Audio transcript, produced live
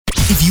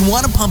If you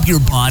want to pump your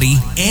body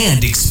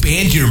and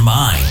expand your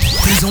mind,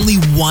 there's only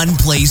one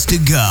place to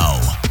go.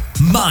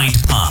 Mind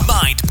Pump.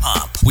 Mind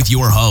Pump with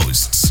your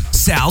hosts,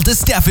 Sal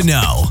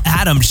DiStefano,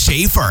 Adam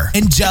Schafer,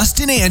 and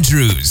Justin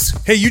Andrews.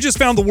 Hey, you just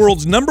found the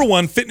world's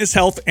 #1 fitness,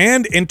 health,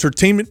 and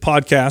entertainment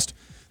podcast.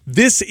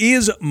 This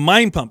is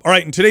Mind Pump. All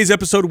right, in today's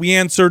episode, we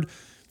answered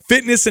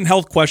fitness and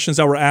health questions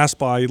that were asked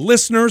by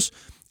listeners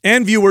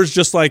and viewers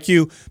just like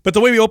you. But the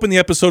way we open the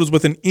episode is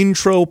with an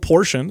intro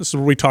portion. This is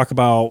where we talk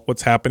about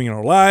what's happening in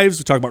our lives.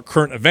 We talk about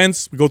current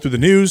events. We go through the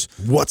news.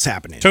 What's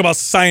happening? Talk about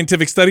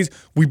scientific studies.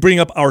 We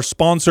bring up our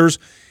sponsors.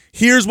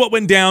 Here's what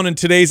went down in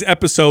today's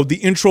episode. The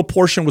intro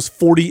portion was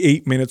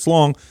 48 minutes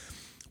long.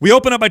 We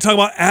open up by talking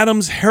about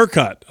Adam's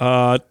haircut.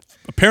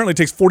 Apparently it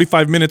takes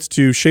 45 minutes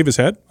to shave his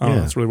head. Oh,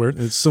 that's really weird.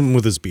 It's something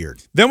with his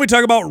beard. Then we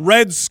talk about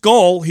Red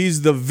Skull.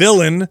 He's the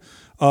villain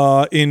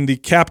in the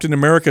Captain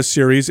America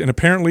series, and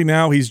apparently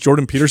now he's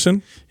Jordan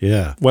Peterson.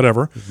 Yeah.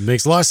 Whatever.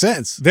 Makes a lot of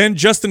sense. Then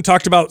Justin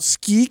talked about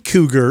ski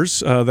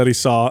cougars that he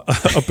saw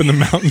up in the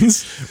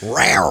mountains.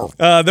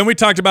 Then we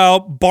talked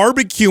about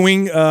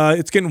barbecuing.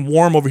 It's getting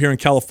warm over here in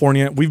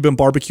California. We've been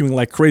barbecuing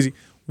like crazy.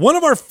 One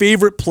of our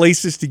favorite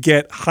places to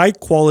get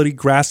high-quality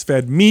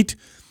grass-fed meat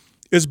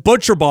is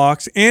Butcher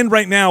Box, and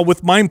right now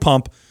with Mind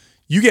Pump,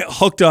 you get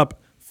hooked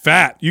up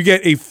fat. You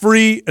get a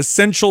free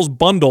essentials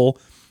bundle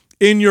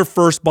in your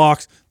first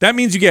box. That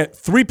means you get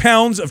 3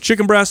 pounds of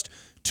chicken breast,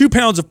 2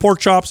 pounds of pork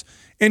chops,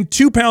 and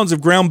 2 pounds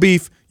of ground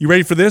beef. You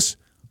ready for this?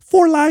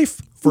 For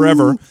life,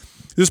 forever. Ooh.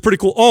 This is pretty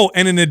cool. Oh,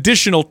 and an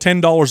additional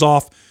 $10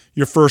 off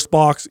your first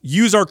box.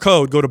 Use our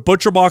code. Go to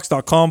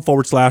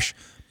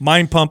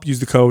butcherbox.com/mindpump. Use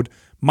the code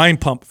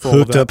MindPump for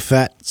all of that. Hooked up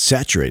fat,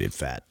 saturated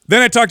fat.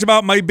 Then I talked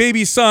about my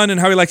baby son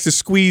and how he likes to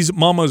squeeze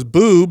mama's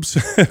boobs,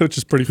 which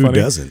is pretty funny. Who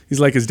doesn't? He's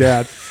like his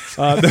dad.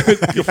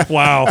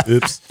 Wow.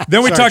 Oops.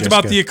 Then we Sorry, talked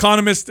about Jessica. the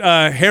economist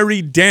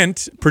Harry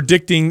Dent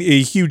predicting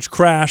a huge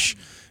crash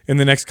in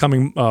the next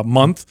coming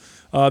month.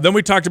 Then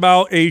we talked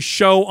about a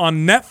show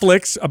on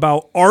Netflix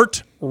about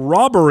art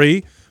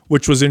robbery,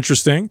 which was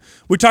interesting.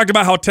 We talked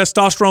about how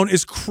testosterone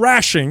is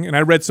crashing, and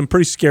I read some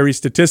pretty scary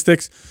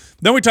statistics.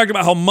 Then we talked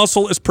about how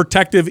muscle is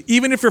protective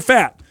even if you're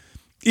fat.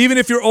 Even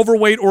if you're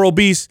overweight or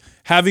obese,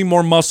 having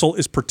more muscle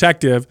is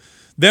protective.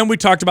 Then we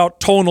talked about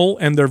tonal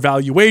and their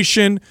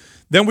valuation.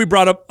 Then we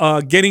brought up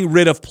getting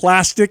rid of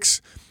plastics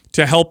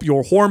to help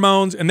your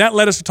hormones. And that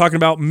led us to talking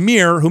about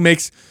Mir, who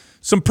makes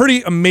some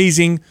pretty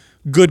amazing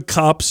good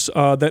cups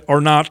that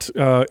are not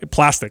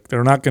plastic.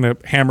 They're not going to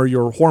hammer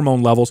your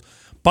hormone levels.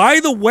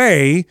 By the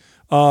way,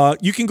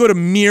 you can go to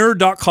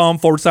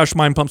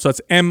mir.com/mindpump. So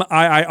that's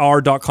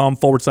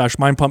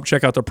MIIR.com/mindpump.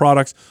 Check out their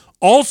products.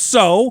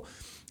 Also,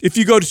 if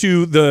you go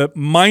to the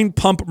Mind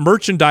Pump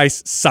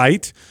merchandise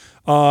site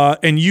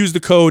and use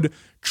the code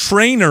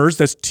TRAINERS,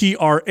 that's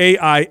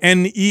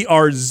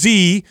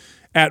TRAINERZ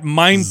at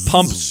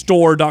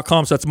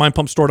mindpumpstore.com. So that's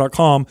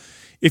mindpumpstore.com.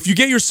 If you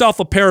get yourself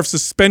a pair of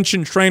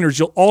suspension trainers,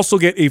 you'll also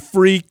get a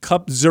free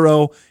Cup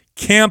Zero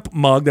camp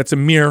mug. That's a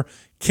Mir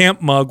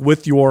camp mug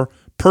with your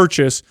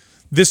purchase.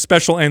 This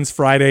special ends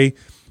Friday,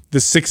 the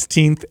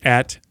 16th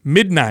at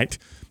midnight.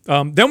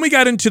 Then we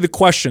got into the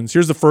questions.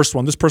 Here's the first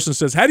one. This person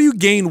says, how do you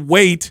gain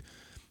weight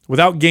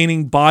without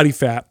gaining body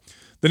fat?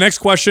 The next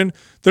question,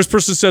 this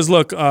person says,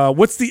 look,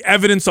 what's the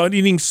evidence on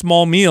eating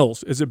small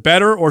meals? Is it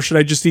better or should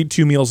I just eat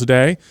 2 meals a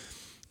day?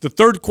 The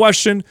third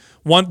question,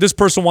 this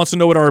person wants to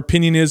know what our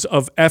opinion is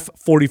of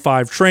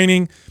F45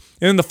 training.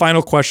 And then the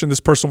final question, this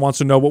person wants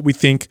to know what we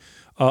think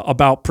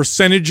about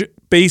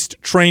percentage-based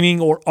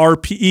training or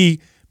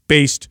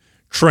RPE-based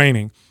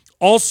training.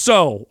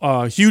 Also,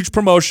 huge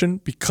promotion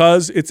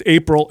because it's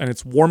April and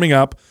it's warming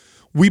up.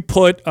 We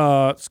put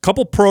a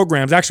couple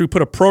programs. Actually, we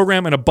put a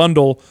program and a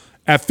bundle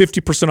at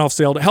 50% off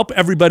sale to help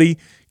everybody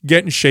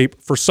get in shape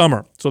for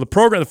summer. So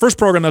the first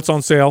program that's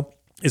on sale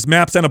is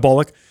MAPS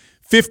Anabolic,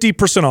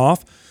 50%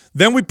 off.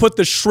 Then we put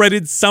the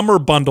Shredded Summer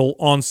Bundle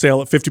on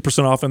sale at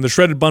 50% off, and the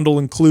Shredded Bundle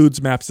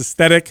includes MAPS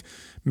Aesthetic,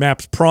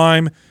 MAPS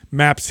Prime,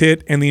 MAPS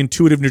Hit, and the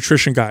Intuitive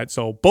Nutrition Guide.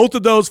 So both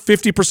of those,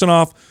 50%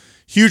 off.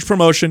 Huge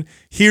promotion.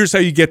 Here's how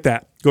you get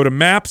that. Go to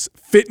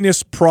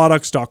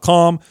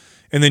mapsfitnessproducts.com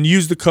and then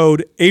use the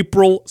code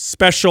April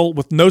Special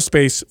with no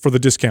space for the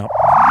discount.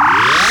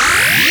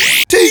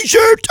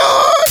 T-shirt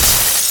time!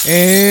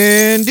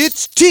 And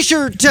it's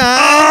T-shirt time!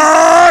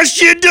 Oh,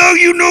 shit, Doug,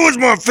 you know it's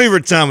my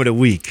favorite time of the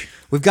week.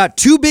 We've got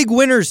 2 big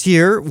winners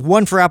here,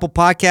 one for Apple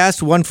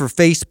Podcasts, one for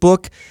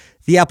Facebook.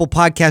 The Apple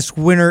Podcast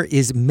winner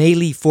is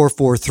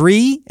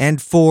Maley443,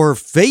 and for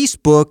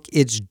Facebook,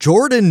 it's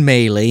Jordan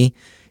Maley.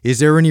 Is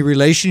there any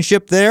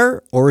relationship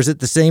there, or is it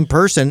the same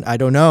person? I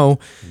don't know.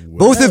 Whoa.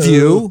 Both of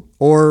you,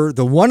 or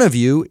the one of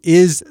you,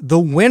 is the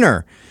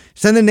winner.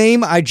 Send the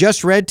name I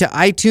just read to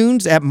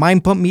iTunes at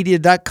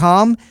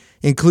mindpumpmedia.com.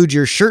 Include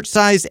your shirt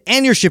size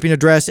and your shipping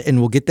address,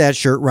 and we'll get that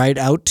shirt right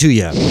out to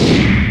you.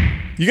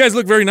 You guys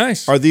look very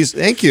nice. Are these?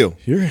 Thank you.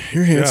 You're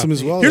handsome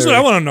as well. Here's there. what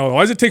I want to know.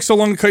 Why does it take so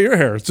long to cut your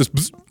hair? It's just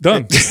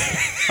done.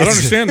 I don't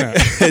understand that.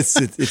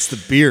 It's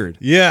the beard.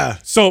 Yeah.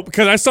 So,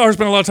 because I saw her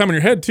spend a lot of time on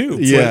your head too.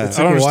 Yeah. I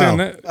don't understand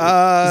that.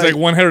 It's like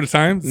one head at a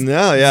time.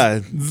 No, yeah.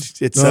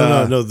 It's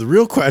No. The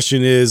real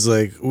question is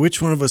like, which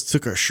one of us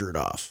took our shirt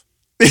off?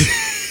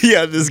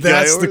 yeah. This guy.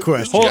 That's the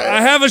question. Hold on,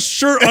 I have a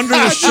shirt under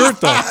the shirt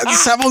though. I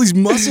just have all these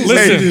muscles.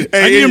 Listen,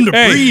 I need him to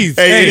breathe.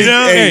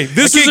 Hey,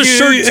 this is a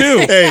shirt too.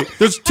 Hey,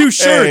 there's two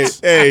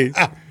shirts. Hey.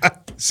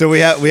 So we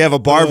have a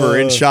barber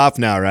in shop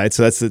now, right?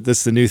 So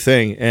that's the new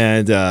thing,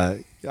 and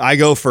I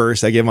go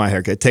first. I get my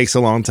haircut. It takes a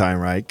long time,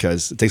 right?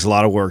 Because it takes a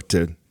lot of work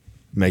to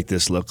make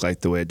this look like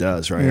the way it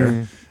does right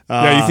here.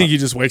 Yeah, you think he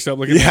just wakes up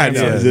looking? Yeah,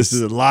 no, this is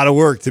a lot of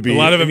work to be. A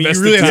lot of You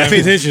invested really have time. to pay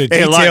attention to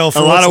Hey, detail. a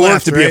for lot what's of work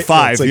left, to be a right?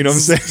 5. It's like- you know what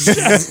I'm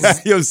saying?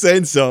 You know what I'm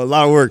saying? So a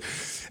lot of work.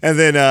 And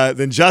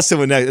then Justin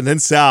went next, and then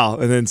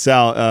Sal,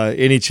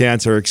 any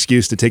chance or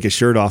excuse to take his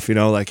shirt off, you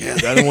know, like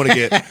I don't want to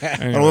get, I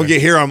don't want to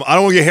get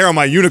hair on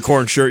my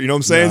unicorn shirt, you know what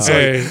I'm saying? No, so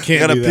hey, you can't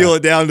gotta do peel that.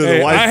 it down to Hey,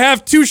 the white. I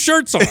have two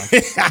shirts on.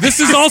 This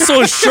is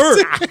also a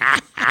shirt.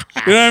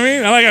 You know what I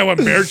mean? I went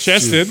bare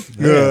chested.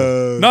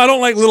 No, I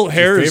don't like little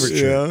hairs. favorite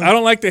shirt. I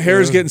don't like the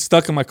hairs getting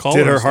stuck in my collar.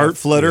 Did her and stuff. heart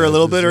flutter a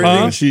little bit or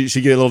anything?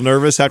 She get a little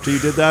nervous after you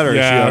did that, or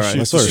Yeah, is she all right?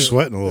 I saw her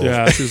sweating a little.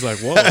 Yeah, she was like,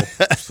 "Whoa, I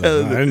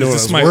didn't know what I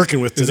this was my-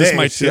 working with is today. this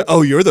my tip?"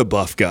 Oh, you're the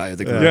buff guy of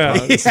the group. Yeah.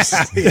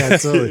 Yeah,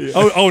 totally.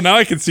 Oh, now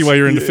I can see why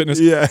you're into fitness.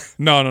 Yeah.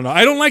 No.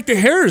 I don't like the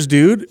hairs,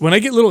 dude. When I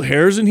get little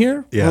hairs in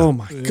here, Yeah. oh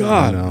my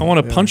god, I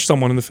want to punch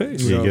someone in the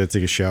face. You gotta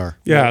take a shower.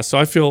 Yeah, so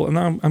I feel, and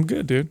I'm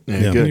good, dude.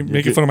 Yeah, You're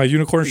making fun of my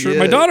unicorn shirt. Yeah.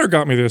 My daughter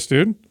got me this,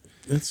 dude.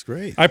 That's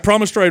great. I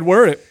promised her I'd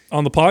wear it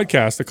on the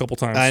podcast a couple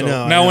times. I So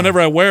know, I Now, know.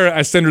 whenever I wear it,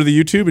 I send her the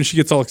YouTube, and she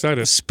gets all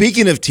excited.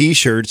 Speaking of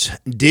T-shirts,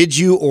 did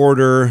you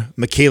order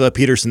Michaela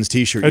Peterson's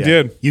T-shirt? I yet?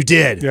 did. You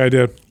did. Yeah, I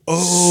did.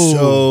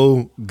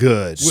 So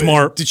good.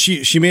 Smart. Did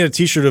she made a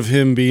T-shirt of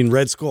him being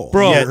Red Skull?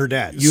 Bro. Yeah, her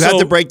dad. You So- have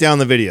to break down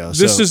the video.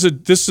 This so.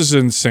 is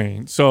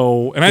insane.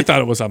 So, and I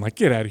thought it was. I'm like,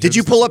 get out of here. Did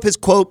you pull up his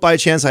quote by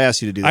chance? I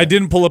asked you to do that. I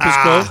didn't pull up his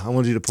quote. I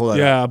wanted you to pull that up.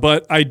 Yeah,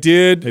 but I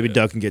did. Maybe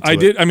Doug can get to I it.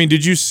 did. I mean,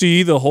 did you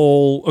see the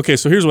whole? Okay,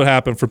 so here's what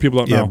happened for people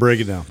that don't Yeah, know. break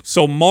it down.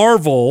 So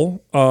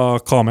Marvel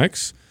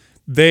Comics,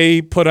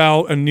 they put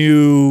out a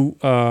new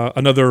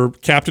another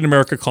Captain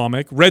America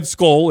comic. Red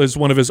Skull is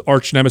one of his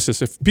arch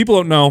nemesis. If people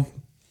don't know,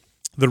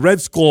 the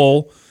Red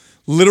Skull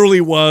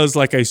literally was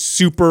like a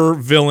super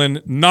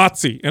villain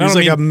Nazi, and He's I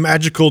like don't a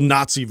magical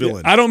Nazi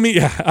villain. I don't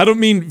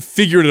mean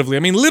figuratively. I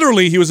mean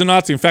literally, he was a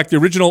Nazi. In fact, the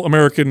original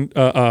American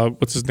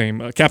what's his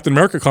name, Captain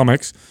America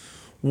comics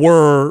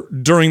were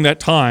during that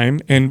time,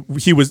 and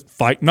he was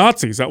fight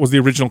Nazis. That was the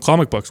original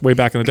comic books way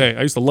back in the day.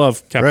 I used to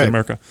love Captain Right.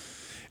 America.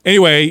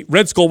 Anyway,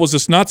 Red Skull was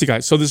this Nazi guy.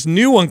 So this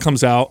new one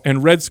comes out,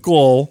 and Red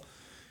Skull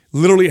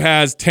literally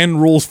has 10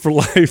 rules for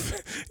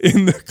life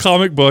in the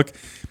comic book,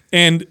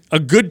 and a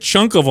good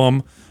chunk of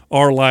them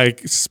are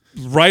like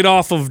right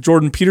off of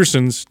Jordan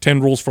Peterson's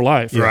 10 rules for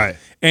life. Right.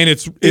 And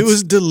It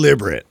was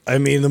deliberate. I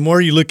mean, the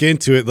more you look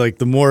into it, like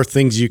the more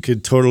things you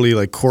could totally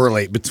like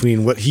correlate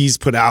between what he's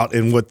put out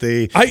and what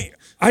they.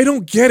 I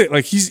don't get it.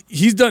 Like he's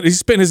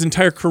spent his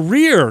entire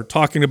career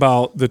talking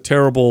about the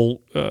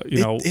terrible, it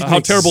how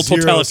makes terrible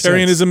zero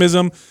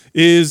totalitarianism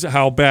is,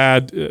 how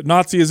bad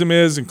Nazism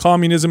is, and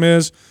communism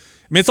is.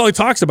 I mean, it's all he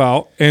talks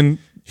about. And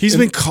He's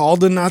been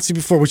called a Nazi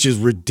before, which is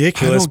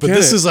ridiculous. I don't But get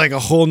this it. is like a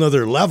whole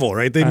nother level,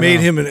 right? They made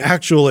him an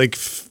actual like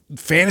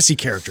fantasy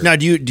character. Now,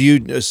 do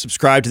you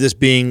subscribe to this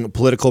being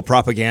political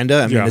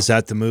propaganda? I mean, Yeah. is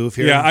that the move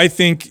here? yeah, I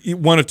think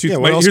one of two. Yeah,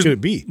 what else could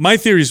it be? My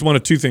theory is one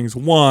of two things.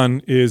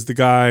 One is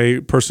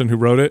the person who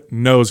wrote it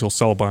knows he'll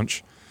sell a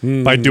bunch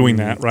by doing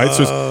that, right?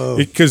 So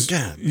because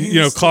God,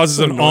 causes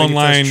so an annoying if that's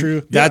online.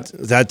 true.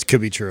 that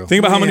could be true. Think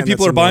about how many Man,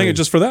 people that's are buying annoying. it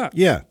just for that.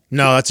 Yeah.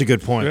 No, that's a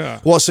good point.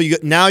 Yeah. Well, so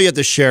now you have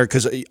to share,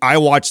 because I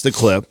watched the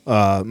clip.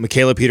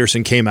 Michaela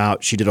Peterson came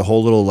out. She did a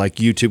whole little like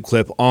YouTube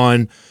clip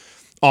on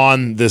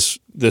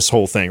this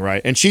whole thing,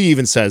 right? And she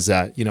even says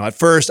that, at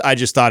first I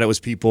just thought it was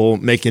people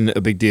making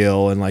a big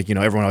deal, and like,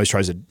 everyone always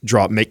tries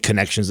to make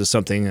connections to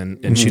something,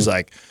 and she's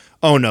like,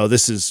 oh no,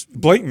 this is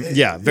Blatant.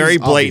 yeah, very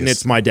blatant. obvious.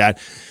 It's my dad.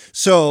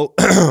 So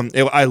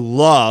I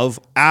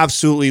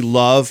absolutely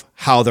love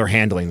how they're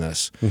handling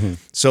this.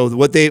 So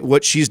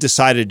what she's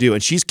decided to do,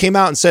 and she's came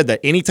out and said that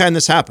anytime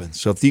this happens,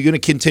 so if you're going to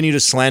continue to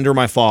slander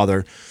my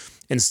father,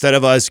 instead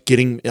of us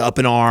getting up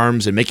in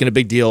arms and making a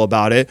big deal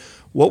about it,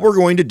 what we're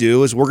going to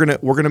do is we're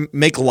gonna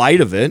make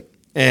light of it,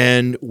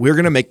 and we're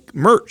gonna make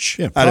merch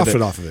out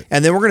profit off of it.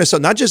 and then we're gonna sell.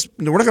 We're not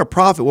gonna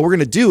profit. What we're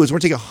gonna do is we're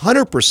gonna take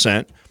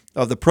 100%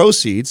 of the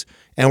proceeds,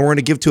 and we're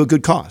gonna give to a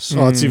good cause.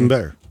 Oh, it's even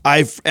better.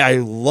 I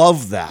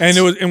love that.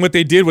 And what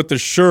they did with the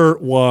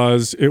shirt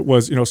was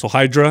so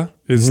Hydra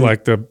is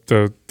like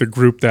the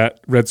group that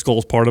Red Skull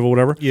is part of or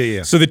whatever.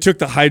 Yeah. So they took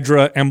the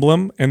Hydra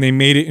emblem and they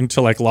made it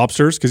into like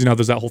lobsters, because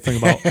there's that whole thing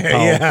about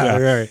how,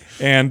 right.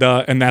 And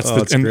that's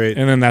it's great.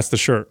 and then that's the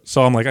shirt.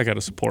 So I'm like, I got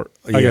to support.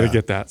 I got to Yeah.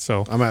 get that.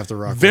 So I'm gonna have to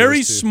rock one of Very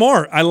those, too.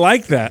 smart. I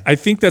like that. I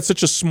think that's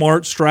such a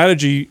smart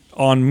strategy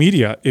on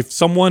media. If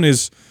someone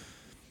is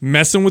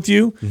messing with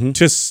you,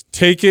 just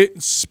take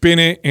it, spin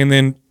it, and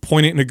then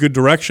point it in a good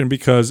direction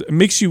because it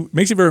makes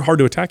it very hard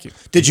to attack you.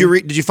 Did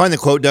you find the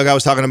quote, Doug, I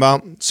was talking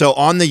about? So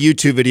on the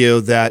YouTube video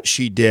that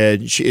she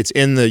did, it's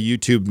in the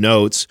YouTube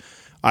notes.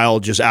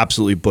 I'll just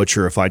absolutely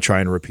butcher if I try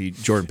and repeat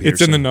Jordan Peterson.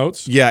 It's in the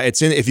notes? Yeah,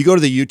 it's in. If you go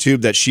to the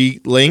YouTube that she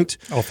linked,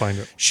 I'll find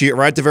it. She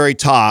right at the very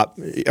top,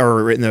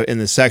 or in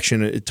the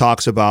section, it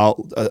talks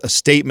about a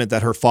statement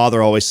that her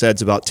father always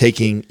says about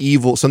taking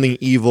something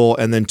evil,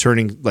 and then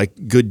turning like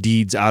good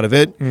deeds out of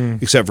it.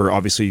 Except for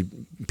obviously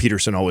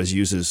Peterson always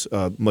uses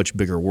much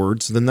bigger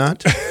words than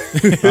that.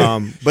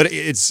 But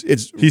it's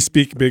he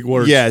speak big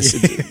words. Yes,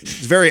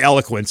 it's very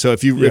eloquent. So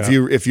if you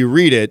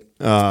read it,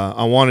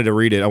 I wanted to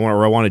read it. I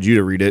wanted you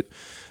to read it.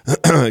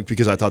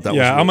 Because I thought that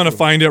was I'm going to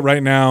find it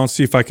right now and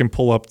see if I can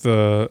pull up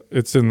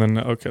it's in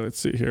the, okay, let's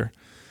see here.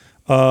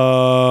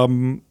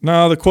 No,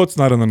 the quote's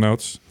not in the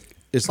notes.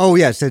 It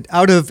said,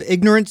 out of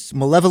ignorance,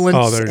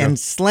 malevolence, and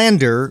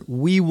slander,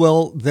 we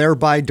will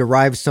thereby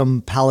derive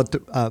some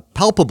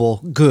palpable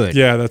good.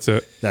 Yeah, that's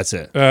it. That's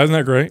it. Isn't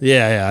that great?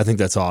 Yeah, I think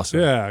that's awesome.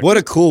 Yeah. What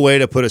a cool way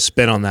to put a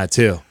spin on that,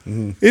 too.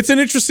 It's an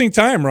interesting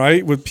time,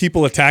 right? With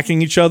people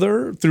attacking each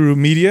other through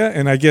media.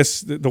 And I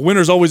guess the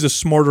winner's always a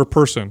smarter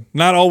person,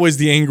 not always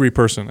the angry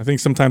person. I think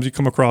sometimes you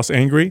come across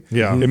angry.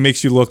 Yeah. It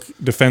makes you look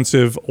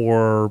defensive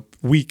or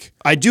weak.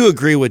 I do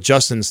agree with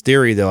Justin's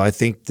theory, though. I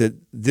think that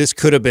this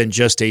could have been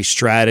just a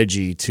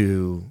strategy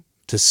to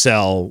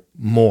sell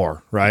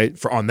more, right?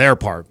 On their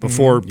part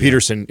before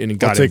Peterson got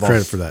involved. I'll take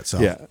credit for that,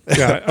 Sal. Yeah.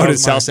 What did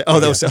Sal say? Oh,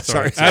 that was Sal.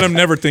 Sorry. Adam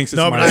never thinks it's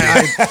no, my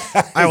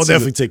but I will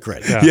definitely take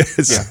credit. Yeah.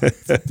 Yes.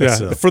 Yeah.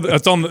 So.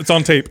 It's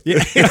on tape.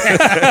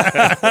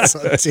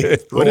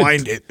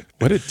 Rewind it.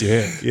 What it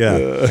did. Yeah.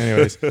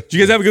 Anyways, did you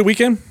guys have a good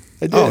weekend?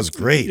 Oh, it was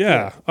great.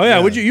 Yeah. Oh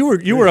yeah. Would you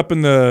were up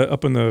in the yeah,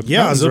 mountains,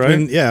 I was up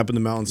right? up in the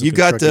mountains. You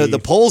got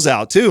the poles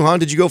out too, huh?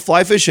 Did you go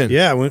fly fishing?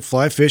 Yeah, I went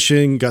fly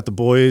fishing. Got the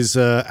boys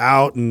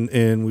out,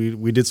 and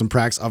we did some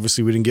practice.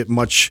 Obviously, we didn't get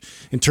much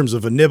in terms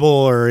of a nibble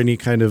or any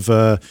kind of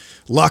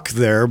luck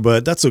there,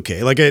 but that's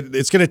okay. Like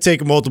it's going to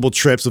take multiple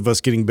trips of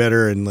us getting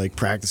better and like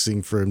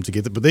practicing for them to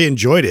get there. But they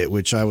enjoyed it,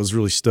 which I was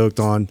really stoked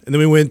on. And then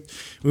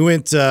we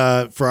went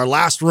for our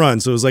last run.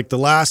 So it was like the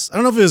last. I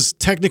don't know if it was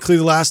technically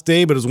the last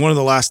day, but it was one of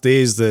the last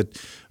days that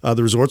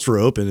the resorts were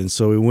open, and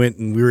so we went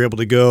and we were able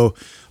to go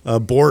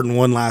boarding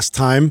one last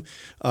time.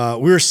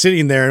 We were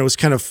sitting there, and it was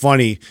kind of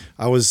funny.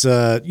 I was,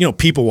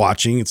 people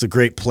watching. It's a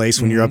great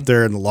place when you're up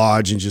there in the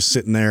lodge and just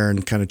sitting there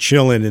and kind of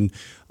chilling. And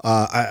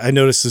I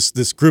noticed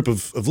this group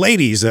of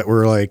ladies that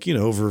were like,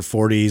 over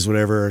 40s,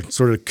 whatever,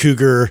 sort of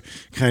cougar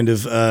kind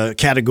of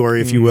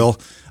category, if you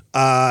will.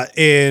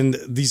 And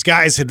these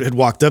guys had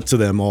walked up to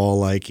them all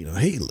like,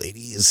 hey,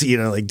 ladies,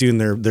 like doing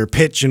their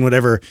pitch and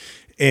whatever.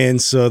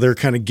 And so they're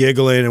kind of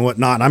giggling and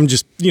whatnot. I'm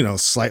just,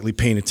 slightly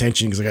paying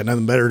attention because I got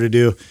nothing better to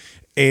do.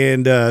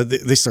 And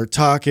they start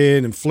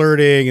talking and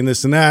flirting and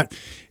this and that.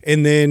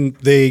 And then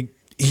the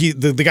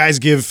guys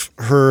give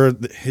her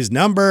his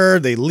number.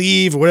 They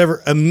leave,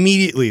 whatever.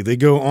 Immediately, they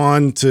go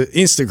on to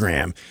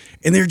Instagram.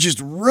 And they're just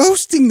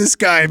roasting this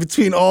guy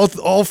between all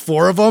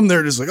four of them.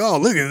 They're just like, oh,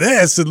 look at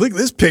this. And look at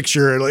this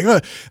picture. And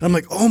and I'm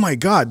like, oh, my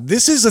God,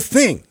 this is a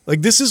thing.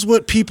 Like, this is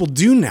what people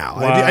do now.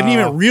 Wow. I didn't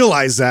even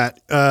realize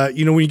that.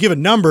 When you give a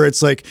number,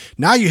 it's like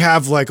now you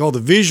have like all the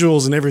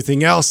visuals and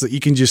everything else that you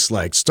can just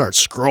like start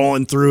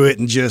scrolling through it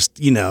and just,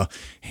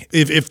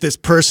 if this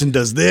person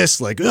does this,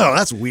 like, oh,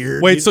 that's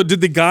weird. Wait, so did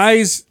the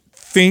guys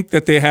think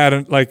that they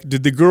had,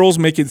 did the girls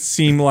make it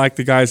seem like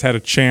the guys had a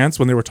chance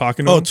when they were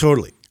talking to them? Oh,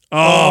 totally.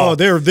 Oh,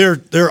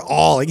 they're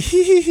all like,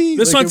 hee.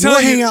 This like, one telling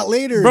we'll hang you, out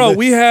later, bro.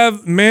 We are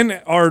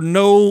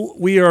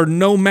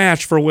no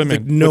match for women.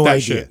 Like, no with that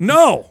idea. Shit.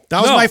 No,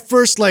 that was my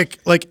first like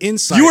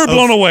insight. You were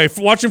blown away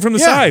watching from the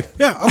side.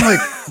 Yeah,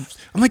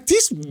 I'm like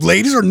these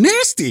ladies are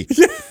nasty.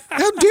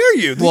 How dare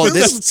you? Well,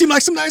 this seem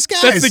like some nice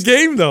guys. That's the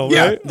game, though.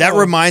 Yeah, right? That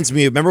reminds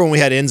me. Remember when we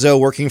had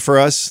Enzo working for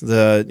us,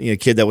 the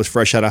kid that was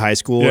fresh out of high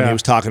school, and he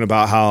was talking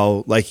about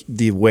how like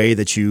the way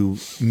that you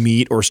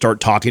meet or start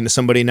talking to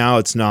somebody now,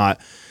 it's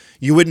not.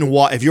 You wouldn't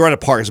walk if you're at a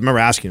party. I remember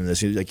asking him this.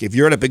 He was like, if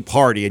you're at a big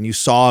party and you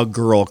saw a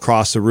girl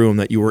across the room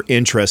that you were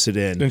interested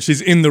in, and she's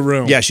in the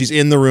room. Yeah, she's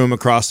in the room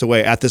across the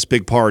way at this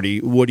big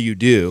party. What do you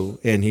do?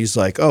 And he's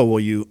like, oh,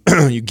 well, you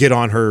you get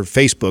on her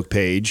Facebook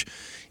page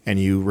and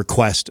you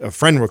request a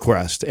friend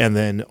request, and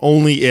then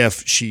only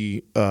if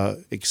she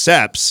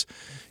accepts.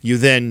 You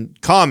then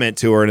comment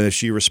to her, and if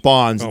she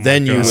responds,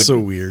 then you would. That's so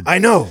weird. I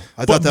know.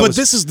 I thought that was. But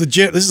this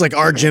is like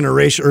our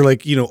generation, or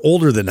like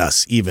older than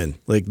us, even.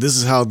 Like this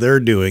is how they're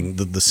doing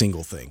the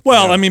single thing.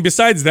 Well, I mean,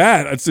 besides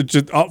that, it's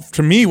just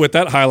to me what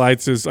that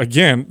highlights is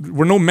again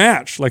we're no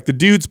match. Like the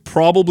dudes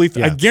probably,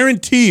 I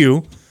guarantee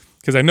you,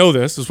 because I know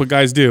this is what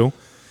guys do.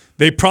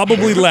 They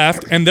probably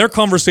left, and their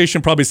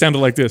conversation probably sounded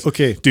like this.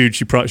 Okay. Dude,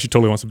 she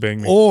totally wants to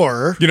bang me.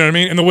 Or You know what I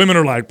mean? And the women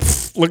are like,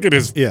 look at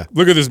his, Yeah.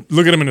 look at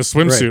him in a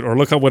swimsuit, Right. or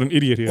look how what an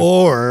idiot he is.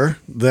 or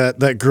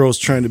that girl's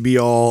trying to be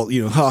all,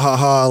 ha ha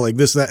ha, like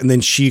this, that, and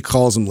then she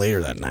calls him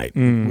later that night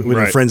when her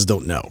right. friends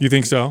don't know. You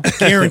think so?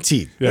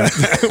 Guaranteed. Yeah.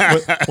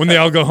 When they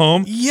all go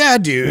home. Yeah,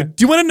 dude.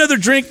 Do you want another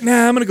drink?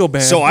 Nah, I'm gonna go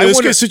bed. So I This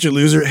wonder. guy's such a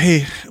loser.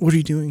 Hey, what are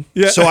you doing?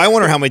 yeah. So I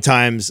wonder how many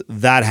times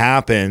that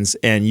happens,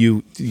 and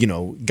you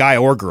know, guy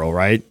or girl,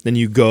 right? Then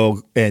you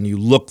go and you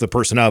look the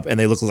person up, and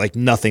they look like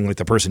nothing like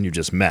the person you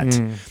just met.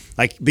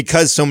 Like,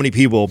 because so many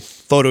people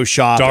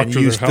Photoshop Doctor and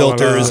the use hell out of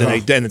filters,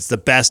 it. and it's the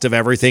best of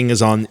everything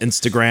is on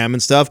Instagram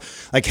and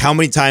stuff. Like, how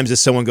many times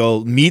does someone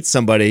go meet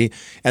somebody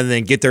and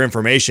then get their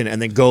information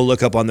and then go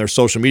look up on their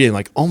social media and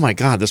like, oh my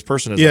god, this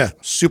person is Yeah. like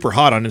super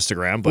hot on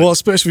Instagram. But Well,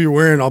 especially if you're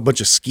wearing a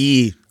bunch of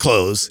ski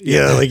clothes.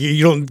 Yeah, like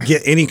you don't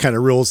get any kind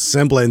of real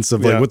semblance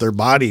of like Yeah. what their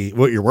body,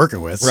 what you're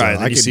working with. right,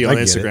 So then you see on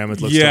Instagram,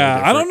 it looks Yeah,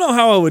 totally I don't know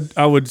how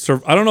I would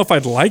serve. I don't know if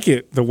I'd like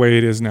it the way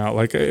it is now.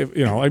 Like,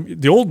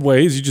 the old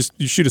ways,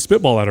 you shoot a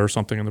spitball at her or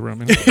something in the room,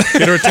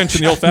 get her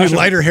attention the old You fashioned.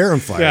 light her hair on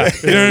fire. Yeah,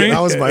 you know what I mean? That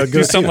was my Do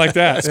go-to. something like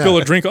that. Spill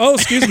a drink. Oh,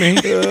 excuse me.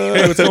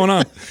 Hey, what's going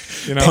on?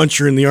 You know? Punch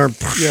her in the arm.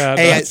 Yeah,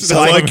 Hey, that's- so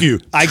I that's- like you.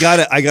 I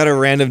got a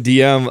random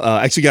DM.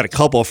 Actually, got a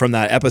couple from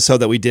that episode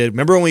that we did.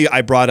 Remember when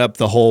I brought up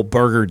the whole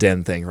Burger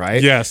Den thing,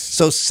 right? Yes.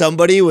 So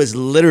somebody was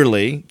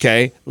literally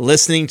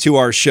listening to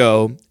our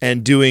show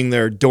and doing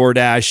their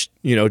DoorDash,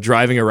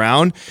 driving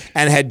around,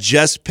 and had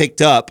just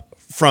picked up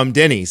from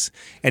Denny's,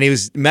 and he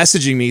was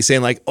messaging me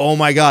saying like, "Oh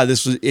my god,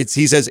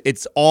 he says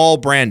it's all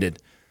branded."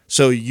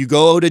 So you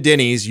go to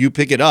Denny's, you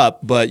pick it up,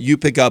 but you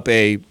pick up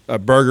a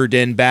Burger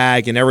Den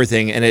bag and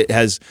everything, and it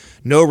has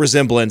no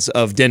resemblance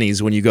of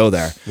Denny's when you go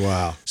there.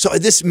 Wow. So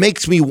this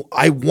makes me,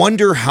 I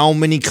wonder how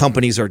many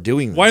companies are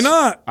doing this. Why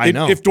not? I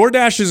know. If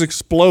DoorDash is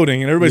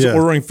exploding and everybody's Yeah.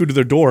 ordering food to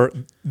their door,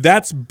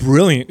 that's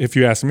brilliant if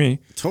you ask me.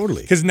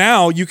 Totally. Because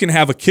now you can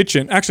have a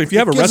kitchen. Actually, if you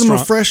have a Gives them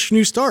restaurant, a fresh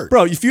new start.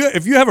 bro, if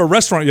you have a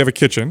restaurant, you have a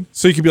kitchen,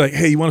 so you could be like,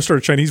 hey, you want to start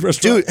a Chinese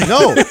restaurant? Dude,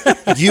 no,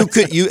 you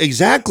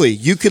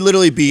could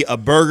literally be a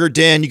Burger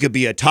Den, you could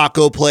be a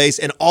taco place,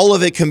 and all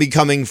of it can be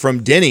coming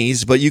from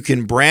Denny's, but you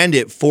can brand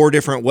it 4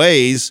 different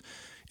ways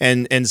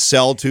and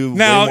sell to way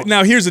more-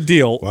 Now here's the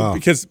deal. Wow.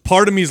 Because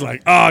part of me is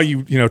like, oh,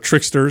 you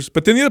tricksters.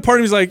 But then the other part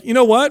of me is like, you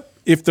know what?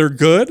 If they're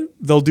good,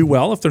 they'll do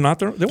well. If they're not,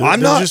 they won't. I'm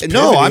just I'm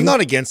pivoting.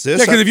 not against this.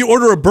 Yeah, because if you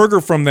order a burger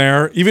from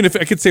there, even if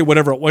I could say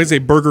whatever, what is a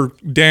Burger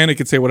Den, it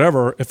could say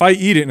whatever. If I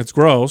eat it and it's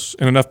gross,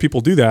 and enough people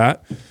do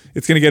that,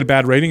 it's going to get a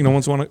bad rating. No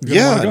one's want to.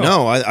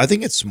 no, I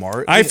think it's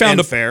smart. I found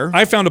and fair.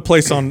 I found a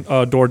place on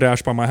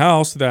DoorDash by my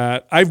house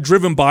that I've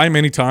driven by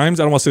many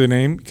times. I don't want to say the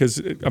name because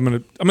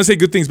I'm gonna say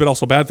good things, but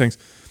also bad things.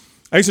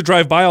 I used to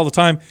drive by all the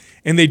time,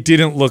 and they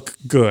didn't look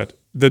good.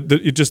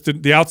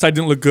 The outside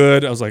didn't look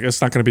good. I was like,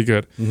 it's not going to be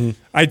good.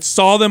 I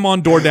saw them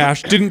on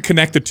DoorDash, didn't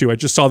connect the two. I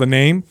just saw the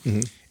name,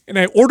 and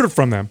I ordered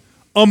from them.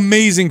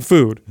 Amazing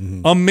food,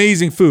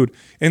 amazing food,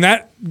 and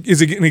that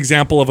is an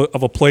example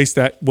of a place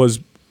that was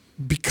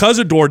because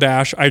of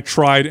DoorDash. I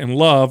tried and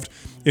loved,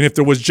 and if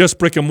there was just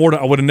brick and mortar,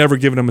 I would have never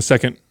given them a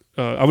second.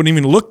 I wouldn't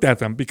even looked at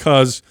them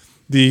because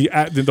the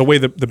way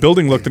the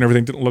building looked and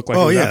everything didn't look like.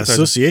 Oh it was yeah, advertised.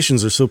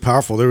 associations are so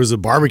powerful. There was a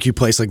barbecue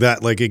place like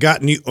that. Like it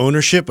got new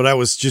ownership, but I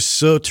was just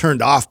so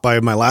turned off by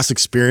my last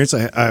experience.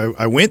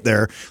 I went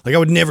there. Like I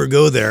would never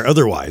go there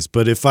otherwise.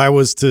 But if I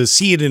was to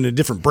see it in a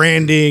different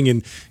branding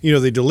and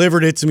they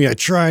delivered it to me, I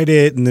tried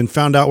it and then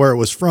found out where it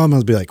was from,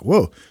 I'd be like,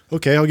 whoa,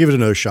 okay, I'll give it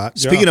another shot.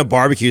 Speaking of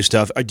barbecue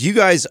stuff, do you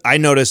guys? I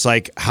notice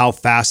like how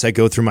fast I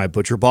go through my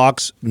butcher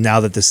box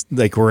now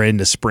that we're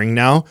into spring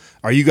now.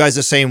 Are you guys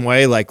the same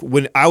way? Like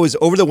when I was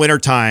over the winter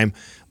time,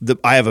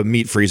 I have a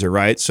meat freezer,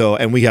 right? So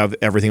and we have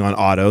everything on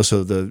auto,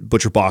 so the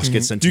butcher box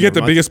gets sent. Do you to me get the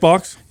every month. biggest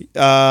box?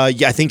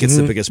 Yeah, I think it's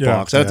the biggest Yeah.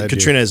 box. I think I do.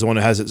 Katrina is the one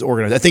that has it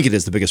organized. I think it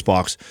is the biggest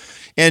box.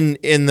 And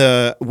in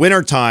the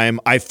wintertime,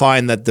 I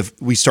find that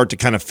we start to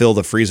kind of fill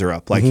the freezer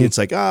up. Like it's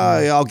like,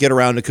 I'll get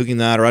around to cooking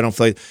that, or I don't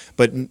feel like.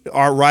 But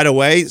right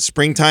away,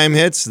 springtime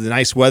hits, the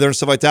nice weather and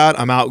stuff like that.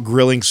 I'm out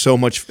grilling so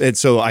much, and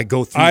so I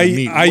go through the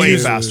meat way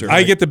faster.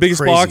 I get the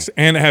biggest Crazy. box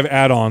and I have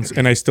add-ons,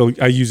 and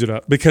I use it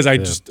up because I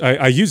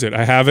use it.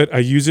 I have it. I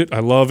use it. I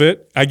love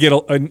it. I get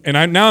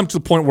now I'm to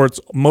the point where it's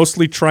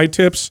mostly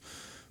tri-tips,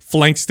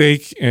 flank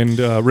steak, and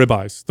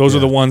ribeyes. Those are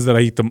the ones that I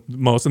eat the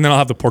most, and then I'll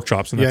have the pork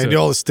chops. And Yeah, that's I do it.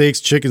 all the steaks,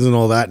 chickens, and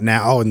all that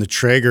now, and the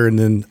Traeger, and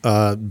then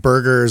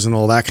burgers and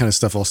all that kind of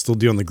stuff. I'll still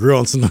do on the grill,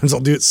 and sometimes I'll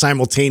do it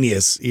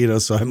simultaneous.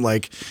 So I'm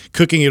like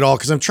cooking it all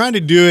because I'm trying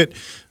to do it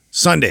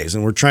Sundays,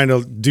 and we're trying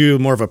to do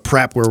more of a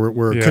prep where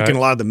we're cooking a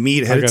lot of the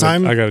meat ahead of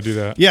time. I got to do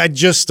that. Yeah, I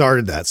just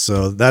started that,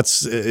 so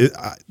that's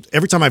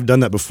every time I've done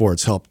that before,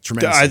 it's helped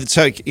tremendously. It's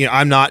like,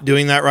 I'm not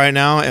doing that right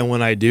now, and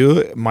when I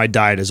do, my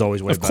diet is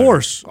always way better. Of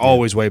course.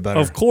 Always way better.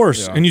 Of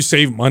course, and you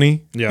save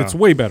money. Yeah. It's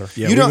way better.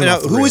 Yeah, You we don't went know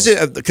off the who is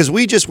rails. it? Because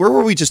where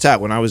were we just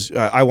at when I was?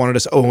 I wanted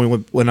us. Oh, when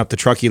we went up to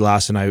Truckee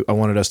last, and I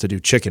wanted us to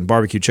do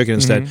barbecue chicken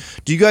instead.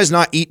 Do you guys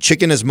not eat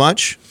chicken as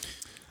much?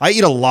 I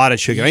eat a lot of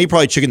chicken. I eat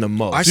probably chicken the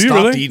most. I you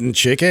stopped really? eating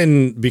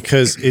chicken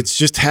because it's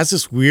just has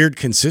this weird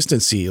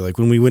consistency. Like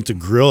when we went to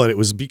grill it, it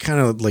was be kind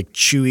of like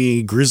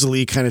chewy,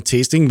 grizzly kind of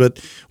tasting. But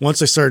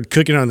once I started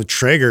cooking on the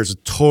Traeger, it's a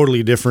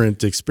totally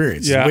different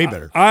experience. It's way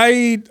better.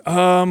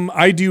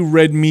 I do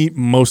red meat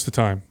most of the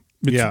time.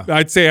 Yeah.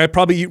 I'd say I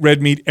probably eat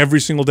red meat every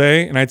single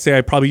day, and I'd say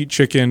I probably eat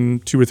chicken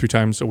 2 or 3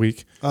 times a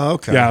week. Oh,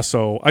 okay. Yeah,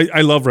 so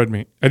I love red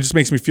meat. It just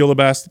makes me feel the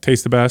best, it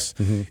tastes the best.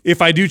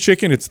 If I do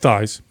chicken, it's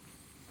thighs.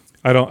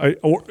 I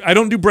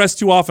don't do breast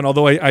too often.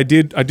 Although I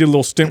did a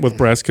little stint with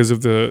breast because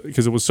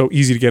it was so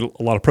easy to get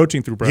a lot of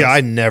protein through breast. Yeah, I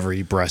never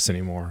eat breast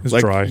anymore. It's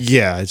dry.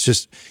 Yeah, it's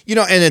just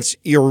and it's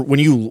when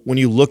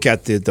you look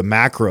at the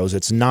macros,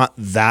 it's not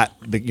that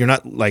big. You're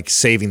not like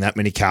saving that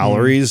many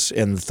calories.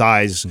 And the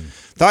thighs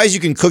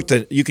you can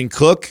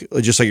cook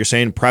just like you're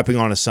saying, prepping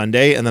on a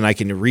Sunday, and then I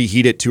can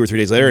reheat it 2 or 3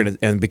 days later,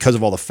 and because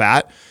of all the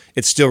fat,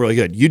 it's still really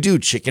good. You do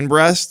chicken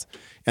breast,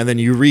 and then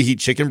you reheat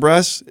chicken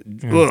breast.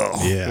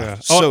 Ugh,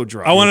 so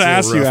dry. I wanted to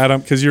ask you, Adam,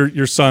 because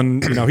your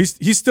son, is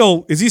he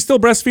still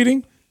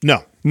breastfeeding?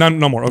 No.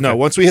 No more. Okay. No,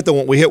 once we hit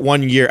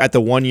 1 year, at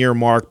the 1 year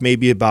mark,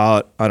 maybe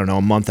about, I don't know,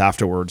 a month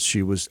afterwards,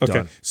 she was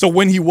done. So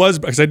when he was,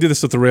 because I did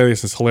this with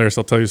Aurelius, it's hilarious.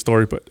 I'll tell you a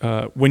story.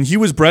 But when he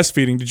was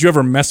breastfeeding, did you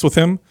ever mess with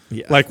him?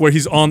 Yeah. Like where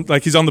he's on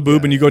the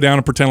boob and you go down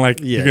and pretend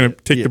like you're gonna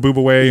take the boob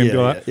away and do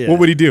that. Yeah. What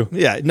would he do?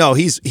 Yeah, no,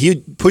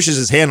 he pushes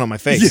his hand on my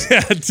face. Yeah,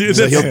 dude.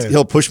 So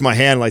he'll push my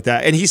hand like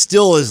that, and he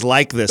still is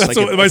like this. That's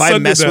like what my if I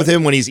son mess did with that.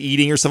 him when he's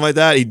eating or something like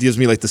that, he gives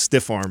me like the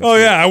stiff arm. Oh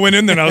yeah, I went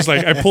in there and I was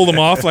like, I pulled him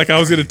off like I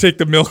was gonna take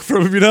the milk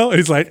from him, and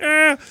he's like,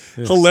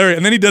 hilarious.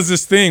 And then he does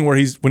this thing where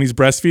when he's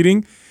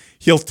breastfeeding,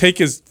 he'll take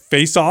his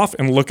face off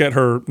and look at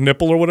her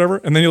nipple or whatever,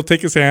 and then he'll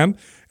take his hand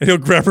and he'll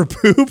grab her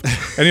boob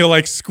and he'll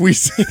like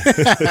squeeze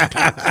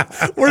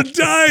it. We're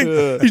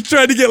dying. He's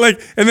trying to get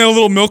and then a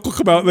little milk will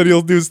come out, and then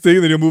he'll do his thing,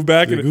 and then he'll move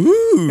back,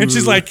 and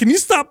she's like, "Can you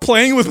stop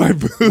playing with my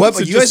boobs?" What?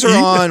 But you guys are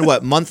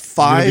on month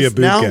 5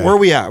 now? guy. Where are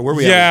we at?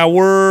 Yeah,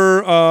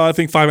 we're I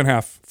think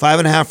 5.5.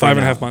 5.5.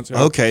 5.5 months.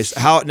 Yeah. Okay. So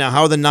how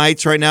are the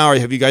nights right now? Or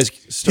have you guys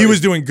started? He was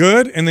doing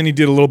good, and then he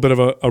did a little bit of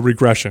a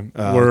regression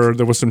where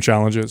there was some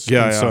challenges.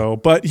 Yeah, And yeah. So,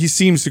 but he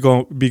seems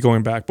to be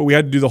going back. But we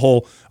had to do the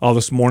whole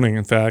this morning.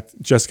 In fact,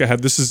 Jessica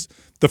this is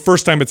the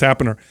first time it's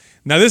happened to her.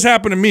 Now, this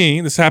happened to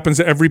me. This happens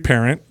to every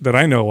parent that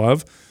I know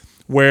of,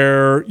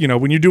 where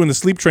when you're doing the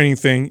sleep training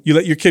thing, you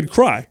let your kid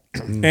cry,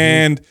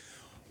 and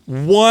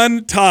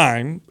one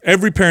time,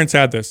 every parent's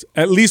had this.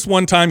 At least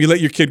one time, you let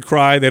your kid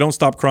cry. They don't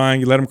stop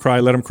crying. You let them cry.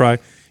 Let them cry.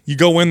 You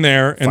go in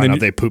there, and then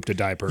they pooped a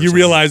diaper. you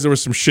realize there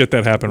was some shit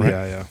that happened, right?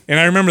 Yeah, yeah. And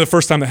I remember the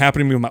first time that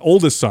happened to me with my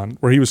oldest son,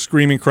 where he was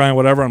screaming, crying,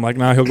 whatever. I'm like,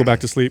 nah, he'll go back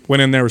to sleep.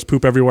 Went in there, was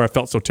poop everywhere. I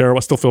felt so terrible.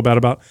 I still feel bad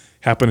about it.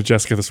 Happened to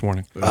Jessica this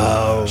morning.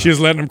 Oh. She was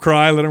letting him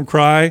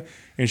cry,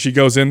 and she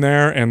goes in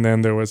there, and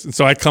then there was. And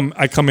so I come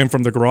in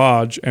from the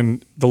garage,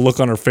 and the look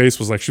on her face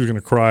was like she was gonna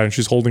cry, and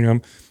she's holding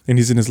him, and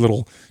he's in his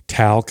little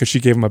towel because she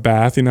gave him a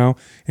bath, and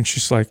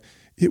she's like,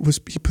 he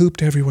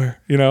pooped everywhere,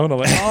 and I'm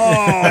like,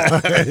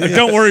 oh,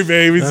 don't worry,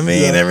 baby. I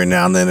mean, every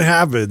now and then it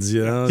happens, He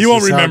It's won't just how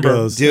it remember.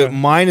 goes. Dude,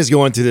 mine is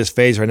going through this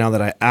phase right now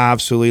that I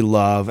absolutely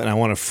love, and I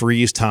want to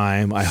freeze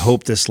time. I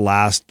hope this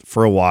lasts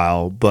for a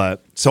while.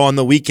 But so on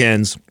the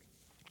weekends,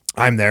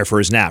 I'm there for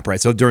his nap,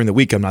 right? So during the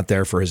week, I'm not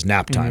there for his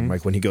nap time.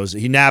 Like when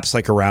he naps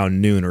like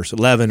around noon or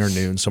 11 or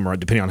noon, somewhere,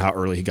 depending on how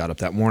early he got up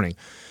that morning.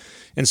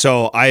 And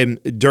so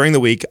during the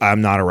week,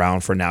 I'm not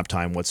around for nap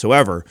time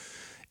whatsoever.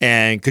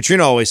 And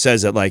Katrina always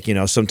says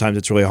that, sometimes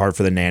it's really hard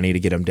for the nanny to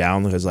get him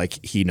down because,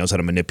 he knows how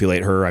to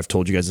manipulate her. I've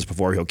told you guys this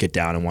before. He'll get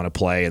down and want to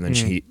play, and then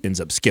she ends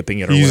up skipping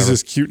it or He uses whatever.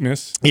 his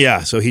cuteness.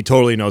 Yeah, so he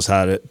totally knows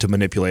how to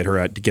manipulate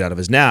her to get out of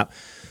his nap.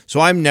 So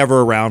I'm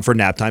never around for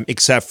nap time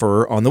except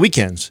for on the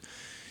weekends.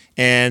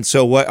 And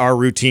so what our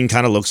routine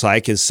kind of looks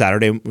like is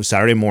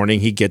Saturday morning,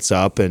 he gets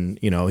up and,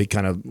 he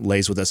kind of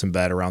lays with us in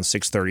bed around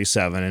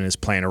 6:37 and is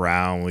playing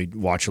around. We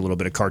watch a little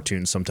bit of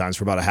cartoons sometimes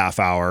for about a half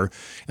hour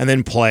and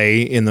then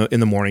play in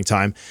the morning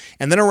time.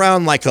 And then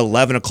around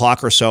 11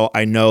 o'clock or so,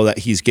 I know that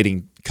he's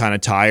getting kind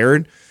of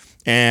tired.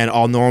 And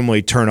I'll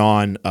normally turn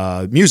on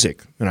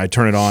music, and I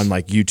turn it on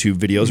YouTube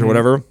videos or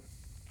whatever.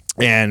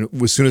 And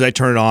as soon as I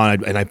turn it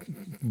on, I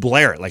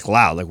blare it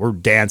loud, we're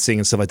dancing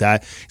and stuff like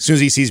that. As soon as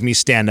he sees me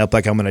stand up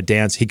like I'm going to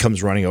dance, he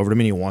comes running over to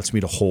me and he wants me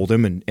to hold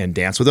him and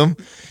dance with him.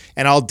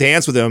 And I'll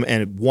dance with him,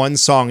 and one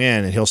song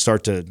in, and he'll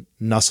start to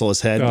nuzzle his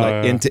head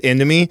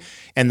into me.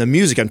 And the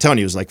music, I'm telling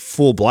you, is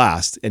full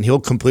blast, and he'll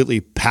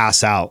completely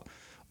pass out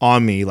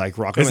on me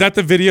rocking. Is that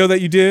the video that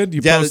you did?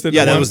 You posted?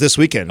 Yeah, that was this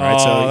weekend, right? Oh,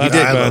 So he that's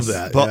did. the I love best.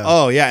 that.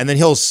 But and then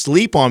he'll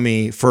sleep on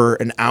me for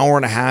an hour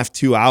and a half,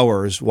 2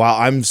 hours while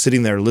I'm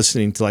sitting there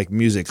listening to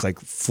music,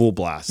 full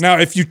blast. Now,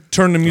 if you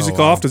turn the music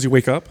off, does he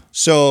wake up?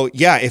 So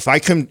yeah, if I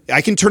can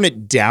turn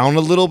it down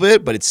a little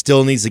bit, but it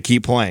still needs to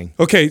keep playing.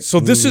 Okay, so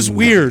this is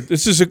weird.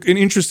 This is an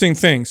interesting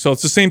thing. So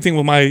it's the same thing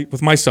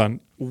with my son.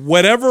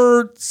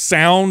 Whatever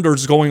sound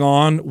is going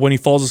on when he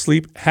falls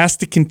asleep has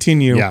to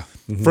continue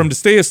for him to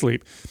stay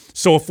asleep.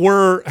 So if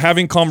we're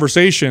having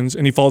conversations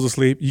and he falls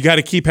asleep, you got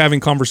to keep having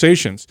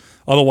conversations.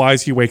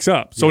 Otherwise, he wakes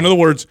up. So in other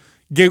words,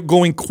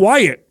 going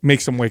quiet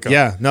makes him wake up.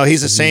 Yeah, no,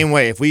 he's the same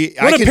way. If we,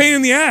 What a pain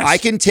in the ass. I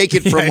can take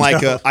it from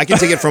I can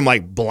take it from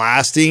like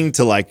blasting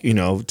to like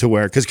to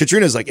where because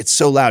Katrina's like it's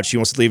so loud she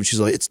wants to leave and she's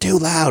like it's too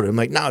loud. I'm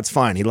like no, it's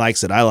fine. He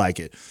likes it. I like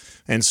it.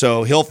 And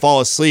so he'll fall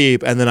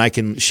asleep and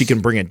then she can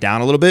bring it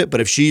down a little bit. But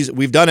if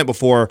we've done it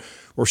before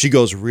where she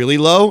goes really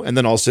low and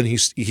then all of a sudden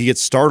he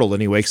gets startled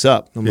and he wakes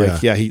up. I'm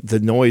like, the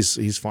noise,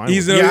 he's fine.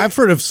 I've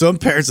heard of some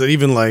parents that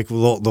even like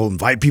they'll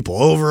invite people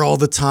over all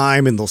the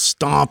time and they'll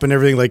stomp and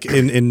everything like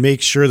and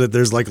make sure that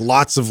there's like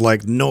lots of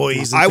like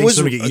noise. And things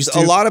for them to get used to.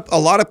 A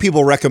lot of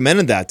people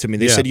recommended that to me.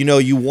 They said,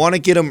 you want to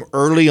get them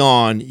early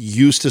on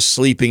used to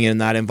sleeping in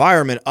that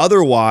environment.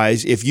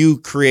 Otherwise, if you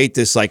create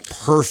this like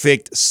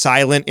perfect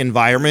silent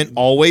environment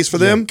always for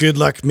them, good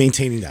luck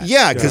maintaining that.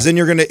 Yeah, because then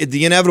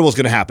the inevitable is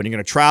going to happen. You're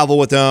going to travel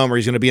with them, or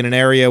he's going to be in an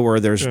area where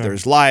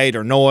there's light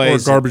or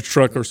noise, or a garbage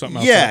truck or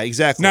something. Yeah, outside.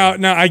 exactly.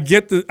 Now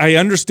I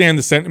understand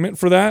the sentiment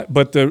for that,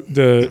 but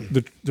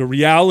the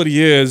reality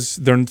is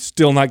they're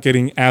still not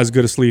getting as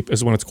good a sleep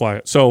as when it's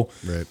quiet. So,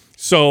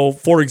 So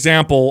for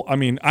example, I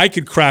mean, I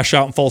could crash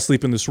out and fall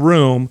asleep in this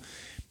room,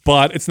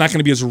 but it's not going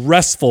to be as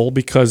restful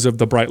because of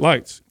the bright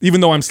lights.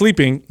 Even though I'm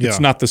sleeping, it's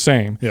not the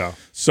same. Yeah.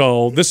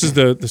 So this is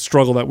the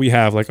struggle that we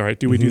have. Like, all right,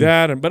 do we do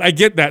that? But I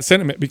get that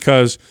sentiment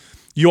because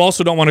you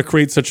also don't want to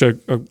create such a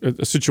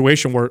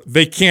situation where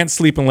they can't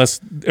sleep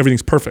unless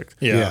everything's perfect.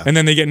 Yeah. And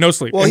then they get no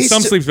sleep. Well, and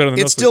some sleep's better than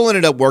no it sleep. still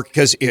ended up working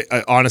because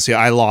honestly,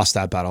 I lost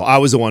that battle. I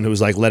was the one who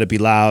was like, let it be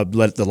loud,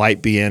 let the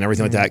light be in,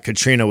 everything like that.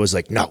 Katrina was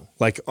like, no.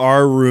 Like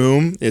our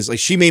room is like,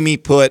 she made me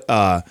put,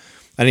 I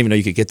didn't even know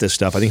you could get this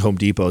stuff. I think Home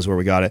Depot is where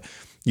we got it.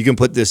 You can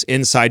put this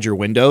inside your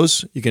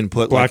windows. You can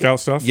put blackout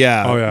stuff.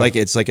 Yeah, oh, yeah. Like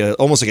it's like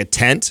almost like a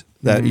tent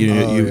that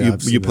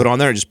you put on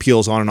there. It just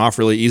peels on and off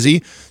really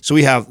easy. So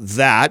we have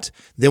that.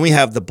 Then we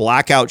have the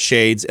blackout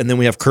shades, and then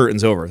we have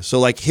curtains over. So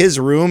like his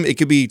room, it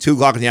could be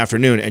 2:00 in the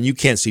afternoon, and you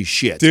can't see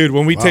shit. Dude,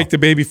 when we take the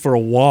baby for a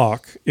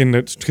walk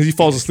because he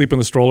falls asleep in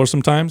the stroller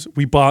sometimes,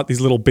 we bought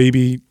these little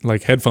baby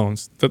like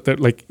headphones that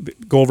like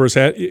go over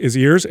his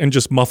ears and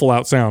just muffle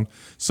out sound.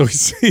 So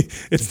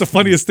it's the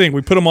funniest thing.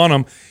 We put them on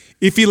him.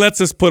 If he lets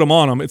us put them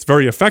on him, it's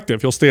very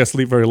effective. He'll stay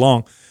asleep very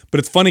long.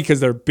 But it's funny because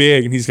they're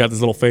big and he's got this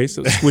little face.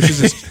 It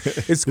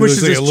squishes his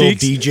like a little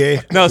cheeks.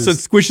 DJ. No, so it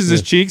squishes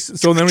his cheeks.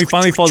 So then when he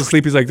finally falls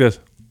asleep, he's like this.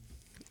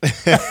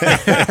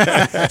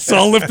 So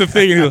I'll lift the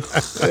thing and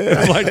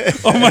I'm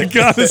like, oh my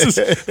God, this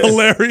is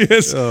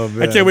hilarious. Oh,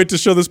 man. I can't wait to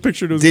show this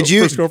picture to his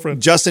first girlfriend.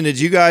 Justin, did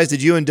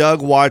you and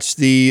Doug watch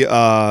the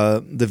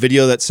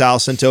video that Sal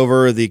sent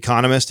over, The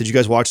Economist? Did you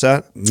guys watch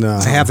that? No.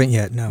 I haven't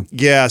yet, no.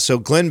 Yeah, so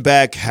Glenn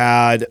Beck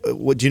had,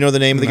 do you know the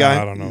name of the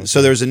guy? I don't know.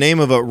 So there's a name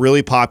of a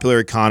really popular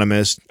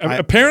economist.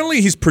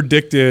 Apparently he's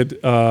predicted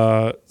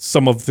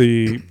some of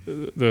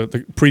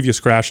the previous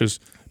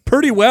crashes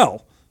pretty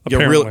well. Yeah,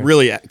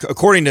 really.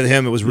 According to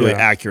him, it was really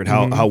accurate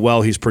how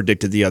well he's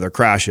predicted the other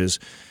crashes.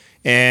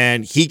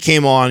 And he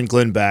came on,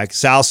 Glenn Beck.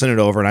 Sal sent it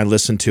over, and I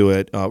listened to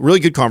it. Really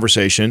good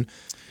conversation.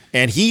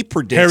 And he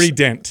predicts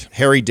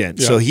Harry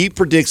Dent. Yeah. So he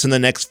predicts in the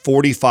next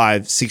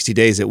 45, 60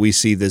 days that we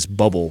see this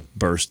bubble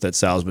burst that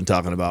Sal's been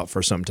talking about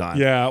for some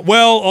time. Yeah.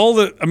 Well,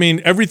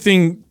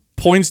 everything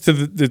points to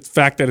the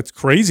fact that it's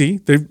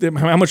crazy.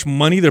 How much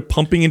money they're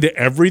pumping into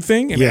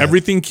everything, and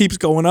everything keeps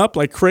going up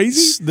like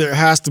crazy. There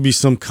has to be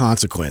some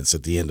consequence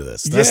at the end of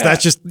this.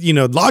 That's just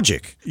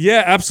logic.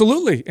 Yeah,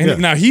 absolutely.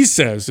 And now he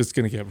says it's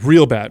going to get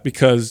real bad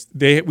because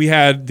we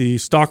had the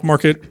stock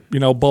market,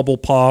 bubble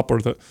pop,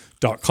 or the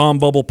 .com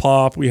bubble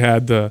pop. We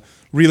had the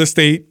real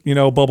estate,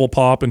 bubble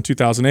pop in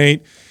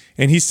 2008,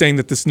 and he's saying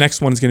that this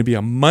next one is going to be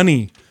a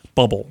money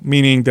bubble,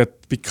 meaning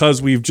that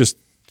because we've just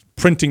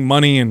printing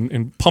money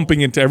and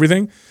pumping into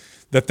everything,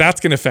 that's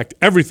going to affect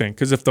everything.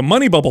 Because if the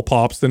money bubble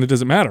pops, then it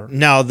doesn't matter.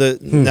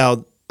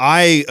 Now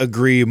I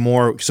agree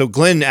more. So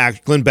Glenn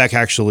Beck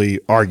actually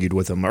argued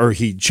with him, or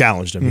he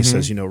challenged him. He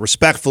says,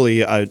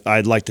 respectfully,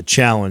 I'd like to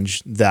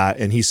challenge that.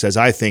 And he says,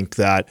 I think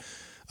that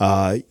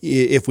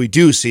if we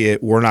do see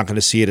it, we're not going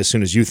to see it as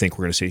soon as you think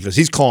we're going to see it. Because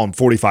he's calling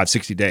 45,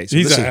 60 days. So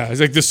he's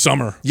like this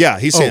summer. Yeah,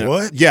 he's saying.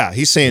 What? Yeah,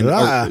 he's saying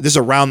this is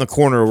around the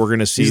corner. We're going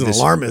to see he's this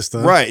an alarmist, huh?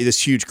 Right?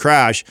 This huge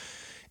crash.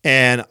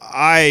 And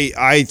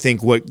I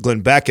think what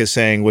Glenn Beck is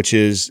saying, which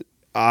is,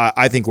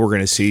 I think we're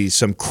going to see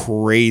some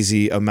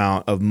crazy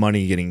amount of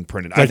money getting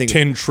printed. Like I think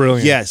 10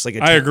 trillion. Yes,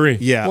 I agree.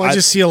 Yeah, well, I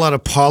just see a lot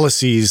of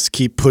policies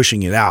keep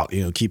pushing it out.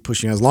 Keep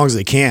pushing it as long as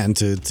they can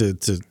to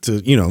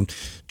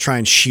try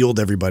and shield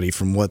everybody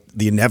from what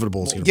the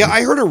inevitable is going to be. Yeah,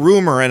 I heard a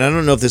rumor, and I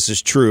don't know if this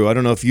is true. I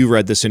don't know if you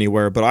read this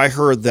anywhere, but I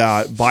heard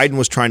that Biden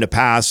was trying to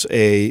pass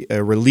a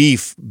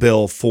relief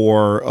bill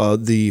for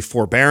the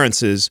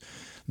forbearances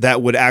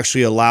that would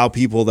actually allow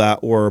people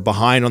that were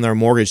behind on their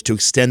mortgage to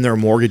extend their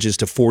mortgages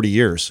to 40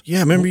 years. Yeah,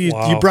 remember you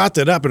brought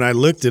that up, and I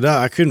looked it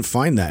up. I couldn't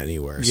find that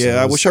anywhere.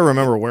 Yeah, I wish I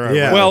remember where I read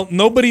it. Well,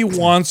 nobody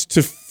wants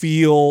to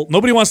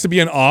nobody wants to be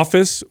in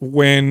office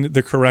when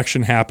the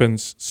correction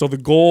happens. So the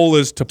goal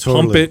is to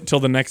pump it till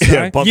the next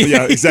guy.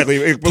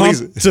 Exactly.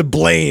 Pump to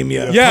blame,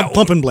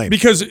 pump and blame.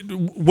 Because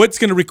what's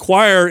going to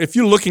require, if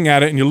you're looking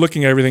at it and you're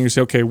looking at everything, you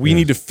say, okay, we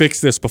need to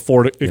fix this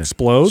before it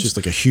explodes. It's just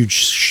like a huge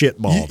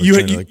shit ball.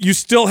 You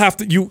still have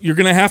to, you're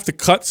going to have to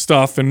cut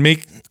stuff and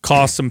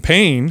cause some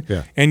pain.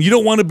 Yeah. And you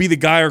don't want to be the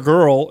guy or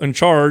girl in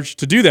charge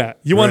to do that.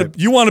 You want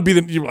to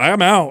be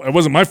I'm out. It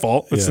wasn't my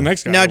fault. It's the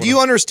next guy. Now, do you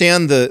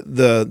understand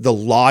the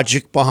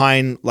logic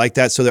behind like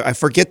that? So I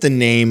forget the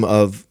name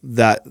of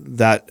that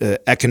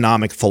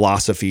economic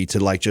philosophy to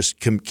like just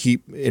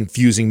keep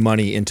infusing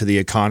money into the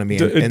economy.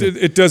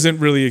 It doesn't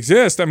really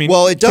exist. I mean,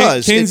 well, it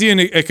does.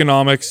 Keynesian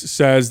economics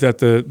says that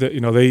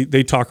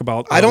they talk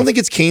about. I don't think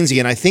it's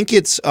Keynesian. I think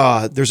it's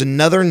there's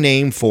another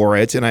name for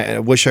it, and I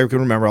wish I could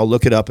remember. I'll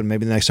look it up, and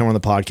maybe the next time on the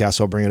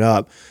podcast I'll bring it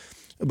up.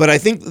 But I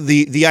think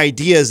the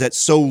idea is that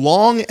so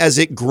long as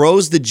it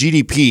grows the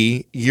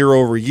GDP year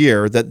over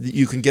year, that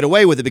you can get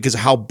away with it because of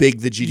how big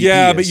the GDP is.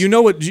 Yeah, but you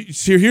know what?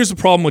 See, here's the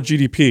problem with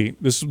GDP.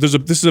 This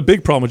is a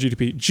big problem with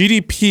GDP.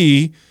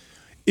 GDP,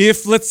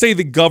 if let's say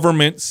the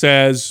government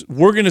says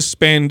we're going to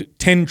spend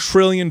 $10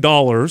 trillion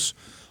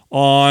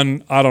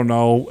on, I don't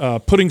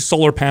know, putting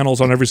solar panels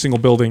on every single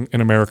building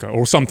in America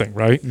or something,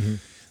 right? Mm-hmm.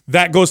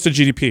 That goes to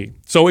GDP.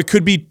 So it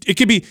could be.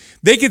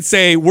 They could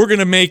say we're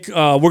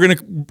gonna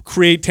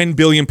create 10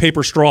 billion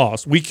paper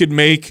straws. We could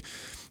make,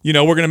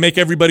 we're gonna make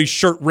everybody's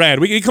shirt red.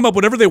 We can come up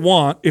with whatever they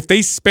want. If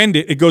they spend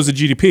it, it goes to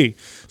GDP.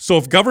 So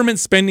if government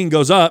spending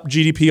goes up,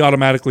 GDP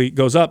automatically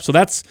goes up. So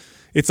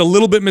it's a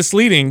little bit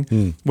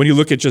misleading when you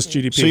look at just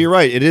GDP. So you're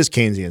right. It is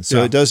Keynesian.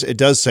 So it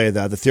does say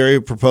that the theory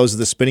proposes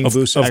the spinning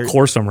boost. Of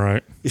course, I'm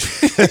right.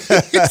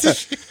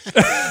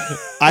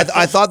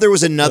 I thought there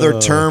was another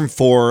term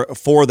for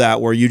that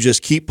where you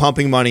just keep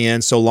pumping money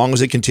in so long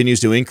as it continues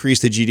to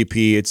increase the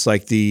GDP. It's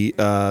like the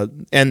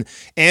and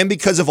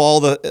because of all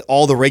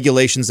the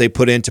regulations they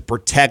put in to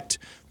protect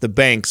the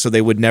banks so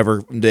they would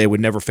never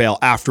fail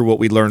after what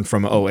we learned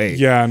from 2008.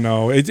 Yeah,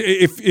 no.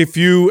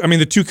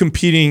 The two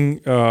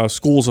competing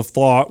schools of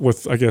thought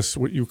with, I guess,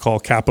 what you call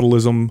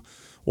capitalism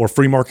or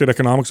free market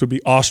economics would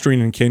be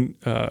Austrian and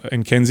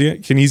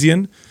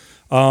Keynesian.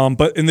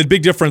 But the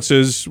big difference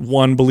is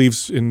one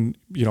believes in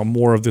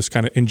more of this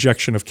kind of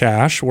injection of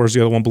cash, whereas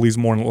the other one believes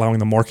more in allowing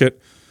the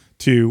market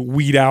to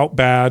weed out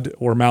bad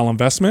or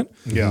malinvestment.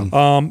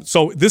 Yeah.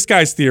 So this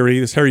guy's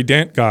theory, this Harry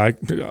Dent guy,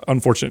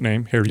 unfortunate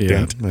name, Harry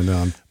Dent. I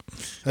know.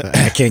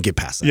 I can't get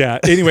past that. Yeah.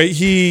 Anyway,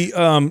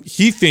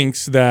 he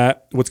thinks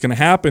that what's going to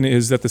happen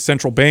is that the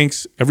central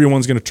banks,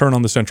 everyone's going to turn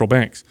on the central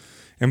banks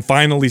and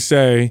finally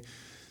say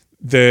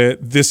that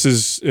this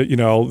is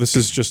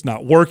just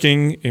not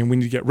working and we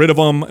need to get rid of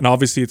them. And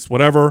obviously it's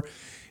whatever.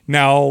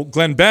 Now,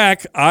 Glenn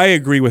Beck, I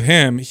agree with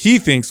him. He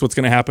thinks what's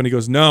going to happen. He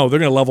goes, no, they're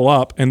going to level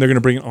up and they're going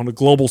to bring it on a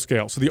global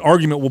scale. So the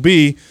argument will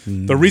be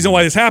the reason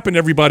why this happened,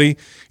 everybody,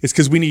 is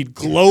because we need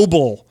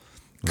global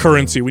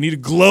currency. We need a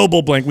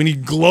global blank. We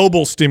need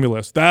global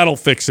stimulus. That'll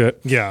fix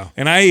it. Yeah.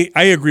 And I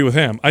agree with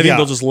him. I think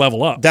they'll just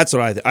level up. That's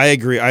what I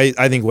agree.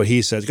 I think what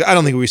he says. I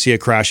don't think we see a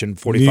crash in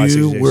 45,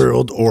 60 days. New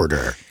world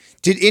order.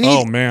 Did any?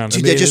 Oh man!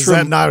 Is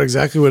that not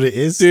exactly what it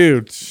is,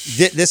 dude?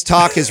 This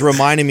talk is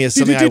reminding me of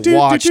something I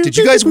watched. Did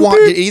you guys watch?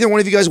 Did either one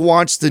of you guys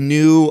watch the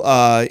new?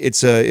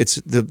 It's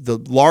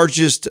the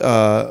largest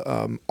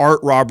art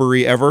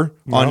robbery ever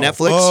on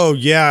Netflix. Oh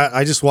yeah,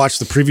 I just watched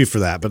the preview for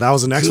that, but that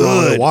was an excellent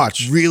one to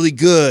watch. Really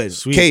good.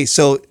 Sweet. Okay,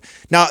 so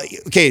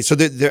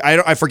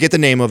I forget the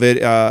name of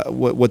it.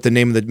 What the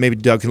name of the? Maybe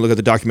Doug can look at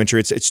the documentary.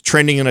 It's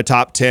trending in a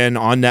top 10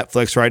 on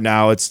Netflix right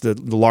now. It's the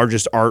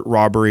largest art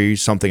robbery.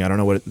 Something I don't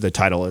know what the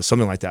title is.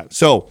 Something like that.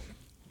 So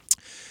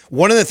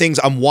one of the things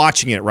I'm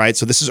watching it, right?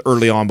 So this is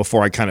early on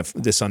before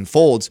this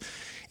unfolds.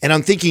 And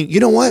I'm thinking,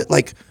 you know what?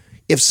 Like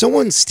if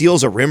someone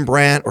steals a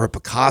Rembrandt or a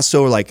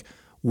Picasso, like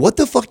what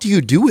the fuck do you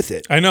do with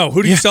it? I know.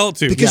 Who do you sell it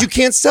to? Because you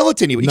can't sell it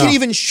to anybody. You can't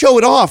even show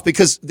it off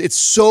because it's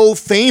so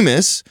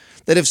famous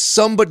that if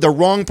the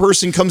wrong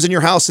person comes in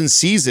your house and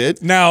sees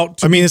it. Now,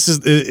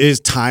 is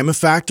time a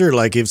factor?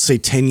 Like if say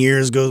 10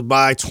 years goes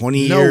by, 20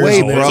 years. No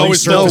way, bro.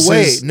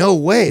 No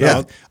way.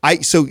 Yeah.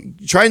 So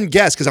try and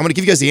guess because I'm going to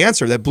give you guys the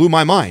answer that blew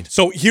my mind.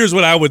 So here's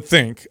what I would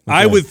think. Okay.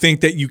 I would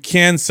think that you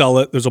can sell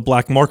it. There's a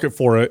black market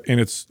for it and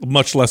it's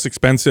much less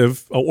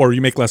expensive or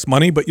you make less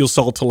money, but you'll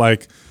sell it to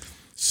like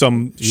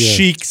some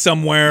sheik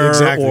somewhere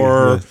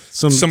or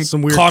some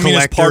weird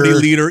Communist Party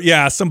leader.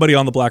 Yeah, somebody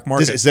on the black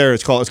market.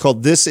 It's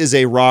called This Is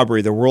a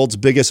Robbery, the world's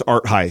biggest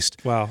art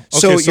heist. Wow.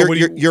 Okay, so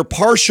you're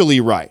partially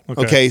right.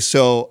 Okay.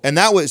 So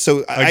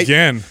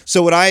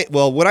what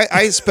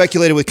I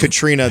speculated with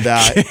Katrina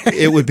that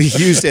it would be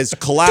used as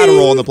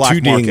collateral on the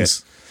black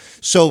market.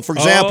 So, for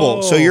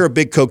example, so you're a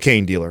big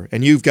cocaine dealer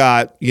and you've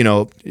got,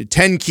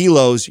 10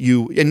 kilos.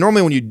 And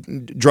normally when you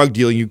drug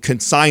deal, you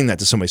consign that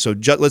to somebody. So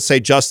let's say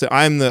Justin,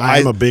 I'm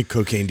a big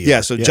cocaine dealer. Yeah.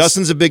 So yes.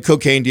 Justin's a big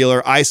cocaine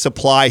dealer. I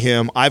supply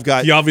him.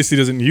 He obviously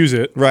doesn't use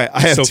it. Right.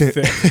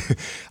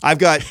 I've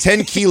got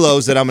 10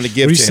 kilos that I'm going to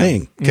give to him. What are you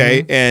saying?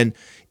 Okay. Mm-hmm. And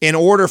in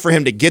order for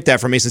him to get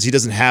that from me, since he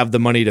doesn't have the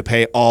money to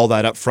pay all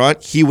that up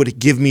front, he would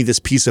give me this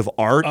piece of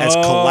art as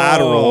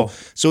collateral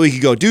so he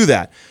could go do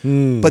that.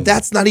 But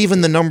that's not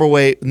even the number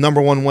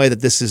one way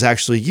that this is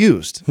actually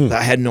used. That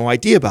I had no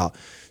idea about.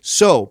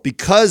 So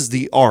because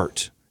the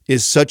art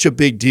is such a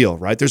big deal,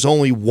 right? There's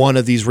only one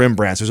of these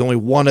Rembrandts. There's only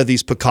one of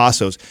these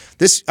Picassos.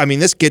 This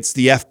gets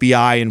the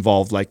FBI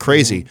involved like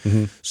crazy.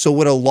 So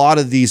what a lot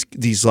of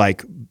these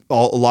like a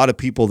lot of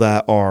people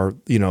that are,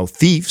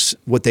 thieves,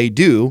 what they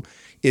do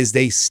is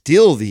they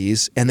steal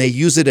these and they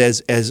use it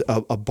as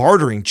a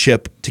bartering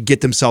chip to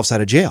get themselves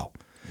out of jail.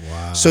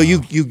 Wow. So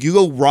you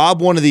go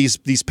rob one of these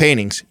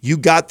paintings. You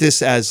got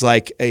this as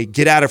like a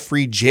get out of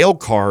free jail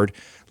card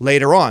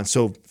later on.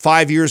 So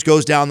 5 years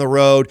goes down the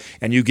road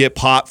and you get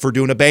popped for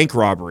doing a bank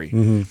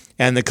robbery.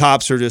 And the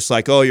cops are just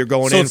like, oh, you're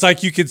going in. So it's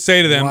like you could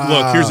say to them,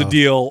 look, here's a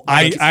deal.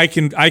 I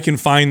can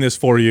find this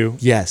for you.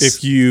 Yes.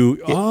 If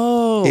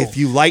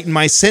you lighten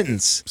my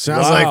sentence.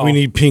 Sounds like we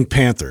need Pink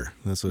Panther.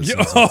 That's what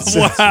it sounds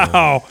like.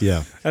 Wow.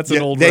 Yeah. That's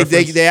an old they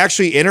reference. they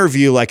actually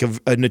interview like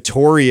a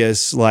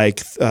notorious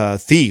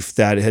thief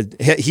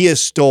that he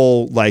has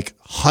stole like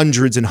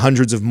hundreds and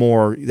hundreds of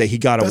more that he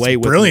got away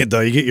with. Brilliant though.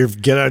 You get your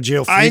get out of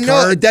jail free I know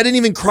card. that didn't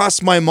even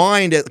cross my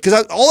mind because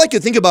all I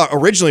could think about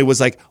originally was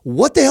like,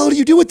 what the hell do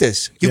you do with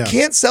this? You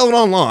can't sell it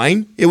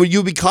online.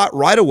 You'll be caught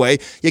right away.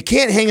 You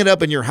can't hang it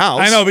up in your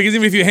house. I know, because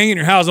even if you hang it in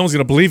your house, no one's going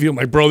to believe you. I'm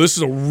like, bro, this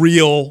is a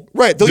real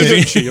Right. They'll Da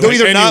Vinci.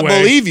 either not Anyway.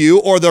 believe you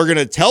or they're going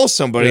to tell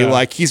somebody Yeah.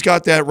 like he's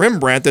got that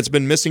Rembrandt that's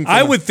been missing from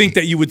I would think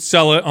that you would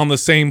sell it on the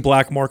same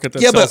black market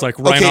that sells like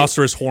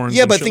rhinoceros horns.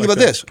 Yeah, and but shit think like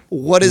about that. this.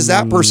 What is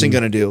that person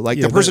going to do? Like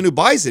the person who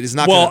buys it is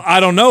not Well, going to. I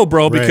don't know,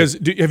 bro, because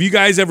have you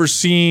guys ever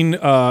seen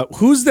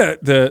who's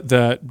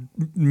the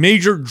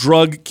major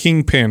drug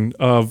kingpin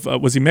of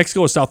was he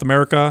Mexico or South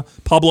America?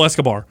 Pablo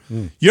Escobar.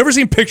 You ever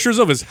seen pictures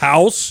of his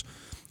house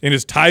and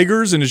his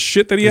tigers and his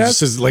shit that he has?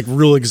 This is like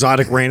real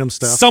exotic random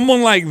stuff.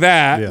 Someone like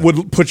that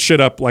would put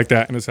shit up like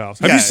that in his house.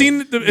 Have you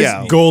seen his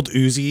Gold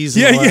Uzis.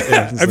 Yeah, and all yeah.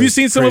 that. It's Have you like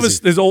seen some of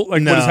his old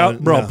what his house?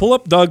 Bro, no. pull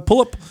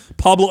up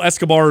Pablo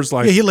Escobar's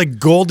like Yeah, he had like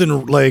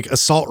golden like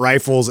assault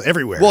rifles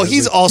everywhere. Well, It's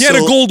he's like, also he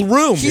had a gold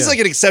room. He's like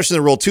an exception to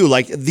the rule too.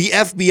 Like the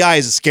FBI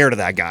is scared of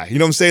that guy. You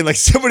know what I'm saying? Like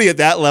somebody at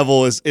that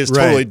level is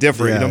totally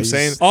different. Yeah, you know what I'm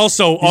he's- saying?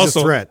 Also,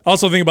 threat.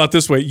 also think about it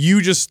this way: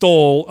 you just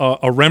stole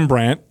a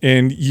Rembrandt,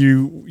 and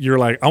you're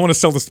like, I want to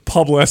sell this to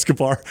Pablo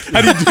Escobar.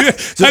 How do you do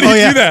that? How do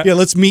you do that? Yeah,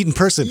 let's meet in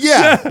person.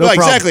 Yeah, No no, problem.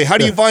 exactly. How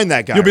do you find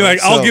that guy? You'll be right?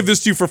 like, I'll So- give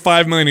this to you for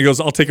 $5 million. He goes,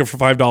 I'll take it for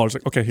 $5.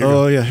 Like, okay, here. you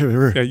Oh go. yeah,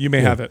 here. Yeah, you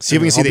may have it. See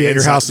if we can see I'll the be at your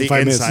inside- house in the 5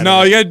 minutes. inside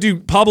No, of it. you got to do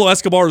Pablo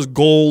Escobar's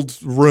gold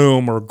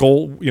room or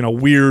gold,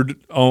 weird.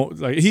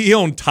 Like he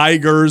owned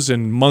tigers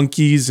and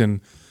monkeys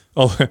and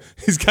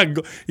he's got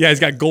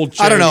gold.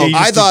 I don't know.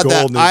 Yeah, you just do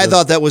gold and I it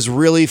thought that was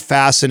really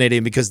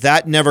fascinating because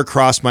that never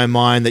crossed my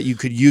mind that you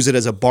could use it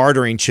as a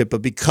bartering chip,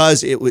 but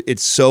because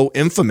it's so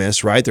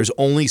infamous, right? There's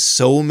only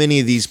so many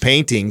of these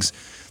paintings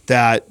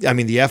that the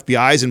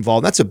FBI is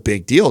involved. That's a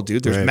big deal,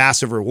 dude. There's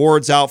massive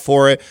rewards out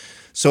for it.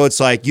 So it's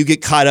like you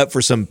get caught up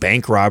for some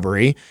bank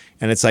robbery,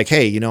 and it's like,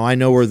 hey, I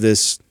know where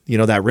this,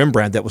 that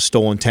Rembrandt that was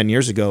stolen 10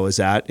 years ago is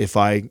at. If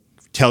I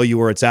tell you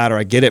where it's at or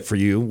I get it for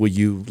you, will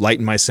you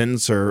lighten my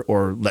sentence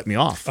or let me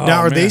off? Now,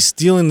 are man. they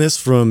stealing this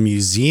from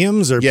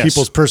museums or Yes.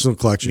 people's personal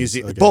collections?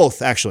 Okay.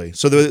 Both, actually.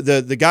 So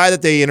the guy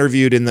that they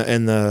interviewed in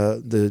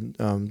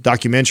the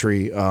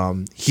documentary,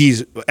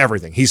 he's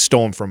everything. He's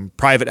stolen from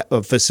private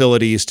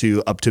facilities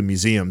to up to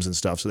museums and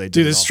stuff. So they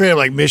do Dude, it it's all. straight up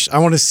like I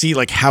want to see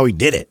like how he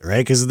did it, right?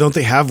 Because don't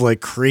they have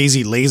like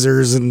crazy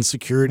lasers and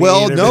security?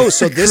 Well, and no.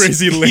 everything?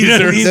 Crazy So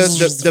this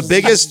lasers. the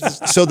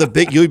biggest. So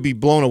you'd be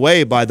blown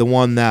away by the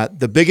one that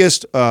the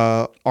biggest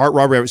art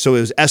robbery. So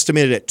it was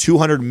estimated at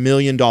 $200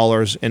 million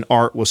in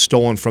art was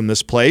stolen from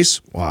this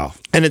place. Wow.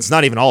 And it's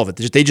not even all of it.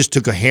 They just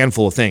took a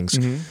handful of things.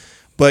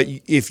 But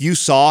if you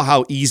saw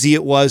how easy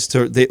it was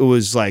it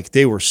was like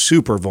they were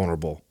super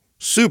vulnerable.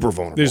 Super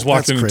vulnerable. They just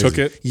walked in and crazy. took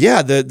it.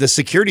 Yeah, the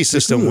security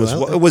system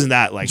Ooh, it wasn't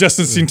that like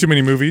Justin's seen too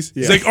many movies.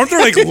 He's like, aren't there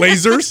like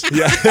lasers?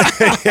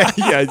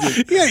 yeah.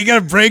 Yeah, you got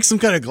to break some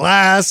kind of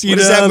glass. You What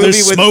know, is that movie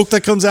there's with- smoke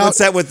that comes out. What's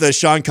that with the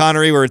Sean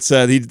Connery where it's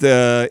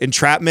the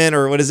entrapment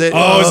or what is it?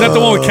 Oh, is that the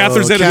one with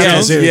Catherine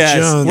Zeta-Jones?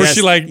 Zeta-Jones. Where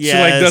she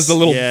does the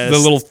little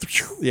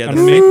yeah,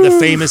 underneath? the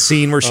famous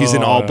scene where she's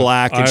in all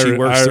black and she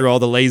works I- through all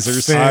the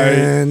lasers.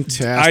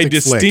 Fantastic. I flick.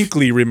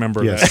 distinctly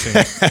remember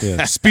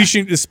that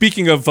scene.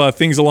 Speaking of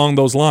things along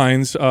those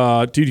lines,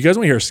 dude, you guys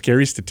want to hear a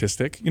scary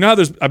statistic? You know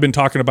how I've been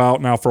talking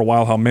about now for a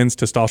while how men's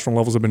testosterone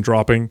levels have been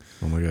dropping.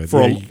 Oh my god!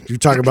 For You're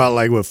talking about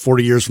like what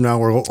 40 years from now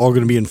we're all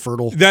going to be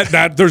infertile.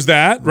 that there's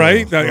that,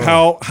 right?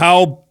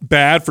 How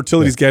bad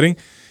fertility is getting.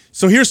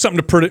 So here's something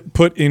to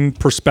put in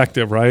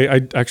perspective, right?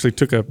 I actually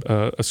took a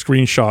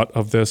screenshot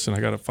of this, and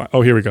I got to find.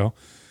 Oh, here we go.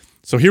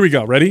 So here we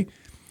go. Ready?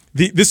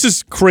 This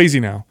is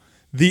crazy now.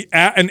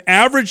 An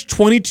average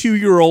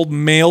 22-year-old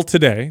male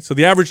today. So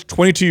the average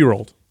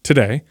 22-year-old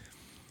today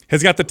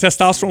has got the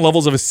testosterone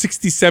levels of a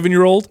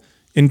 67-year-old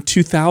in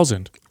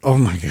 2000. Oh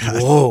my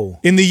god! Whoa.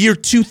 In the year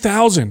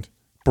 2000,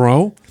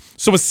 bro.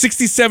 So a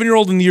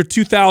 67-year-old in the year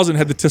 2000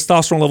 had the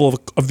testosterone level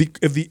of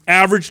the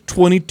average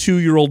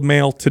 22-year-old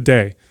male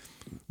today.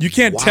 You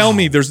can't tell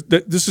me this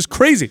is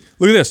crazy.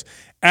 Look at this.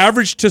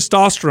 Average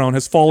testosterone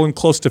has fallen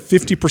close to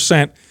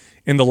 50%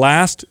 in the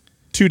last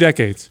 2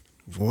 decades.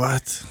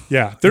 What?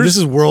 Yeah. This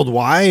is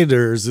worldwide,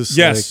 or is this?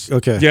 Yes.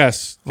 Like, okay.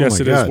 Yes. Oh Yes, my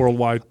it is God.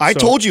 worldwide. I So-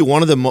 told you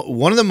one of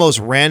the most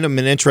random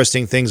and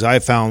interesting things I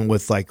found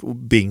with like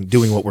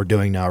doing what we're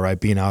doing now, right?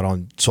 Being out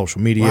on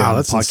social media, Wow, and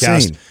that's podcasts.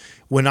 insane.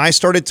 When I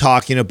started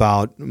talking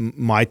about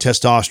my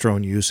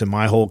testosterone use and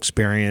my whole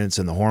experience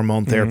and the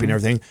hormone therapy and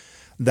everything,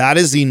 that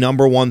is the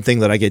number one thing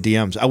that I get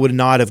DMs. I would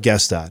not have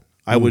guessed that.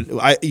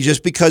 I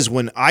just because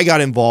when I got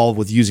involved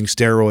with using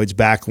steroids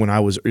back when I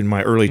was in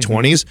my early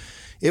 20s,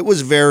 it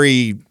was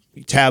very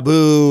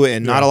taboo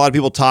and not a lot of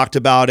people talked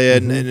about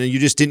it, and you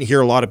just didn't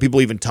hear a lot of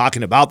people even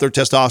talking about their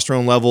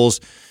testosterone levels.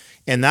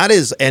 And that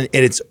is, and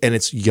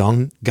it's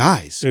young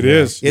guys. It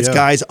is. It's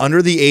guys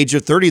under the age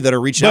of 30 that are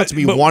reaching out to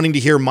me, but- wanting to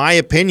hear my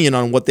opinion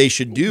on what they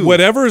should do.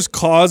 Whatever is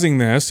causing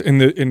this,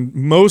 and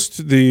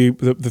most the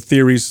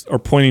theories are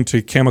pointing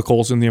to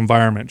chemicals in the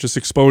environment, just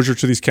exposure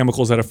to these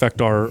chemicals that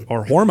affect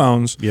our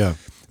hormones. Yeah.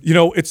 You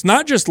know, it's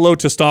not just low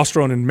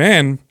testosterone in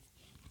men.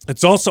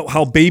 It's also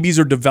how babies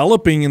are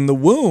developing in the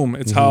womb.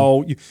 It's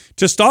how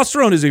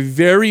testosterone is a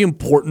very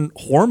important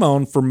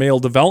hormone for male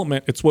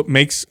development. It's what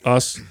makes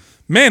us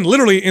men.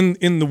 Literally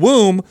in the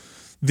womb,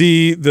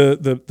 the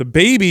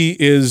baby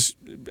is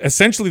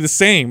essentially the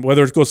same,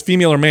 whether it goes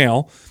female or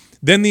male.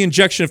 Then the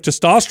injection of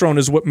testosterone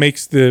is what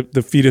makes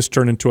the fetus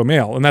turn into a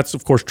male. And that's,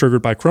 of course,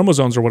 triggered by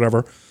chromosomes or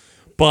whatever.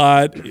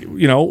 But,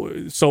 you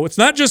know, so it's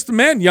not just the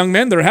men, young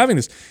men that are having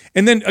this.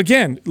 And then,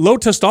 again, low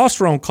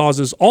testosterone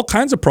causes all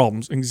kinds of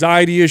problems,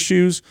 anxiety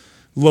issues,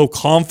 low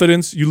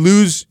confidence. You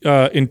lose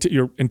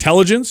your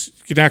intelligence.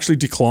 You can actually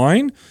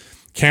decline.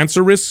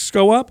 Cancer risks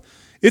go up.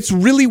 It's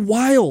really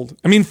wild.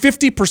 I mean,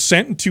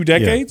 50% in 2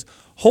 decades.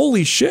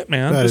 Holy shit,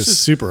 man. That is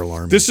super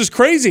alarming. This is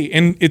crazy,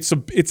 and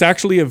it's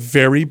actually a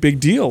very big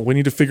deal. We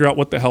need to figure out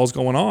what the hell's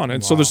going on.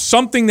 And so there's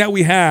something that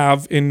we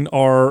have in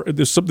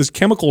there's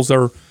chemicals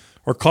that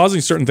are causing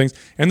certain things,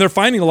 and they're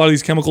finding a lot of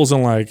these chemicals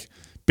in like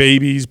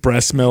babies,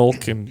 breast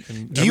milk, and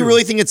do you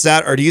really think it's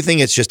that, or do you think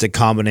it's just a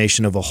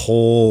combination of a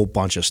whole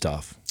bunch of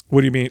stuff?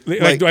 What do you mean?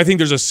 Like, do I think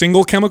there's a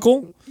single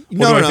chemical?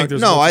 No.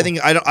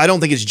 I don't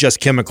think it's just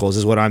chemicals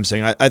is what I'm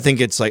saying. I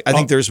think it's like, I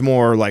think there's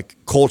more like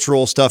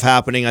cultural stuff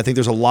happening. I think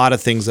there's a lot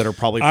of things that are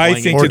probably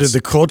playing. Or did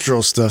the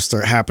cultural stuff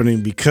start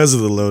happening because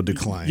of the low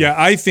decline? Yeah,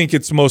 I think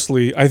it's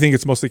mostly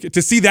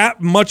to see that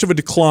much of a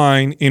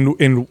decline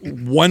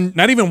in one,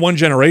 not even one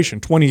generation,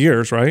 20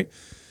 years, right?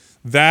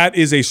 That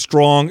is a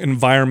strong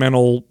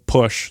environmental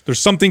push. There's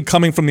something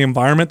coming from the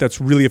environment that's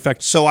really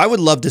affecting. So I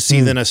would love to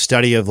see then a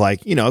study of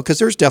like, you know, because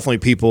there's definitely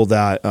people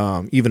that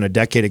even a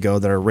decade ago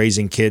that are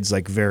raising kids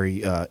like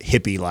very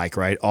hippie-like,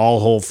 right? All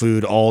whole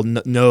food, all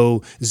no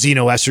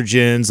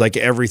xenoestrogens, like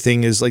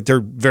everything is like they're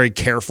very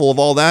careful of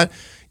all that.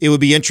 It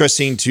would be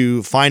interesting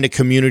to find a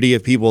community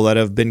of people that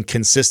have been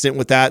consistent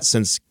with that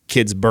since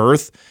kids'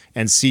 birth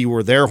and see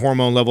where their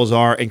hormone levels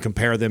are and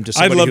compare them to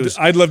somebody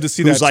I'd love to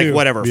see who's that like too.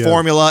 whatever,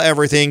 formula,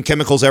 everything,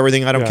 chemicals,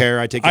 everything. I don't Yeah. care.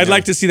 I take. I'd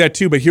like to see that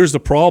too, but here's the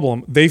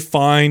problem: they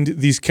find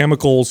these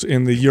chemicals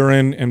in the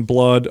urine and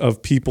blood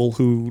of people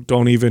who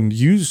don't even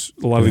use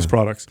a lot of these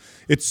products.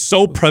 It's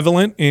so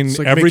prevalent in It's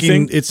like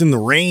everything. it's in the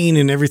rain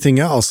and everything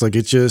else. Like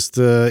it just,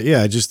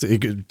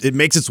 it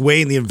makes its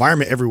way in the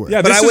environment everywhere.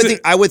 Yeah, But this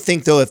I would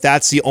think though, if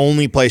that's the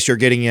only place you're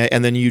getting it,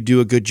 and then you do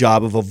a good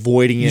job of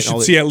avoiding it, you and should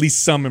all see at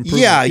least some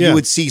improvement. yeah, Yeah. you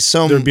would see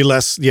some. There'd be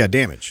less,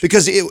 damage.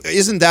 Because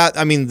isn't that,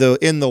 I mean,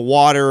 in the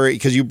water,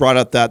 because you brought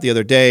up that the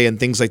other day and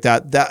things like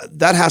that,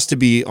 that has to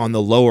be on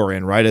the lower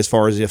end, right? As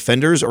far as the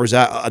offenders, or is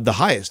that the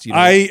highest? You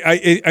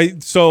know?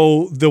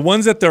 So the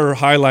ones that they're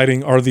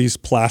highlighting are these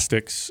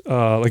plastics,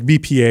 like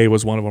BPA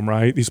was one of them,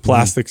 right? These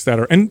plastics that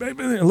are, and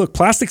look,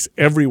 plastics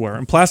everywhere,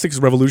 and plastics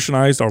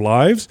revolutionized our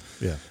lives.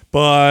 Yeah.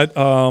 But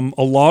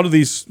a lot of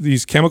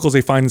these chemicals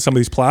they find in some of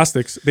these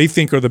plastics, they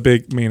think are the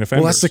big main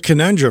offenders. Well, that's the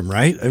conundrum,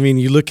 right? I mean,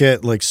 you look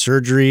at like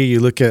surgery, you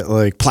look at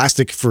like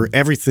plastic for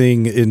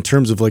everything in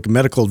terms of like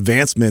medical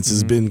advancements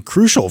has been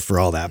crucial for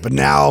all that. But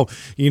now,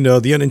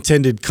 the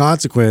unintended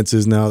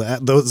consequences now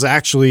that those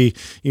actually,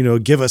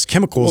 give us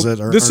chemicals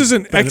that are this is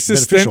an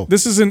beneficial.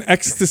 This is an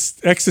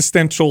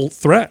existential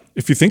threat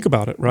if you think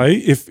about it,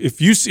 right?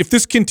 If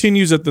this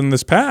continues in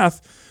this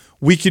path,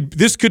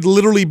 this could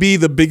literally be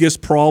the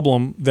biggest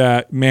problem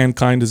that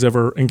mankind has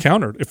ever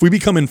encountered. If we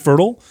become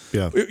infertile,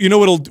 what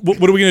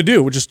are we going to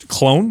do? We'll just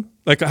clone?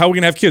 Like, how are we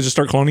going to have kids? Just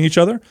start cloning each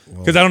other?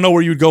 Because I don't know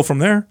where you would go from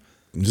there.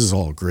 This is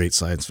all a great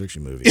science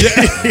fiction movie. This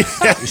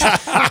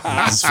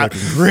is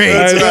fucking great.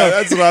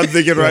 That's what I'm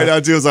thinking right now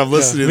too, as I'm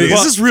listening to Is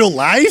this. this real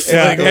life?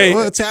 Yeah. Like, Hey,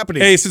 what's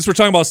happening? Hey, since we're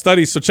talking about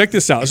studies, so check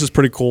this out. This is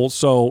pretty cool.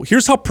 So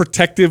here's how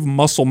protective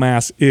muscle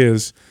mass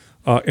is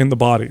in the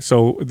body.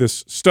 So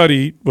this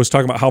study was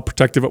talking about how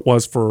protective it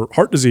was for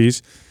heart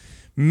disease.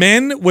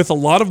 Men with a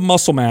lot of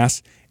muscle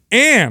mass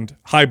and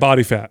high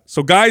body fat.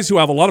 So guys who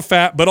have a lot of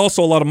fat but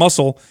also a lot of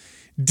muscle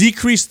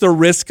decrease their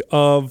risk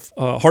of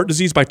heart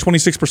disease by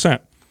 26%.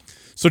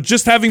 So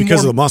just having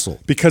Because more of the muscle.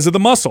 Because of the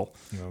muscle.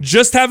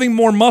 Just having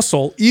more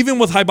muscle, even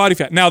with high body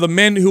fat. Now, the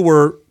men who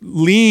were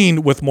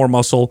lean with more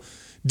muscle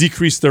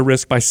decreased their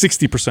risk by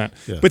 60%.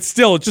 Yeah. But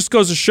still, it just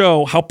goes to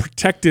show how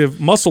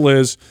protective muscle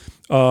is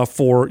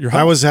for your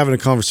health. I was having a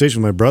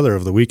conversation with my brother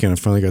over the weekend. I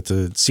finally got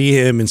to see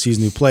him and see his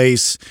new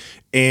place.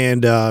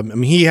 And I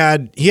mean, he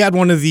had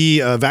one of the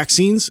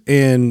vaccines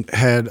and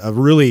had a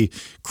really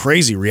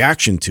crazy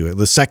reaction to it.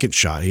 The second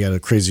shot, he had a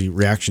crazy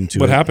reaction to it.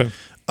 What happened?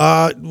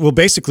 Well,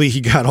 basically,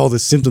 he got all the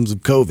symptoms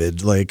of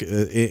COVID, and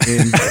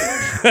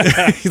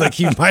like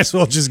he might as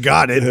well just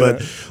got it.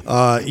 But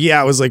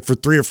yeah, it was like for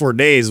 3 or 4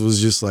 days, it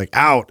was just like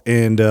out.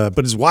 And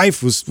but his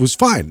wife was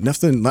fine,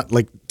 nothing,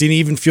 like didn't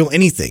even feel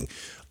anything.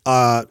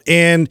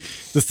 And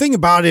the thing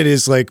about it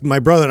is, like, my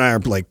brother and I are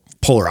like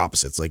polar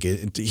opposites. Like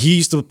he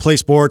used to play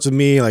sports with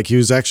me. Like he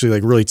was actually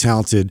like really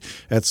talented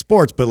at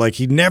sports, but like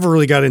he never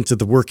really got into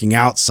the working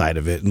out side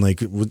of it, and like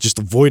just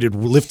avoided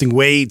lifting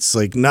weights,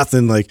 like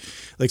nothing. Like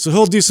so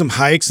he'll do some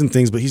hikes and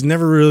things, but he's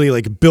never really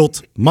like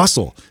built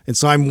muscle. And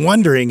so I'm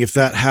wondering if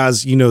that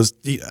has, you know,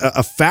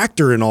 a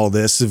factor in all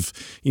this of,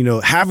 you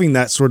know, having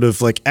that sort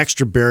of like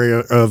extra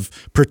barrier of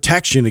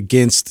protection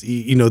against,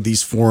 you know,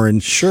 these foreign.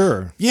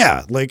 Sure.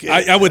 Yeah, like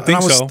I would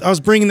think so. I was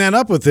bringing that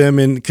up with him,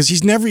 and because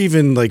he's never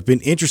even like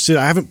been interested.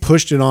 I haven't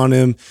pushed it on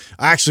him.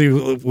 I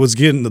actually was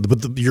getting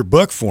your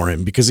book for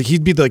him because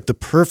he'd be like the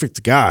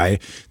perfect guy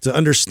to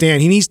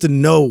understand. He needs to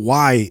know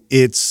why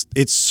it's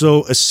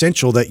so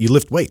essential that you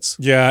lift weights.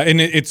 Yeah,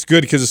 and it's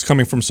good because it's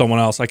coming from someone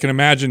else. I can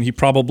imagine he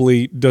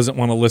probably doesn't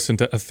want to listen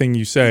to a thing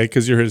you say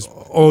because you're his.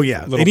 Oh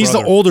yeah, and he's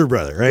brother. the older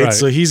brother, right? Right?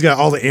 So he's got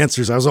all the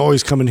answers. I was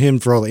always coming to him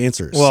for all the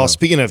answers. Well, so.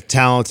 speaking of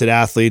talented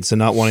athletes and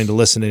not wanting to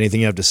listen to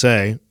anything you have to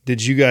say,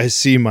 did you guys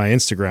see my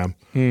Instagram?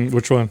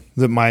 Which one?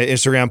 My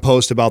Instagram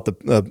post about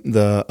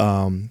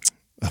oh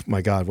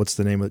my God, what's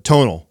the name of it?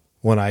 Tonal.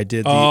 When I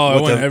did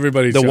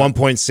everybody's the job.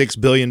 1.6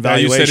 billion You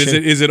valuation.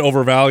 said, is it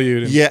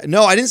overvalued? Yeah,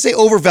 no, I didn't say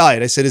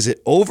overvalued. I said, is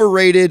it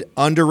overrated,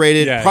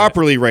 underrated,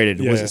 properly rated?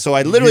 Yeah, Was yeah. it? So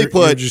I literally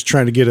You're just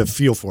trying to get a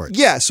feel for it.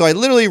 Yeah, so I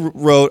literally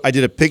wrote. I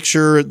did a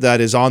picture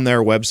that is on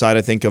their website,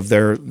 I think, of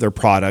their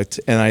product,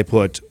 and I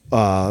put,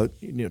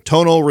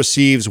 Tonal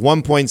receives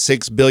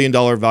 $1.6 billion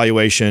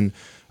valuation,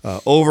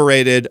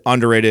 overrated,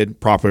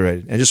 underrated, properly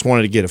rated. I just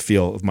wanted to get a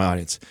feel of my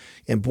audience,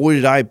 and boy,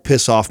 did I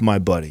piss off my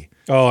buddy.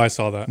 Oh, I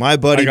saw that. My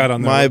buddy, I got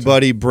on there my too.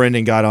 buddy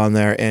Brendan got on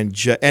there, and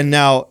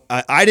now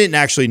I didn't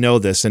actually know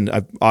this, and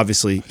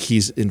obviously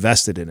he's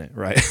invested in it,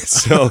 right?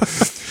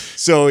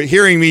 So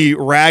hearing me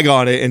rag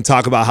on it and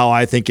talk about how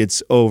I think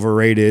it's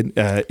overrated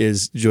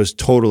is just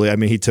totally. I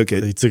mean, he took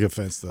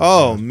offense though.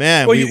 Oh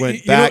man, Well, we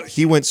went back.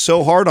 He went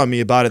so hard on me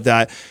about it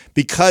that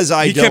because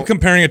He kept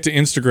comparing it to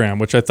Instagram,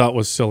 which I thought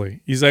was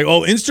silly. He's like,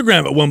 "Oh,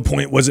 Instagram at one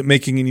point wasn't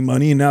making any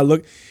money, and now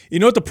look." You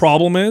know what the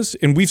problem is?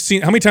 And we've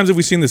seen, how many times have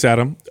we seen this,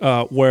 Adam?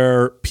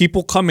 Where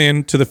people come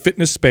into the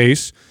fitness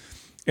space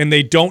and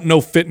they don't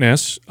know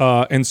fitness,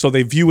 and so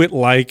they view it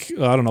like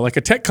I don't know, like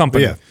a tech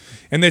company. Yeah.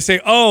 And they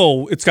say,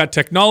 "Oh, it's got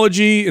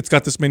technology. It's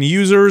got this many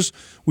users."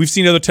 We've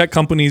seen other tech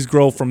companies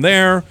grow from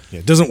there. Yeah,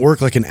 it doesn't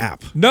work like an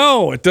app.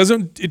 No, it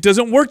doesn't. It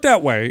doesn't work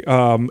that way.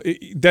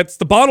 That's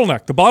the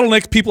bottleneck. The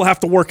bottleneck, people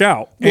have to work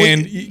out,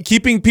 and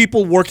keeping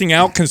people working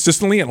out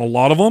consistently, and a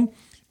lot of them.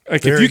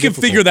 Like if you can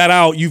figure that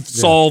out, you've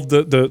solved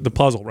the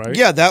puzzle, right?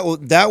 Yeah,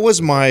 that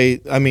was my.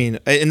 I mean,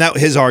 and that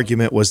his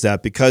argument was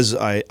that because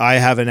I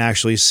haven't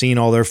actually seen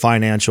all their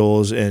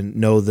financials and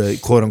know the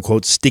quote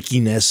unquote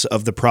stickiness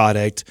of the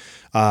product.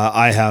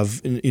 I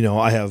have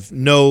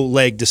no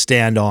leg to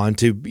stand on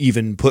to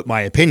even put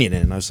my opinion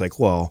in. And I was like,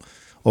 well,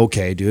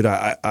 okay, dude,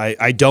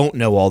 I don't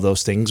know all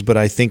those things, but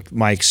I think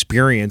my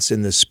experience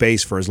in this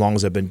space for as long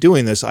as I've been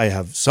doing this, I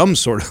have some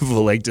sort of a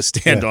leg to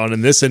stand on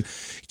in this. And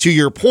to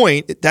your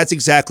point, that's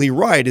exactly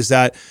right, is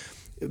that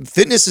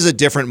fitness is a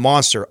different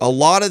monster.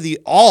 All of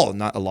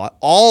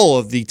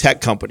the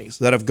tech companies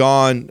that have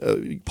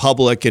gone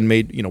public and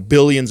made,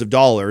 billions of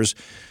dollars,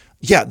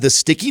 yeah, the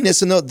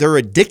stickiness and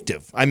they're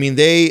addictive. I mean,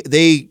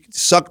 they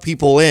suck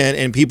people in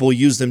and people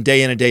use them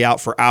day in and day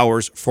out for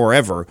hours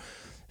forever.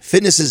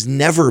 Fitness has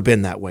never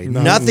been that way.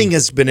 No. Nothing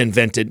has been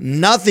invented.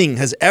 Nothing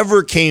has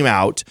ever came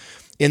out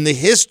in the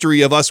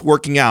history of us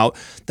working out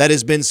that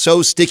has been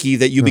so sticky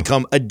that you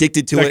become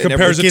addicted to it.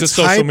 Compares it to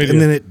social media,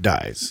 and then it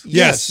dies.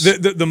 Yes,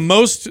 the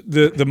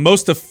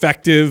most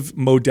effective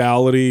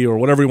modality, or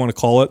whatever you want to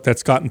call it,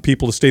 that's gotten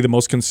people to stay the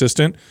most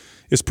consistent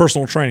is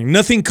personal training.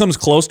 Nothing comes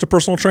close to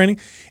personal training,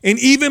 and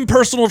even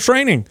personal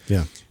training.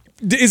 Yeah.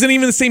 Isn't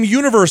even the same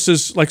universe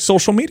as like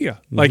social media.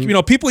 Like,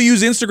 people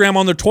use Instagram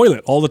on their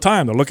toilet all the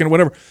time. They're looking at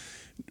whatever.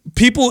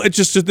 People,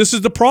 this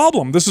is the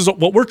problem. This is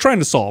what we're trying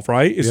to solve,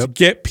 right? Is to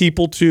get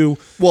people to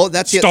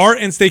start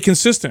and stay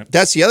consistent.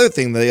 That's the other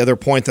thing. The other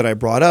point that I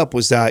brought up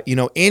was that,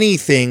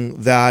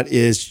 anything that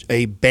is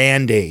a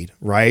Band-Aid,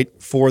 right,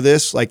 for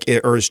this,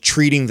 or is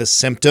treating the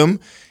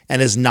symptom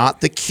and is not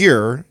the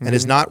cure and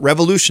is not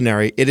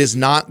revolutionary, it is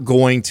not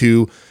going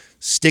to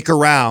stick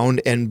around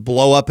and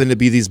blow up into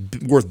be these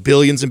worth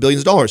billions and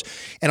billions of dollars.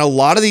 And a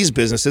lot of these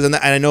businesses, and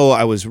I know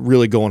I was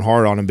really going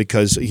hard on him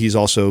because he's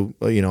also,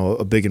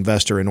 a big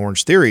investor in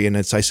Orange Theory. And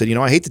I said,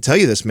 I hate to tell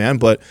you this, man,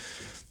 but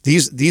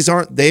these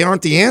aren't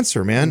the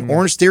answer, man.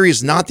 Orange Theory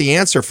is not the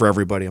answer for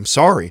everybody. I'm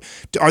sorry.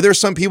 Are there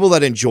some people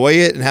that enjoy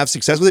it and have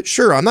success with it?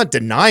 Sure, I'm not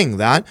denying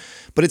that,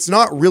 but it's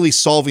not really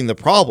solving the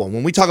problem.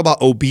 When we talk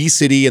about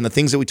obesity and the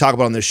things that we talk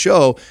about on this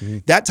show,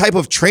 that type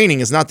of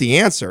training is not the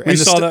answer. We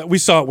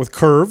saw it with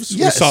Curves.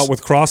 Yes. We saw it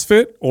with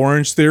CrossFit,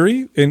 Orange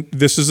Theory, and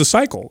this is a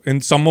cycle.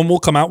 And someone will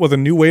come out with a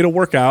new way to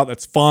work out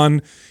that's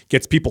fun,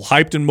 gets people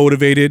hyped and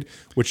motivated,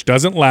 which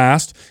doesn't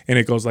last, and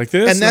it goes like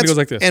this, and it goes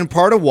like this. And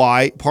part of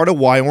why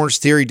Orange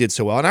Theory did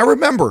so well, and I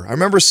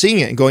remember seeing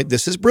it and going,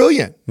 this is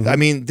brilliant. I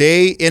mean,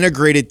 they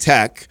integrated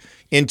tech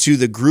into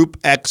the Group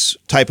X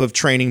type of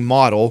training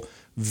model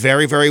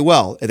very, very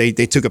well. They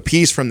took a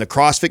piece from the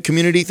CrossFit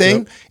community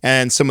thing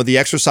and some of the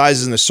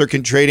exercises and the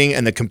circuit training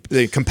and the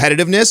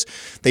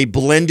competitiveness. They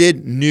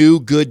blended new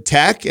good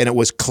tech, and it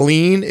was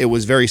clean. It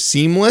was very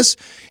seamless.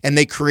 And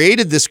they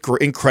created this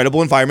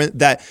incredible environment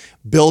that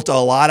built a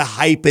lot of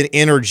hype and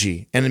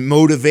energy and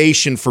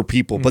motivation for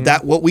people.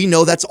 But what we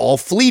know, that's all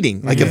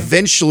fleeting. Like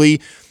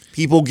eventually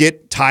people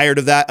get tired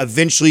of that.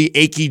 Eventually,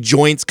 achy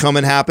joints come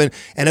and happen.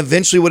 And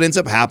eventually what ends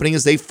up happening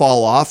is they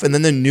fall off, and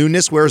then the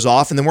newness wears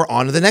off, and then we're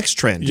on to the next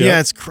trend. Yeah,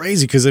 it's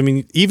crazy because,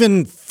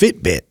 even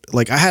Fitbit,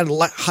 I had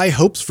high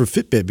hopes for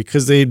Fitbit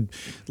because they'd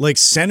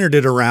centered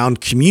it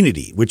around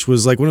community, which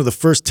was one of the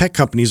first tech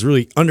companies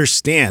really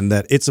understand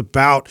that it's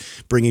about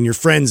bringing your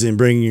friends in,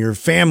 bringing your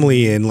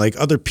family in,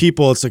 other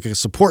people. It's like a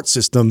support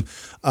system.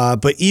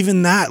 But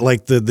even that,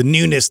 the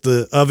newness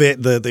of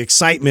it, the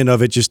excitement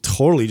of it just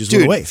totally went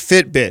away.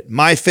 Fitbit,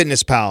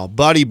 MyFitnessPal,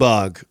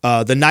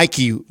 BuddyBug, the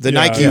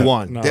Nike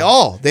one.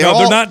 No.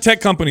 They're not tech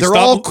companies. They're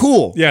all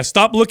cool. Yeah,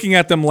 stop looking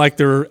at them like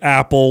they're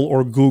Apple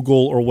or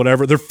Google or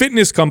whatever. They're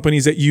fitness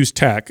companies that use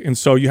tech, and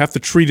so you have to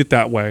treat it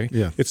that way.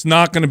 Yeah. It's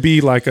not going to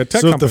be like a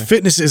tech company. So if the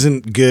fitness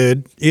isn't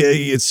good,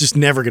 it's just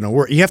never going to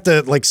work. You have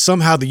to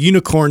somehow the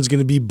unicorn's going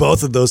to be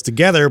both of those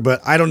together,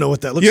 but I don't know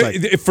what that looks like.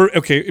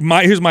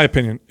 Here's my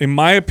opinion. In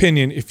my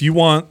opinion, if you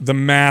want the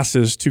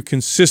masses to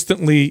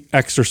consistently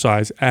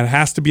exercise, it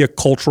has to be a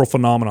cultural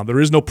phenomenon. There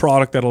is no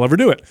product that'll ever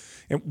do it.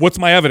 And what's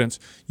my evidence?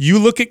 You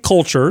look at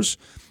cultures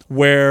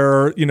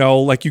where, you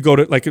go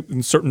to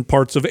in certain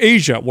parts of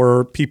Asia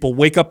where people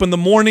wake up in the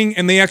morning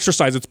and they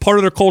exercise. It's part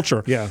of their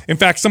culture. Yeah. In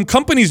fact, some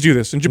companies do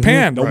this in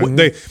Japan.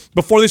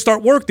 Before they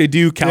start work, they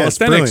do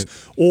calisthenics.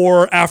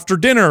 Or after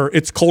dinner,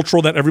 it's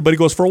cultural that everybody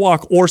goes for a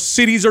walk. Or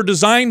cities are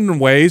designed in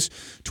ways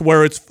to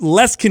where it's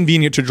less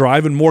convenient to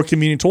drive and more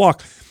convenient to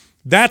walk.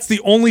 That's the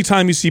only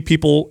time you see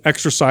people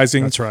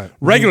exercising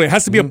regularly. It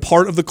has to be a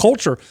part of the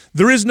culture.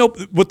 There is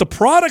what the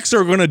products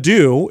are going to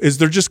do is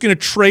they're just going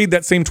to trade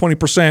that same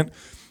 20%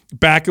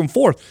 back and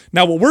forth.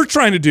 Now, what we're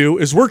trying to do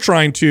is we're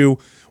trying to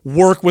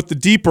work with the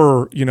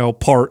deeper,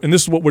 part. And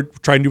this is what we're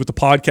trying to do with the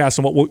podcast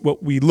and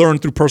what we learn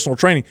through personal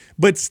training.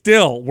 But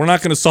still, we're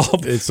not going to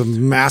solve. It's a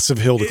massive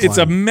hill to climb. It's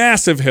a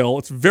massive hill.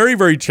 It's very,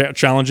 very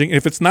challenging.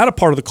 If it's not a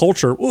part of the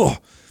culture,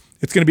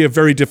 it's going to be a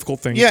very difficult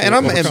thing. Yeah,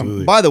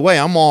 and by the way,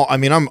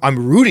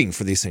 I'm rooting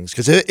for these things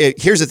because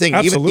here's the thing: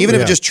 even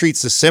if it just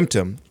treats the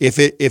symptom, if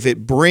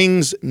it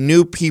brings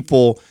new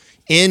people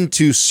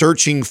into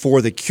searching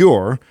for the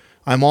cure,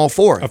 I'm all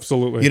for it.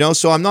 Absolutely.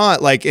 So I'm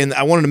not and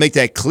I wanted to make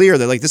that clear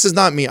that this is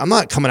not me. I'm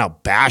not coming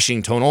out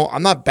bashing Tonal.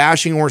 I'm not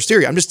bashing Orange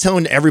Theory. I'm just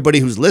telling everybody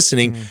who's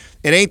listening,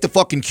 it ain't the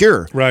fucking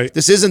cure. Right.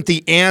 This isn't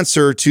the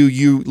answer to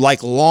you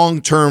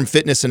long-term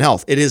fitness and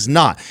health. It is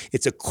not.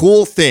 It's a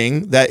cool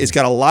thing that it's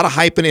got a lot of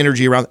hype and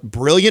energy around.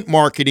 Brilliant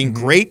marketing,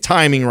 great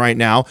timing right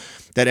now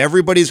that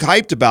everybody's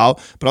hyped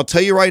about. But I'll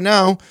tell you right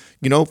now,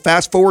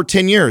 fast forward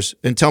 10 years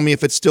and tell me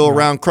if it's still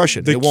around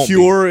crushing. The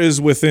cure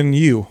is within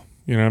you.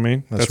 You know what I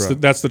mean?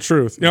 That's the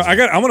truth.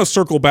 I want to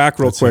circle back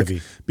real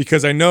quick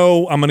because I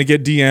know I'm going to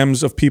get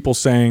DMs of people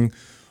saying,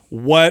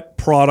 what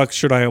products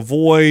should I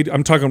avoid?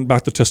 I'm talking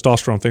about the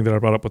testosterone thing that I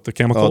brought up with the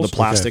chemicals. Oh, the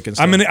plastic and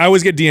stuff. I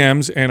always get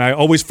DMs and I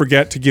always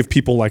forget to give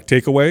people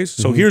takeaways.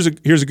 So here's a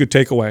good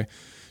takeaway.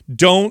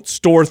 Don't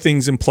store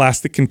things in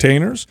plastic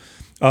containers.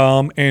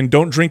 And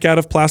don't drink out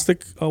of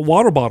plastic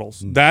water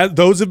bottles.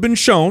 Those have been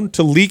shown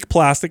to leak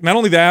plastic. Not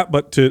only that,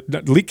 but to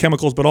leak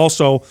chemicals, but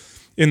also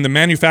in the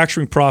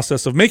manufacturing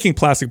process of making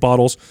plastic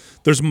bottles,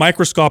 there's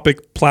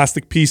microscopic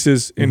plastic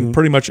pieces in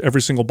pretty much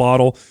every single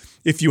bottle.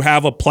 If you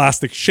have a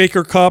plastic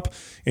shaker cup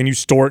and you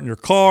store it in your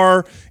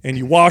car and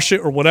you wash it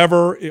or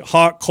whatever,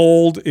 hot,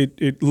 cold,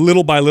 it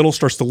little by little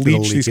starts to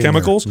leach these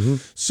chemicals.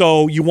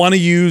 So you want to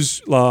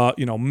use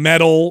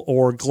metal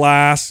or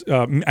glass.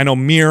 I know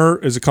Mir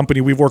is a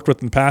company we've worked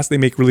with in the past. They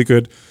make really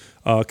good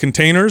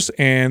containers,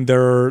 and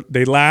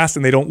they last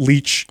and they don't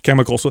leach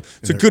chemicals. So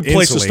it's a good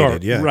place to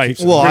start. Yeah. Right.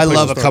 Well, I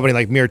love a company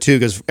like Mir too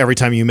because every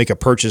time you make a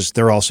purchase,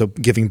 they're also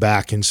giving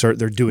back and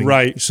they're doing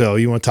right. So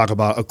you want to talk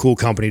about a cool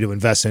company to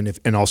invest in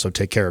and also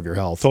take care of your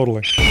health.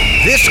 Totally.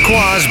 This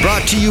Quaz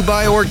brought to you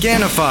by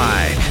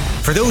Organifi.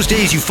 For those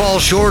days you fall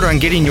short on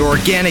getting your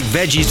organic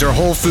veggies or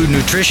whole food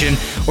nutrition,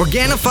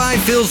 Organifi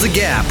fills the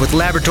gap with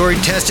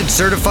laboratory-tested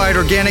certified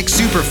organic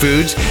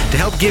superfoods to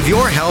help give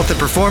your health and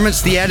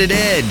performance the added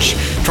edge.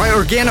 Try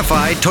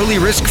Organifi totally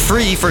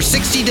risk-free for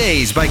 60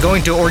 days by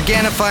going to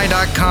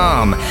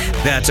Organifi.com.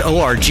 That's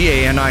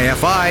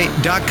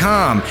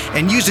ORGANIFI.com.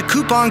 And use the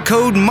coupon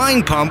code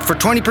MINDPUMP for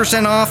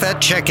 20% off at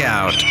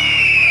checkout.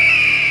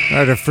 All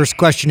right, our first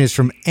question is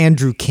from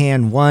Andrew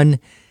Can 1.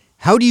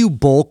 How do you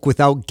bulk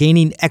without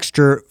gaining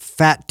extra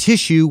fat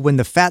tissue when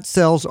the fat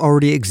cells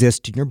already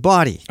exist in your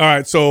body? All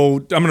right, so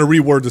I'm going to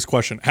reword this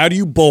question. How do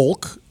you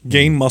bulk,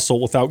 gain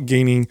muscle without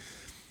gaining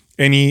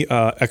any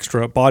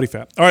extra body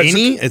fat? All right,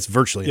 It's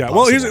virtually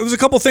impossible. Well, there's a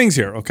couple things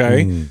here,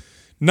 okay?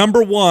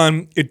 Number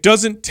one, it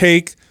doesn't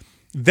take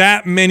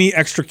that many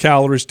extra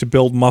calories to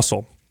build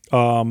muscle.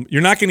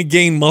 You're not going to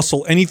gain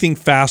muscle anything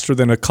faster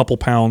than a couple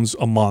pounds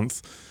a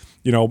month.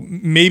 You know,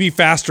 maybe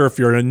faster if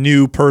you're a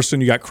new person,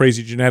 you got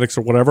crazy genetics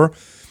or whatever.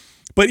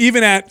 But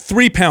even at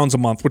 3 pounds a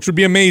month, which would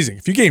be amazing.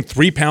 If you gain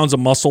 3 pounds of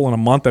muscle in a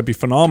month, that'd be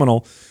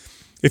phenomenal.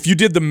 If you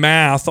did the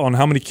math on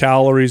how many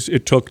calories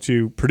it took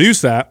to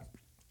produce that,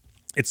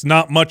 it's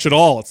not much at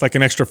all. It's like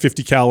an extra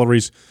 50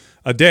 calories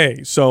a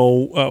day.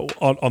 So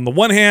on the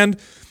one hand,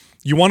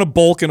 you want to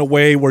bulk in a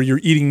way where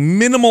you're eating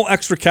minimal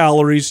extra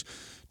calories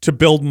to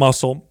build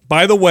muscle.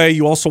 By the way,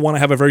 you also want to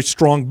have a very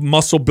strong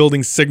muscle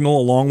building signal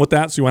along with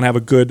that. So you want to have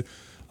a good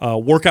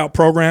workout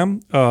program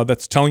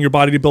that's telling your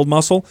body to build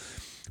muscle.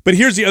 But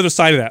here's the other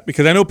side of that,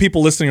 because I know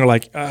people listening are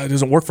like, it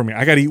doesn't work for me.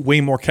 I got to eat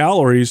way more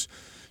calories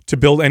to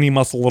build any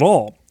muscle at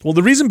all. Well,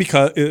 the reason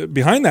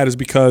behind that is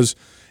because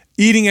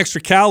eating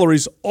extra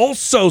calories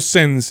also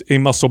sends a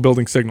muscle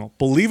building signal.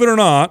 Believe it or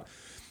not,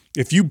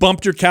 if you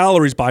bumped your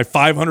calories by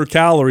 500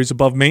 calories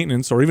above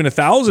maintenance, or even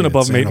 1,000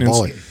 above maintenance,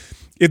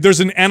 there's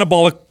an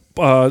anabolic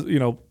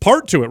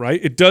part to it,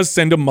 right? It does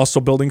send a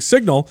muscle building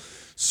signal.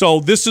 So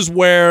this is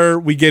where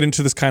we get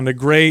into this kind of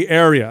gray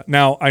area.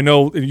 Now, I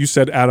know you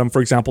said, Adam, for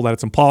example, that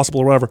it's impossible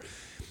or whatever.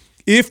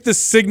 If the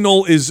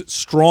signal is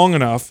strong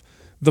enough,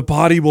 the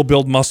body will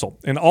build muscle.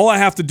 And all I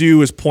have to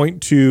do is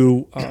point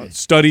to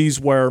studies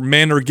where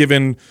men are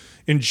given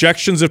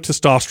injections of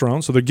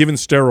testosterone, so they're given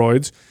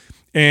steroids,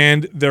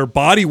 and their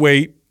body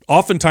weight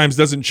oftentimes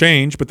doesn't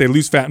change, but they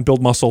lose fat and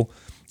build muscle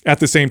at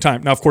the same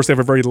time. Now, of course, they have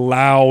a very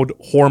loud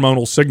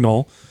hormonal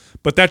signal,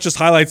 but that just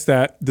highlights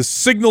that the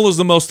signal is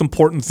the most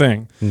important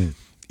thing.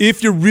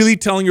 If you're really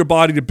telling your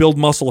body to build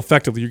muscle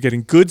effectively, you're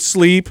getting good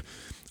sleep,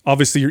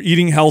 obviously you're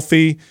eating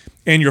healthy,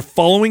 and you're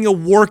following a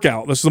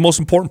workout. This is the most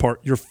important part.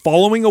 You're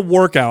following a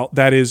workout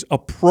that is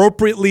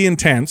appropriately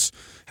intense,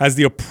 has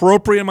the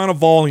appropriate amount of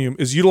volume,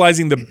 is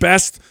utilizing the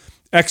best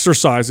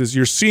exercises,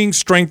 you're seeing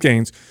strength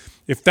gains.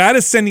 If that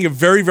is sending a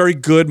very, very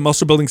good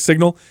muscle building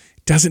signal,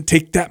 doesn't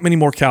take that many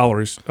more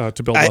calories to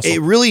build muscle.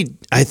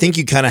 I think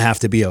you kind of have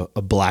to be a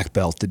black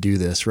belt to do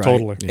this, right?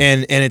 Totally.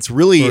 And it's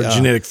really Or a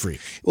genetic freak.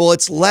 Well,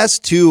 it's less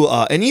to,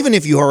 and even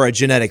if you are a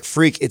genetic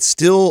freak, it's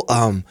still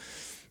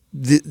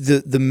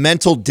the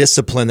mental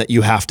discipline that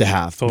you have to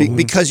have,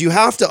 because you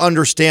have to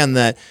understand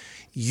that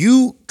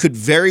you could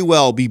very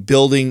well be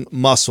building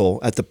muscle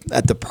at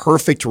the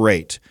perfect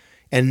rate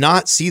and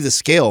not see the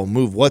scale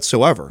move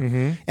whatsoever.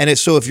 And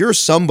so if you're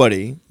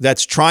somebody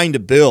that's trying to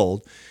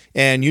build,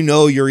 and you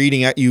know you're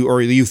eating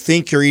you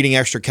think you're eating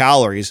extra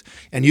calories,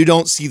 and you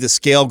don't see the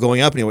scale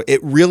going up anywhere,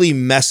 it really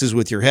messes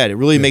with your head. It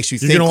really makes you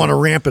think. You're going to want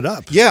to ramp it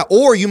up. Yeah,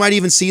 or you might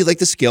even see like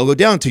the scale go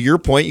down. To your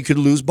point, you could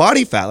lose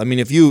body fat. I mean,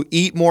 if you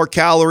eat more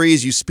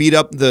calories, you speed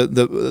up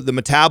the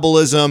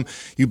metabolism,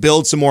 you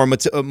build some more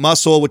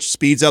muscle, which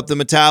speeds up the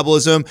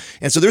metabolism.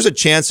 And so there's a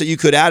chance that you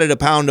could added a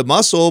pound of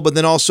muscle, but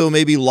then also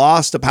maybe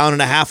lost 1.5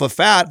 pounds of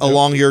fat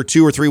along your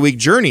 2 or 3 week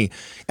journey.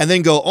 And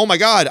then go, oh my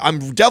God,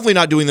 I'm definitely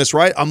not doing this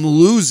right. I'm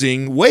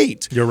losing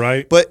weight. You're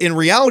right. But in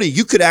reality,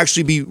 you could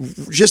actually be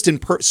just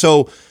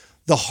so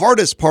the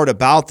hardest part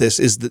about this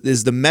is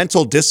the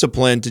mental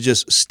discipline to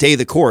just stay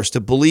the course, to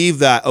believe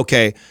that,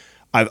 okay,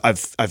 I've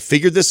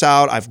figured this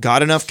out. I've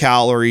got enough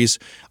calories.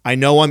 I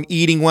know I'm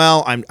eating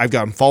well.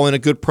 I'm following a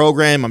good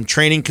program. I'm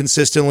training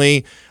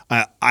consistently.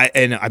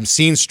 And I'm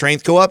seeing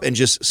strength go up, and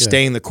just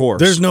staying the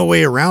course. There's no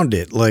way around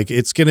it. Like,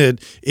 it's gonna,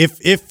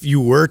 if you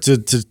were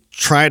to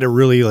try to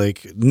really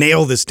like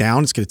nail this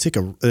down, it's going to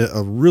take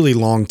a really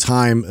long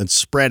time and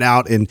spread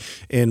out and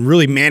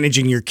really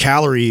managing your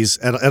calories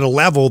at a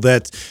level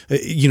that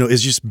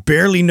is just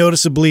barely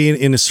noticeably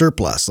in a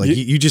surplus. Like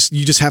you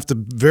just have to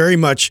very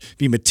much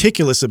be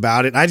meticulous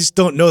about it. I just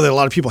don't know that a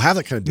lot of people have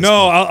that kind of discipline.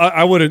 No,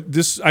 I would have.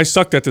 I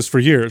sucked at this for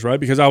years, right?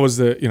 Because I was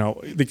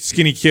the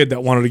skinny kid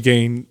that wanted to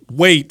gain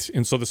weight,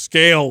 and so the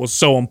scale was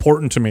so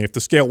important to me. If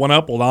the scale went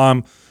up, well,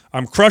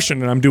 I'm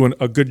crushing and I'm doing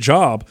a good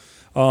job.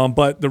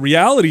 But the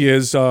reality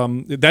is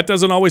that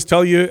doesn't always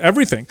tell you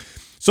everything.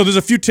 So there's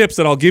a few tips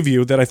that I'll give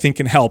you that I think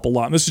can help a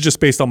lot. And this is just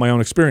based on my own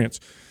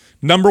experience.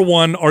 Number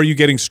one, are you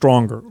getting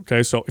stronger?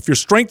 Okay, so if your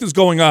strength is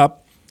going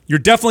up, you're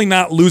definitely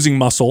not losing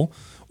muscle,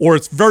 or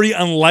it's very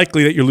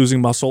unlikely that you're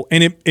losing muscle.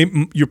 And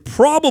you're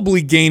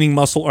probably gaining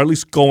muscle, or at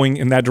least going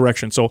in that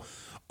direction. So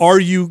are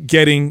you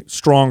getting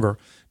stronger?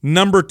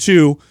 Number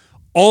 2,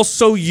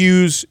 also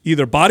use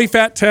either body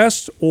fat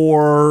test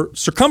or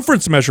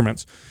circumference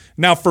measurements.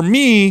 Now, for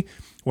me,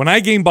 when I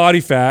gain body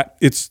fat,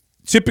 it's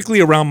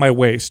typically around my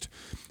waist.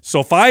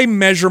 So if I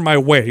measure my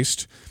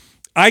waist,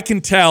 I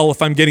can tell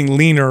if I'm getting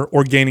leaner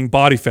or gaining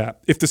body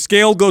fat. If the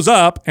scale goes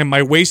up and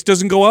my waist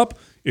doesn't go up,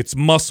 it's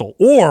muscle.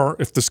 Or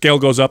if the scale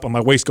goes up and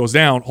my waist goes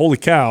down, holy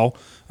cow,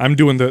 I'm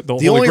doing the The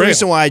holy only grail.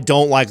 reason why I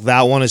don't like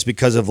that one is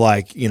because of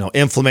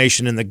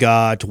inflammation in the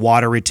gut,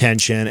 water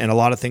retention, and a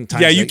lot of things.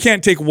 Yeah, you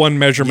can't take one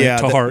measurement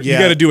to heart. You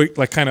got to do it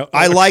like kind of.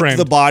 I like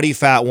the body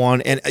fat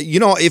one, and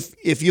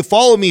if you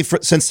follow me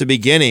since the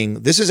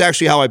beginning, this is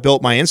actually how I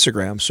built my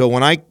Instagram. So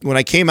when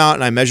I came out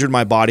and I measured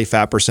my body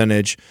fat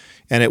percentage,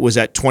 and it was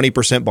at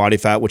 20% body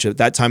fat, which at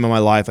that time in my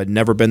life I'd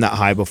never been that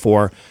high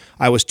before.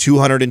 I was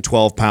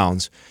 212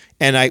 pounds,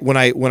 and when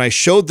I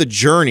showed the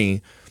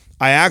journey,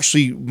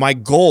 my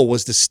goal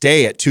was to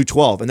stay at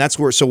 212. And that's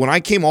where, so when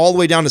I came all the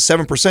way down to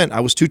 7%, I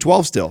was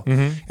 212 still.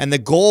 Mm-hmm. And the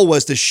goal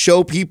was to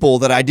show people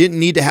that I didn't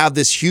need to have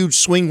this huge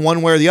swing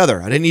one way or the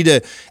other. I didn't need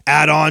to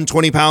add on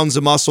 20 pounds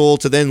of muscle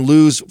to then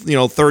lose,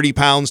 30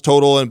 pounds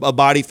total and a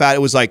body fat.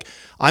 It was like,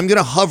 I'm going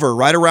to hover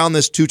right around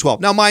this 212.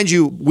 Now, mind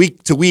you,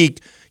 week to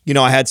week,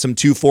 I had some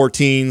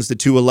 214s, the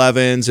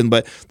 211s,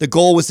 but the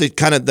goal was to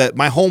kind of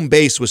my home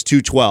base was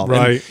 212.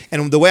 Right.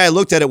 And the way I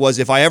looked at it was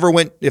if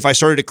I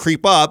started to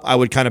creep up, I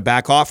would kind of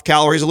back off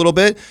calories a little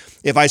bit.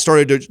 If I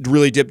started to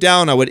really dip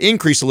down, I would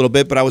increase a little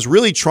bit, but I was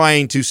really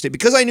trying to stay,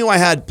 because I knew I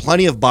had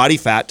plenty of body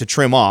fat to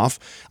trim off.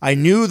 I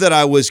knew that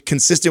I was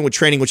consistent with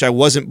training, which I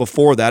wasn't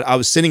before that. I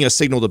was sending a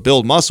signal to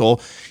build muscle.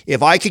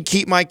 If I could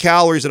keep my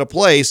calories at a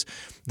place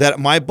that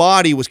my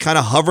body was kind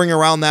of hovering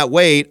around that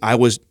weight, I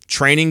was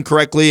training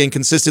correctly and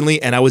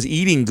consistently, and I was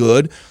eating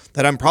good,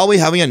 that I'm probably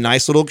having a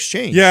nice little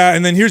exchange. Yeah,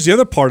 and then here's the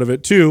other part of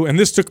it too, and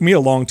this took me a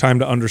long time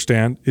to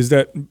understand, is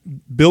that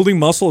building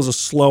muscle is a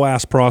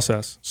slow-ass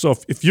process. So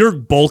if you're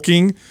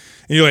bulking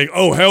and you're like,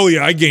 oh, hell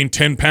yeah, I gained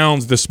 10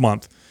 pounds this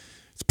month,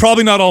 it's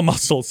probably not all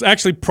muscle. It's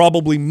actually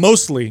probably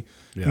mostly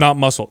not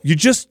muscle.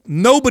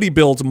 Nobody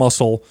builds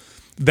muscle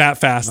that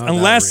fast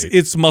unless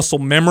it's muscle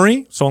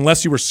memory. So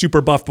unless you were super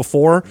buff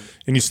before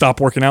and you stopped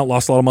working out,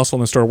 lost a lot of muscle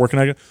and then started working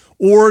out again,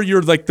 or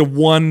you're like the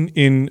one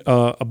in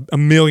a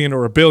million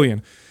or a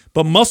billion.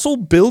 But muscle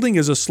building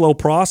is a slow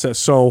process.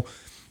 So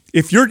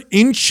if you're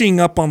inching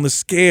up on the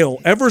scale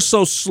ever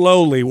so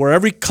slowly, where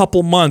every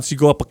couple months you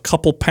go up a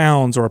couple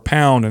pounds or a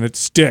pound and it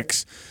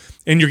sticks,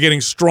 and you're getting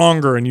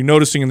stronger and you're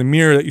noticing in the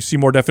mirror that you see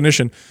more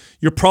definition,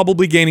 you're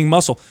probably gaining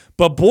muscle.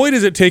 But boy,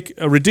 does it take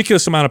a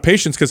ridiculous amount of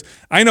patience, because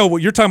I know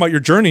what you're talking about, your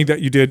journey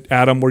that you did,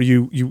 Adam, where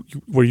you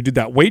did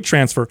that weight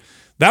transfer.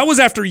 That was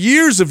after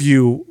years of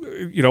you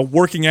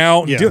working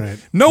out.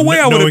 No way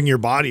I would knowing your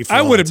body. For I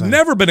a would long have time.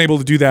 never been able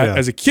to do that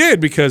as a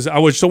kid because I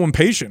was so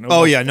impatient.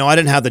 Oh yeah, no, I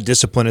didn't have the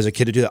discipline as a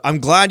kid to do that. I'm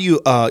glad you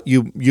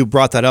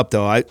brought that up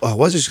though. I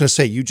was just going to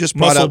say, you just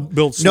brought Muscle up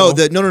built slow.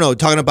 no,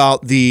 talking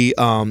about the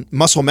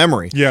muscle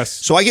memory. Yes.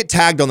 So I get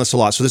tagged on this a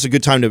lot. So this is a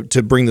good time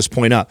to bring this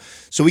point up.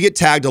 So we get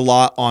tagged a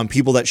lot on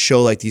people that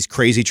show like these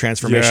crazy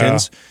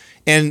transformations.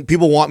 And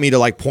people want me to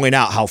like point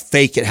out how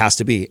fake it has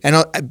to be.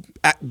 And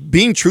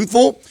being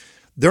truthful,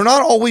 they're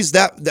not always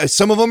that.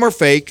 Some of them are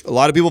fake. A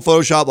lot of people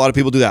Photoshop. A lot of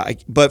people do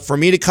that. But for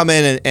me to come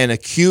in and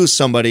accuse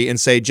somebody and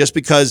say just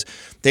because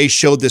they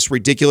showed this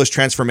ridiculous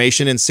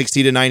transformation in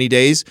 60 to 90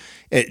 days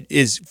it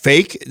is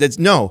fake. That's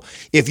no.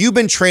 If you've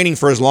been training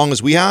for as long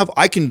as we have,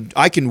 I can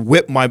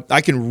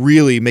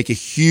really make a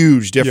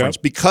huge difference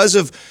because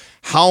of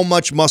how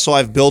much muscle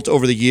I've built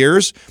over the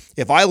years.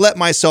 If I let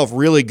myself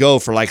really go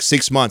for like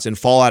 6 months and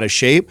fall out of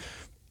shape,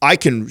 I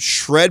can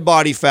shred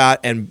body fat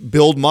and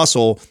build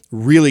muscle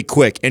really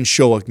quick and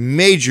show a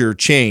major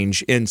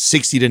change in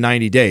 60 to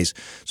 90 days.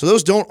 So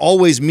those don't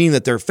always mean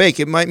that they're fake.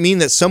 It might mean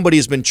that somebody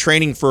has been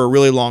training for a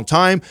really long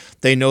time.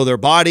 They know their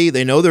body.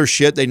 They know their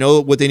shit. They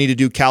know what they need to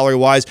do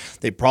calorie-wise.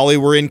 They probably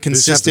were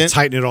inconsistent. They just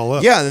have to tighten it all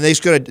up. Yeah, and they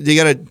got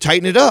to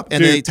tighten it up.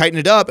 And they tighten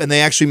it up, and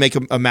they actually make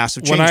a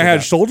massive change. When I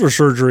had that. shoulder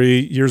surgery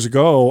years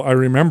ago, I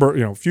remember,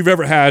 if you've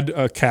ever had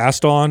a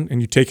cast on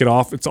and you take it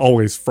off, it's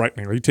always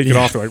frightening. Like, you take it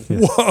off, you're like,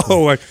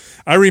 whoa. Like,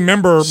 I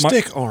remember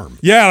Stick arm.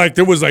 Yeah, like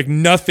there was like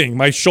nothing.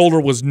 My shoulder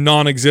was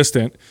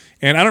non-existent.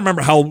 And I don't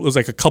remember how it was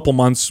like a couple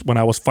months when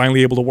I was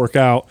finally able to work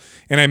out.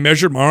 And I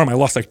measured my arm. I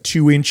lost like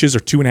 2 inches or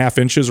 2.5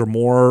 inches or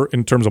more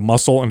in terms of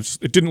muscle. And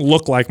it didn't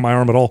look like my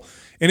arm at all.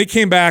 And it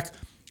came back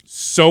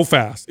so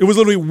fast. It was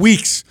literally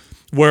weeks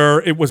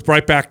where it was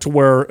right back to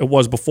where it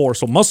was before.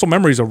 So muscle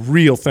memory is a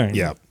real thing.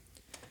 Yeah.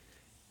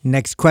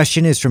 Next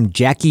question is from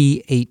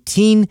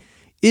Jackie18.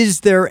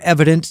 Is there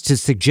evidence to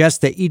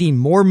suggest that eating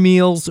more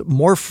meals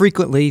more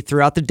frequently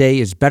throughout the day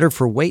is better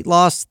for weight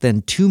loss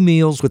than 2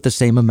 meals with the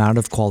same amount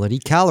of quality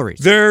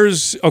calories?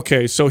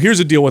 So here's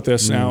the deal with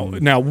this now.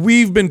 Now,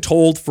 we've been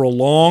told for a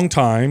long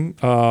time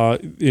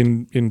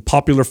in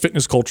popular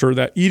fitness culture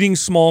that eating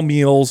small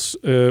meals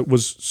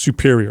was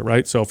superior,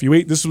 right? So if you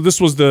eat,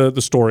 this was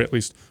the story at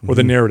least, or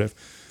the narrative.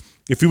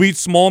 If you eat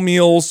small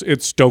meals,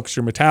 it stokes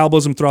your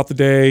metabolism throughout the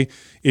day.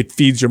 It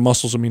feeds your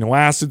muscles amino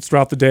acids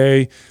throughout the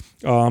day.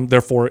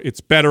 Therefore, it's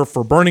better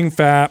for burning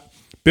fat.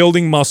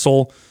 building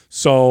muscle.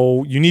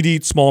 So you need to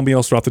eat small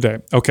meals throughout the day.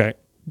 Okay.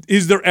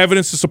 Is there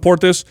evidence to support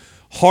this?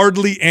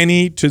 Hardly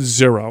any to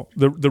zero.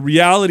 The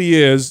reality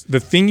is the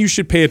thing you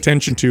should pay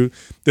attention to,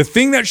 the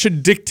thing that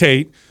should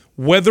dictate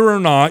whether or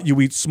not you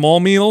eat small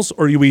meals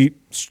or you eat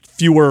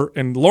fewer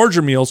and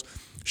larger meals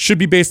should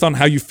be based on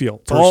how you feel.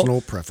 Personal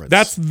preference.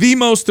 That's the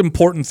most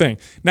important thing.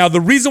 Now,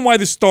 the reason why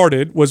this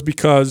started was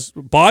because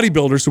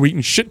bodybuilders who are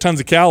eating shit tons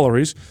of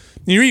calories,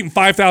 you're eating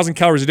 5,000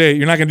 calories a day,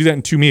 you're not going to do that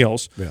in 2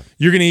 meals. Yeah.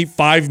 You're going to eat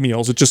 5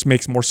 meals. It just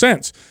makes more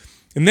sense.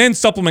 And then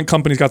supplement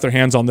companies got their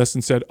hands on this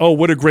and said, oh,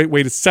 what a great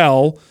way to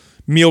sell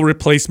meal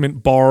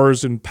replacement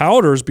bars and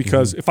powders,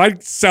 because if I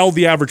sell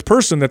the average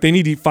person that they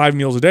need to eat 5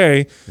 meals a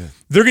day,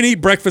 they're going to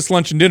eat breakfast,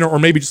 lunch, and dinner, or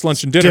maybe just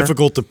lunch and dinner.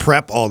 Difficult to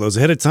prep all those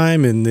ahead of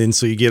time, and then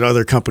so you get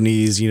other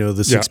companies, the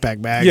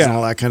 6-pack bags and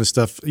all that kind of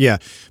stuff. Yeah,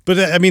 but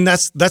I mean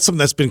that's something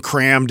that's been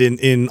crammed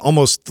in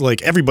almost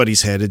like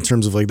everybody's head in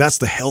terms of like that's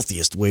the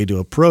healthiest way to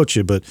approach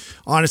it. But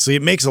honestly,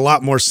 it makes a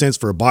lot more sense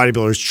for a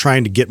bodybuilder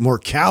trying to get more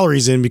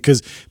calories in,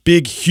 because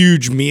big,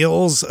 huge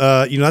meals,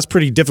 that's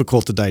pretty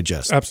difficult to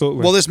digest.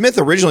 Absolutely. Well, this myth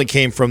originally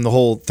came from the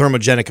whole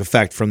thermogenic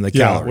effect from the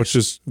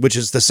calories, which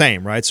is the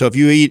same, right? So if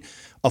you eat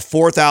a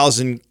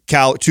 4,000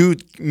 2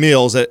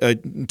 meals at a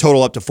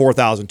total up to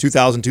 4,000,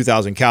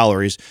 2,000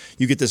 calories,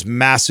 you get this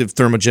massive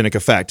thermogenic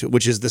effect,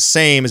 which is the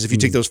same as if you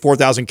take those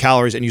 4,000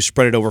 calories and you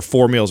spread it over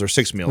 4 meals or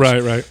 6 meals.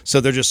 Right.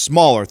 So they're just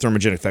smaller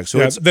thermogenic effects.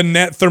 So the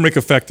net thermic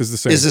effect is the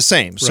same. Is the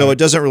same. So it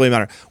doesn't really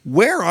matter.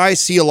 Where I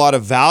see a lot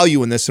of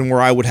value in this, and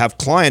where I would have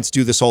clients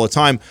do this all the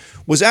time,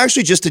 was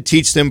actually just to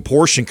teach them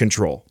portion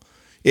control.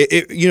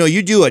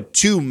 You do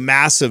 2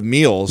 massive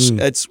meals.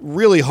 It's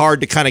really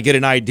hard to kind of get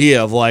an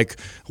idea of like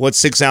what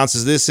 6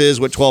 ounces this is,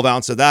 what 12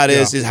 ounces of that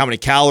is how many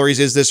calories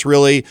is this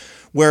really.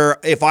 Where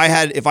if I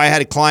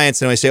had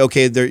clients and I say,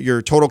 okay,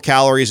 your total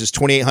calories is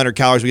 2,800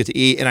 calories we get to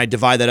eat, and I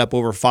divide that up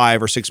over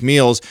 5 or 6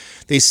 meals,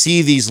 they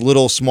see these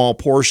little small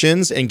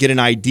portions and get an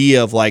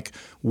idea of like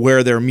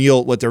what their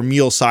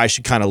meal size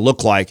should kind of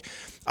look like.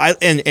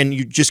 And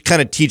you just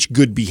kind of teach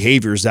good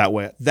behaviors that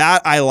way.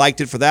 That I liked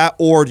it for that.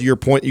 Or to your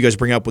point you guys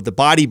bring up with the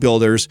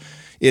bodybuilders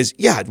is,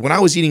 when I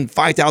was eating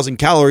 5,000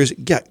 calories,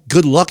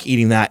 good luck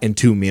eating that in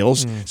 2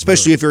 meals,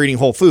 especially if you're eating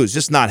whole foods.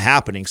 Just not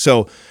happening.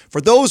 So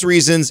for those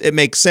reasons, it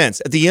makes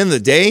sense. At the end of the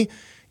day,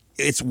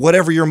 it's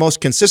whatever you're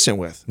most consistent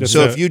with.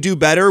 If you do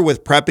better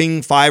with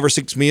prepping 5 or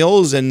 6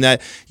 meals and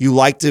that you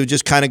like to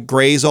just kind of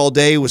graze all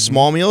day with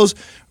small meals,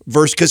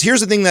 because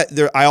here's the thing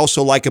that I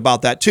also like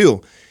about that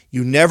too.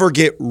 You never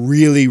get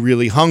really,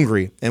 really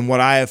hungry. And what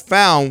I have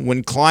found,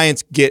 when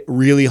clients get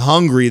really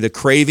hungry, the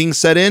cravings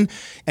set in,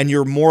 and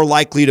you're more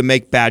likely to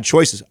make bad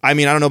choices. I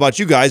mean, I don't know about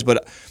you guys,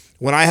 but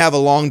when I have a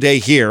long day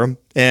here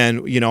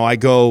and, I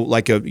go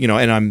like and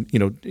I'm,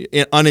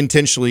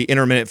 unintentionally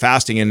intermittent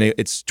fasting and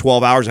it's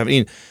 12 hours I haven't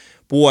eaten,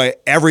 boy,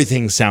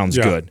 everything sounds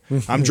good.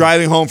 I'm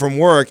driving home from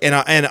work and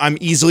I'm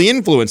easily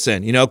influenced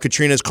in.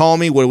 Katrina's calling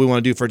me, what do we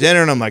want to do for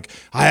dinner? And I'm like,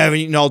 I haven't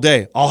eaten all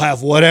day. I'll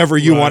have whatever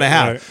you want to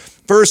have. Right.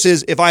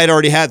 Versus if I had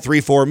already had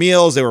 3-4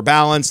 meals, they were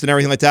balanced and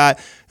everything like that.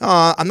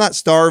 I'm not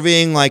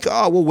starving. Like,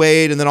 we'll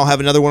wait, and then I'll have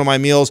another one of my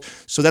meals.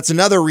 So that's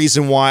another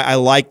reason why I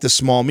like the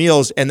small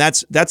meals, and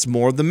that's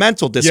more of the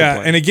mental discipline.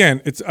 Yeah, and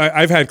again,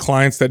 I've had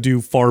clients that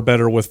do far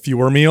better with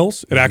fewer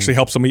meals. It actually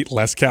helps them eat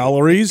less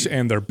calories,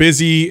 and they're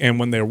busy, and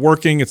when they're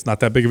working, it's not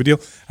that big of a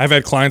deal. I've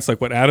had clients like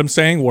what Adam's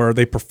saying, where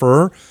they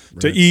prefer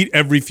to eat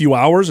every few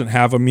hours and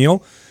have a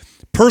meal.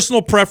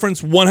 Personal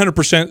preference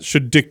 100%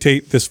 should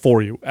dictate this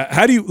for you.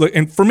 How do you,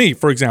 and for me,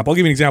 for example, I'll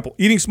give you an example.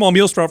 Eating small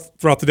meals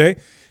throughout the day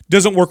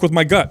doesn't work with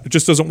my gut. It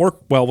just doesn't work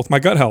well with my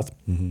gut health.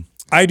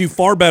 I do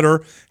far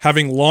better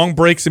having long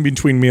breaks in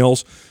between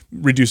meals,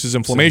 reduces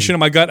inflammation in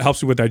my gut,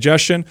 helps me with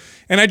digestion,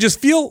 and I just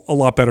feel a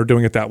lot better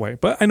doing it that way.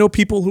 But I know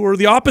people who are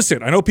the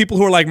opposite. I know people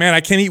who are like, man, I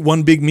can't eat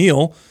one big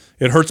meal.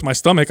 It hurts my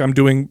stomach. I'm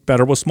doing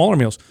better with smaller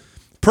meals.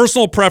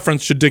 Personal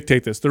preference should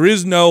dictate this. There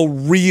is no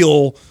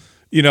real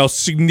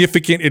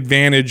significant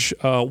advantage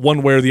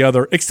one way or the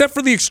other, except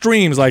for the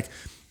extremes. Like,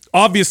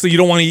 obviously, you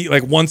don't want to eat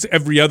like once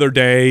every other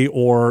day,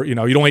 or you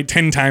don't eat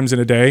 10 times in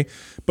a day.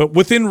 But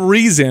within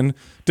reason,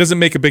 doesn't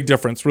make a big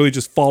difference. Really,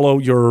 just follow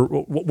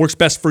what works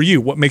best for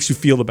you, what makes you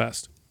feel the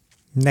best.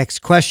 Next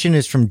question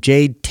is from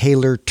Jade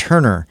Taylor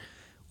Turner.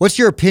 What's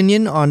your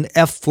opinion on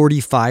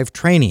F45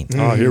 training?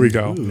 Oh, here we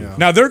go. Yeah.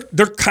 Now, they're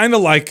kind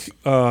of like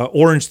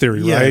Orange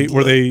Theory, right?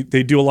 Where they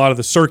do a lot of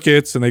the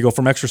circuits and they go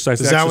from exercise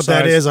to exercise. Is that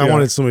what that is? I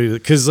wanted somebody to,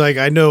 because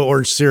I know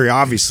Orange Theory,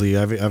 obviously.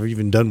 I've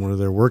even done one of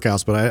their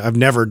workouts, but I've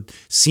never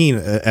seen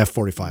a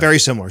F45. Very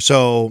similar.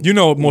 So you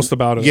know most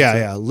about it.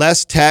 Yeah.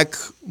 Less tech,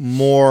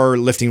 more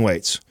lifting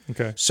weights.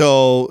 Okay.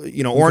 So,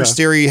 Orange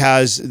Theory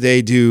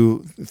they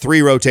do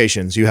 3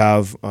 rotations. You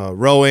have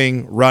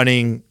rowing,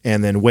 running,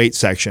 and then weight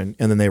section,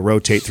 and then they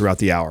rotate throughout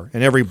the hour.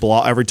 And every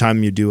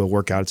time you do a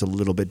workout, it's a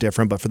little bit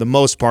different, but for the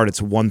most part,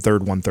 it's 1/3,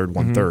 1/3,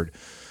 1/3.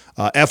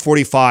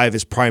 F45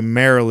 is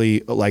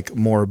primarily like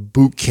more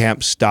boot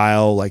camp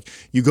style. Like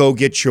you go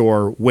get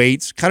your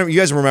weights. Kind of, you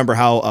guys remember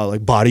how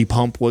like Body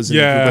Pump was?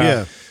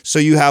 Yeah. So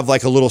you have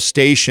like a little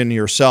station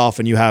yourself,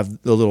 and you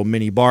have the little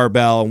mini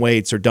barbell and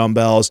weights or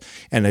dumbbells,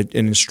 and an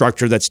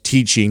instructor that's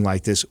teaching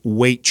like this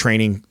weight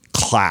training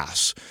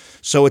class.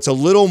 So it's a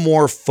little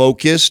more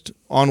focused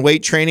on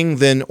weight training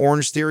than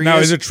Orange Theory Now,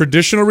 is. is it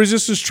traditional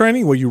resistance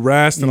training where you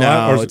rest and all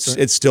that? No, Or is it-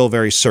 it's still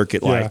very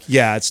circuit-like.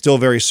 Yeah, it's still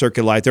very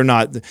circuit-like. They're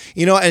not,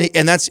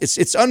 and that's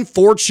it's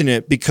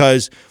unfortunate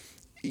because,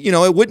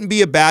 it wouldn't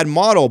be a bad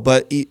model,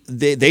 but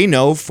they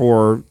know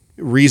for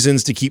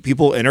reasons to keep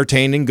people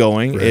entertained and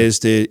going is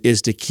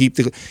to keep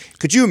the.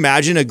 Could you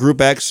imagine a group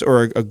X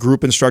or a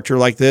group instructor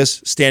like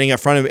this standing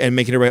up front of and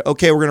making everybody,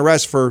 okay, we're going to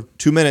rest for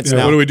 2 minutes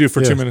now. What do we do for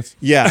 2 minutes?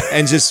 Yeah,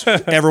 and just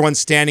everyone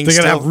standing They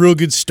gotta still. have real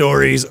good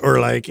stories or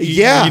like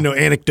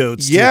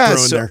anecdotes. to Yeah,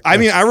 throw in so, there. I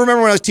mean, I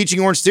remember when I was teaching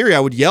Orange Theory, I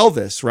would yell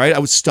this, right? I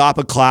would stop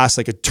a class,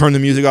 like I'd turn the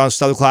music on,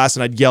 stop the class,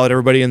 and I'd yell at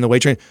everybody in the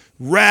weight training,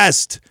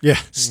 rest. Yeah.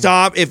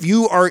 Stop. If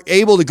you are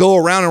able to go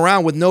around and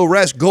around with no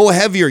rest, go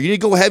heavier. You need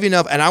to go heavy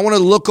enough. And I want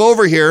to look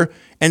over here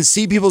and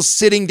see people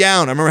sitting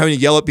down. I remember having to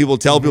yell at people,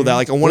 tell people that,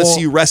 like, I want to Well,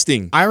 see you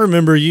resting. I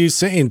remember you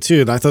saying too,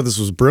 and I thought this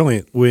was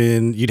brilliant,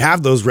 when you'd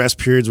have those rest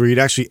periods where you'd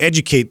actually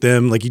educate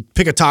them. Like you'd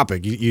pick a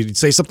topic, you'd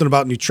say something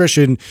about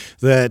nutrition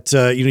that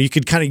you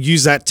could kind of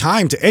use that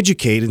time to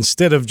educate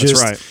instead of just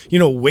right.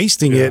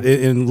 wasting it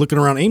and looking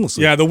around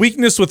aimlessly. Yeah, the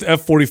weakness with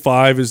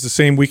F45 is the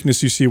same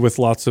weakness you see with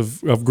lots of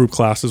group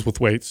classes with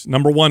weights.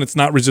 Number one, it's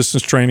not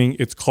resistance training,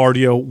 it's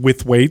cardio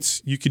with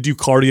weights. You could do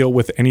cardio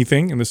with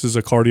anything, and this is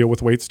a cardio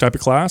with weights type of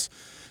class.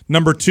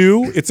 Number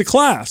two, it's a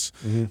class,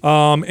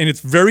 and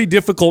it's very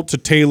difficult to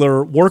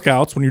tailor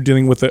workouts when you're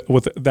dealing with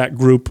that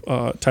group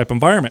type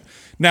environment.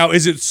 Now,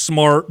 is it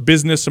smart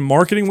business and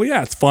marketing? Well,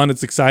 yeah, it's fun,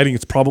 it's exciting,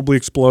 it's probably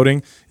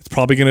exploding. It's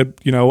probably going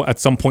to, at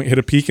some point hit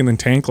a peak and then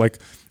tank like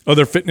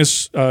other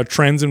fitness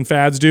trends and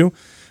fads do.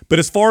 But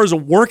as far as a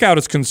workout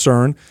is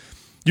concerned,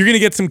 you're going to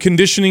get some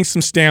conditioning,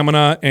 some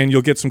stamina, and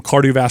you'll get some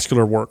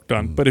cardiovascular work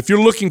done. But if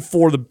you're looking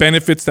for the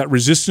benefits that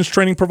resistance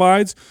training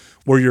provides,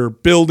 where you're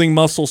building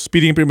muscle,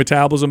 speeding up your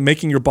metabolism,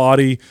 making your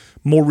body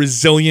more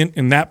resilient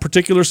in that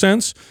particular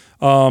sense,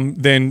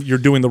 then you're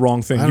doing the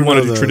wrong thing. You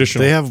want to do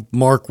traditional. They have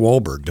Mark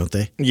Wahlberg, don't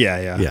they?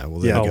 Yeah.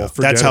 Well, there you go.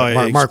 forget That's how it.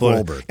 I Mark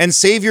exploded. Wahlberg. And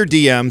save your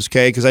DMs,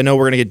 okay? Because I know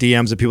we're going to get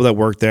DMs of people that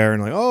work there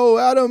and like, oh,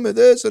 Adam,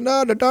 this and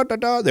da.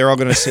 They're all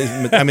going to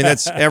say, I mean,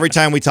 that's every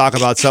time we talk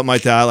about something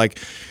like that, like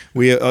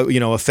we,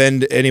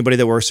 offend anybody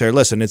that works there.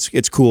 Listen,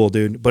 it's cool,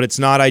 dude, but it's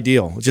not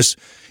ideal. Just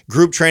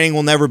group training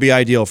will never be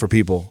ideal for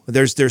people.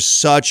 There's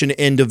such an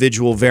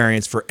individual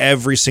variance for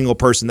every single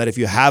person that if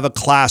you have a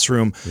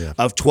classroom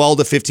of 12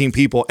 to 15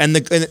 people,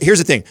 and here's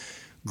the thing.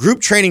 Group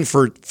training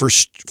for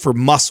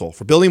muscle,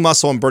 for building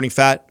muscle and burning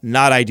fat,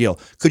 not ideal.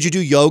 Could you do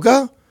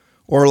yoga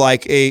or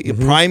like a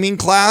priming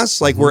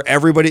class, like where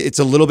it's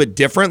a little bit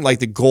different, like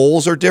the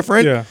goals are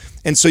different,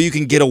 and so you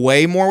can get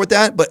away more with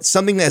that. But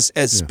something that's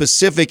as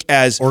specific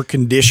as Or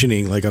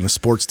conditioning, like on a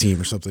sports team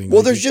or something.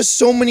 well, there's just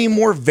so many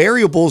more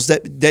variables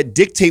that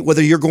dictate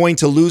whether you're going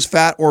to lose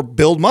fat or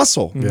build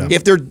muscle.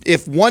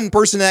 If one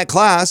person in that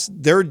class,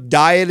 their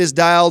diet is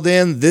dialed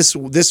in this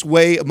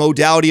way,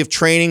 modality of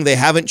training, they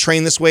haven't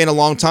trained this way in a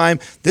long time,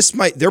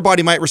 their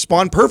body might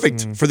respond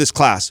perfect for this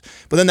class.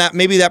 But then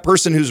maybe that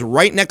person who's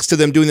right next to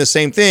them doing the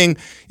same thing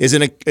is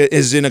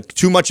in a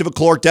too much of a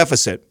caloric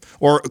deficit,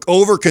 or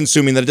over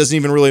consuming that it doesn't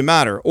even really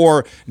matter,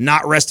 or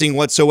not resting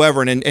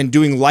whatsoever and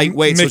doing light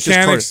weights.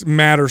 Mechanics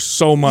matter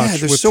so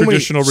much there's with so many-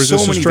 traditional so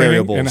resistance many training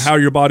variables. and how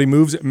your body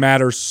moves. It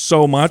matters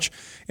so much.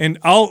 And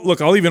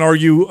I'll even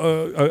argue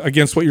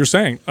against what you're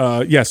saying.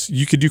 Yes,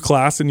 you could do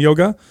class in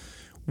yoga.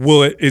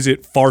 Is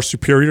it far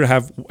superior to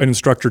have an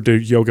instructor do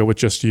yoga with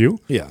just you?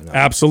 Yeah, no.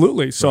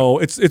 Absolutely. So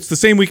it's the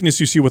same weakness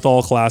you see with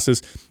all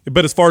classes.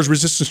 But as far as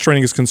resistance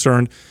training is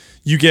concerned,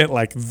 you get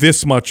like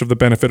this much of the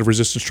benefit of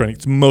resistance training.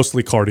 It's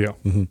mostly cardio.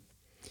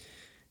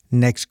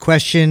 Next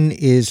question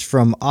is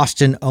from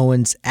Austin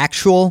Owens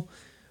Actual.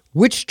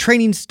 Which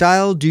training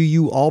style do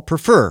you all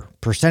prefer?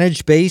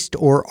 Percentage-based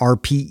or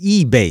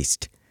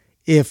RPE-based?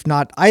 If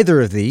not either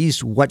of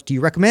these, what do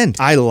you recommend?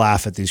 I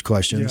laugh at these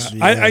questions.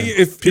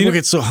 If People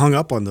get so hung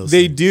up on those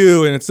they things.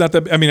 do, and it's not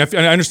that. I mean, I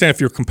understand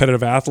if you're a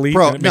competitive athlete,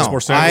 Bro, and it makes no,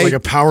 more sense. Like a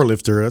power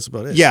lifter, that's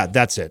about it. Yeah,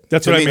 that's it.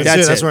 That's what I mean.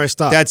 That's where I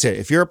stop. That's it.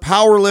 If you're a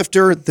power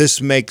lifter,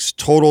 this makes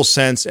total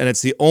sense, and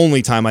it's the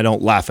only time I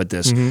don't laugh at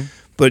this.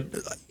 But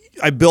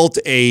I built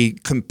a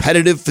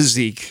competitive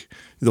physique,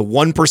 the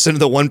 1% of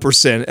the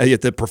 1%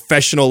 at the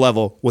professional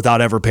level without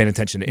ever paying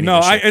attention to any No,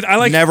 of this shit. I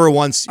like never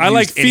once. I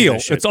like used any of feel.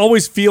 this shit. It's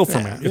always feel for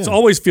me. It's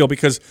always feel,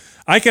 because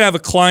I could have a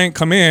client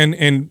come in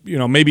and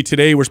maybe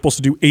today we're supposed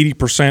to do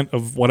 80%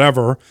 of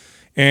whatever,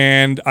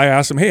 and I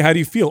ask them, hey, how do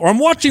you feel? Or I'm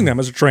watching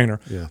them as a trainer.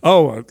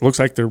 Oh, it looks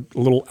like they're a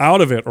little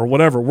out of it or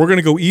whatever. We're going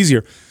to go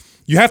easier.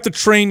 You have to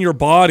train your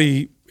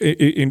body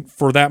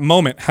for that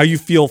moment, how you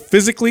feel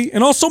physically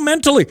and also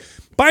mentally.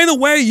 By the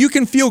way, you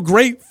can feel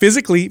great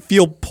physically,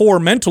 feel poor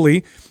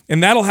mentally,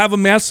 and that'll have a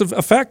massive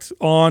effect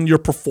on your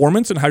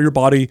performance and how your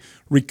body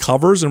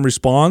recovers and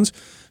responds.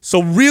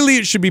 So really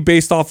it should be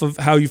based off of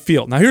how you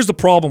feel. Now here's the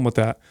problem with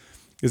that,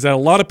 is that a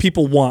lot of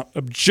people want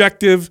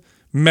objective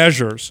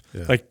measures.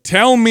 Like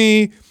tell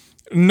me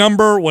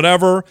number,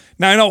 whatever.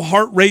 Now I know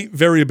heart rate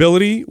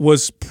variability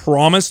was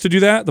promised to do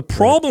that. The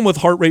problem with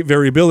heart rate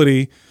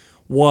variability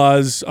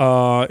was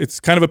it's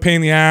kind of a pain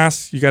in the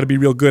ass. You got to be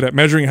real good at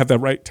measuring, have that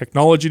right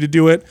technology to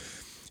do it.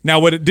 Now,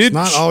 what it did...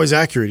 Not always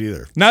accurate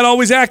either. Not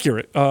always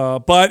accurate,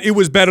 but it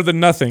was better than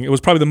nothing. It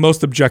was probably the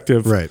most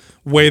objective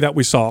way that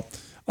we saw.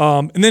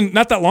 And then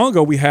not that long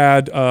ago, we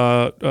had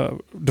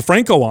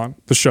DeFranco on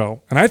the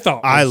show, and I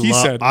thought I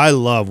said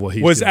love what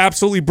he was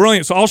absolutely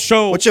brilliant. So I'll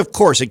show... Which, of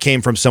course, it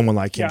came from someone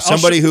like him.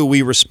 Somebody who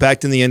we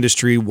respect in the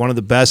industry, one of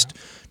the best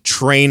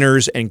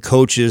trainers and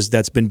coaches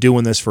that's been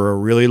doing this for a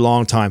really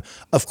long time.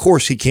 Of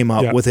course, he came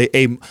up with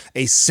a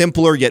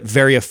simpler yet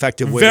very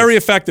effective way. Very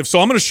effective. So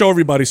I'm going to show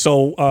everybody.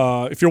 So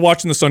if you're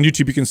watching this on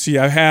YouTube, you can see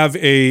I have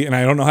and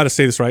I don't know how to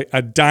say this right,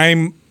 a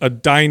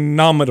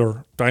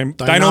dynamometer.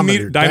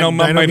 Dynamite.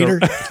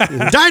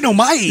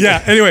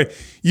 Yeah. Anyway,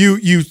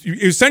 you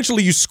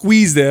essentially you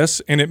squeeze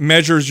this and it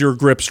measures your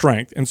grip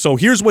strength. And so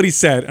here's what he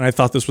said, and I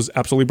thought this was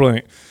absolutely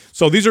brilliant.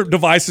 So these are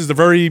devices. They're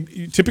very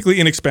typically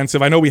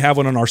inexpensive. I know we have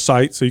one on our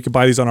site, so you can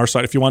buy these on our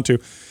site if you want to.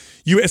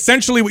 You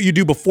essentially what you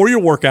do before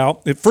your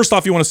workout. First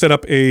off, you want to set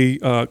up a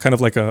kind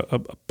of like a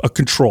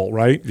control,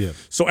 right? Yeah.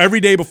 So every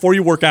day before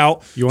you work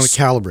out, you want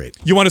to calibrate.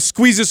 You want to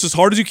squeeze this as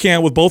hard as you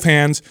can with both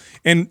hands,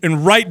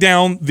 and write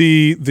down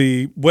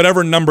the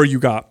whatever number you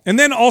got. And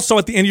then also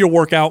at the end of your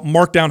workout,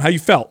 mark down how you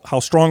felt. How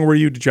strong were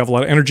you? Did you have a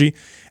lot of energy?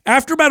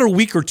 After about a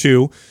week or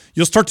two,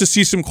 you'll start to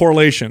see some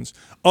correlations.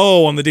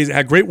 Oh, on the days I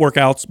had great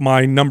workouts,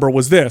 my number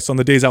was this. On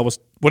the days I was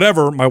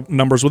whatever, my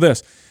numbers were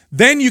this.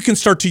 Then you can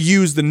start to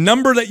use the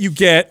number that you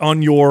get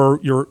on your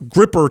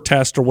gripper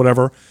test or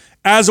whatever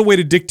as a way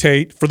to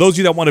dictate, for those of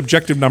you that want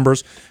objective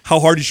numbers, how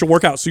hard you should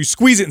work out. So you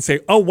squeeze it and say,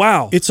 oh,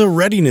 wow. It's a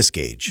readiness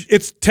gauge.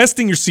 It's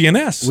testing your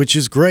CNS. Which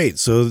is great.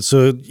 So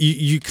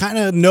you kind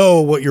of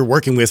know what you're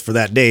working with for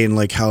that day and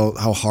like how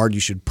hard you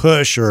should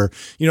push, or,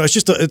 you know, it's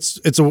just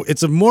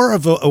it's a more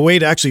of a way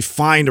to actually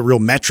find a real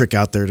metric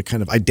out there to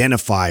kind of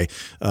identify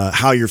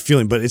how you're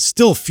feeling, but it's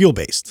still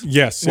feel-based.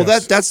 Yes. Well,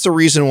 that's the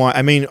reason why.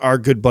 I mean, our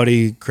good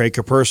buddy Craig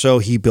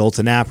Capurso, he built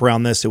an app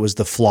around this. It was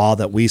the flaw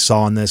that we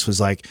saw in this was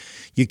like,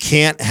 you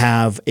can't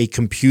have a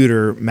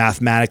computer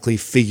mathematically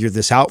figure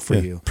this out for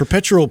you.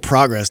 Perpetual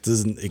progress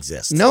doesn't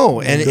exist.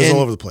 No, and it goes all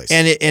over the place.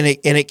 And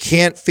it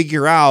can't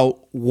figure out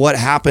what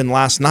happened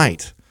last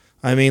night.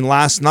 I mean,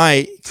 last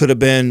night could have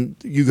been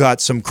you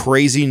got some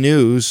crazy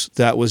news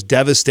that was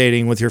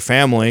devastating with your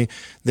family.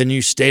 Then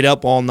you stayed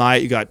up all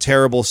night, you got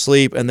terrible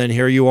sleep, and then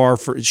here you are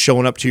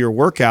showing up to your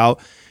workout.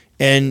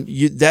 And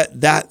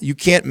you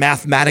can't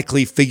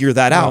mathematically figure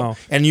that out. No.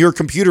 And your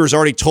computer has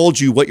already told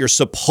you what you're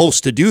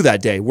supposed to do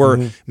that day.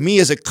 Where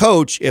me as a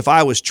coach, if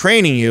I was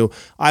training you,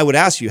 I would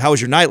ask you, how was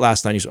your night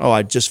last night? You say, oh,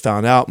 I just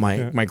found out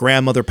my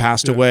grandmother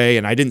passed away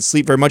and I didn't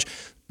sleep very much.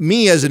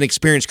 Me as an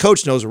experienced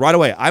coach knows right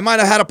away. I might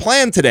have had a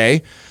plan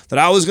today that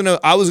I was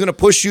gonna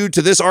push you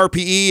to this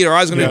RPE, or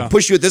I was gonna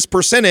push you at this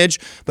percentage,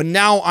 but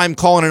now I'm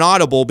calling an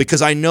audible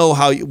because I know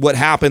what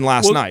happened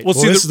last night. Well,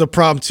 this is the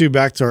problem too.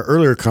 Back to our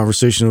earlier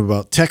conversation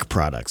about tech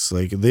products,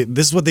 like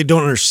this is what they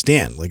don't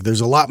understand. Like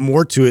there's a lot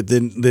more to it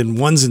than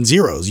ones and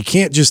zeros. You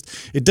can't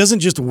it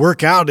doesn't just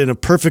work out in a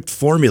perfect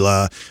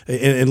formula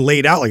and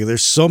laid out like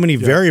there's so many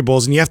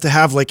variables, and you have to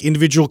have like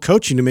individual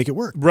coaching to make it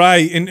work.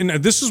 Right, and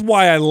this is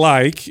why I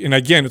like, and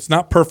again, it's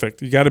not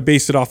perfect. You got to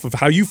base it off of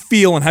how you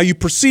feel and how you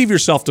perceive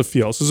yourself to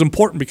feel. This is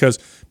important because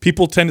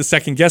people tend to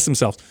second guess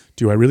themselves.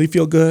 Do I really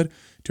feel good?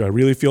 Do I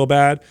really feel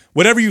bad?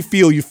 Whatever you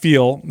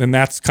feel, and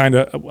that's kind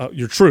of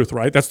your truth,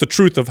 right? That's the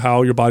truth of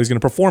how your body's going to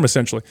perform,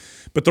 essentially.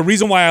 But the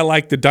reason why I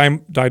like the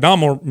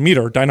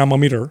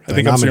dynamometer, I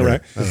think I'm saying it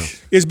right,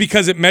 is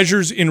because it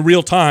measures in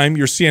real time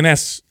your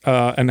CNS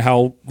and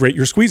how great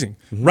you're squeezing.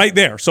 Right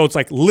there. So it's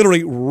like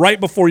literally right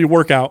before you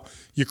work out,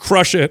 you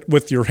crush it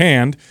with your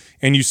hand,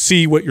 and you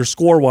see what your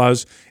score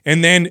was,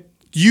 and then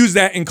use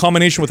that in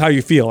combination with how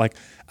you feel. Like,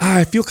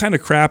 I feel kind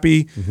of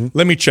crappy.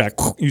 Let me check.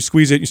 You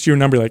squeeze it, you see your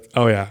number, you're like,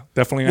 oh yeah,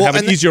 definitely have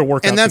an easier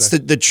workout. And that's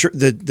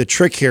the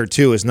trick here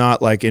too, is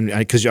not like,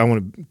 because I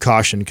want to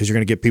caution, because you're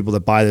going to get people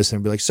that buy this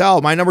and be like,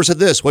 Sal, my number said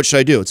this. What should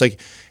I do? It's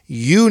like,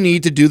 you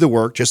need to do the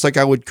work, just like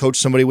I would coach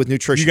somebody with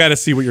nutrition. You got to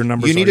see what your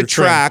numbers are. You need to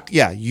track.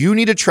 Yeah, you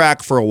need to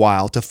track for a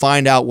while to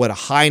find out what a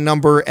high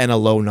number and a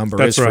low number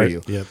is for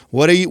you. Yep.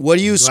 What do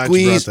you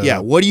squeeze? Yeah.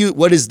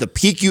 What is the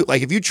peak you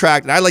like? If you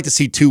track, and I like to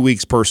see 2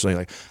 weeks personally.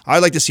 Like I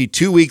like to see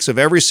 2 weeks of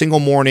every single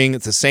morning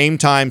at the same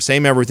time,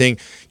 same everything.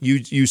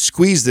 You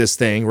squeeze this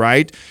thing,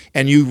 right,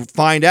 and you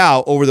find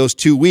out over those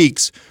 2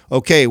 weeks.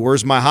 Okay,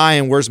 where's my high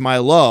and where's my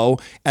low?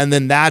 And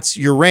then that's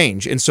your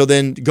range. And so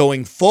then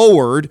going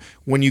forward,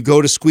 when you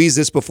go to squeeze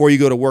this before you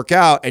go to work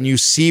out and you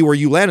see where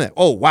you land at,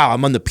 oh, wow,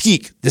 I'm on the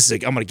peak. I'm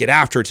going to get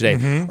after it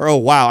today. Or, oh,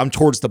 wow, I'm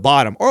towards the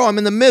bottom. Or I'm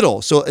in the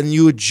middle. So, and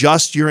you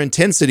adjust your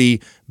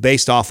intensity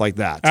based off like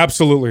that.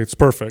 Absolutely. It's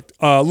perfect.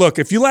 Look,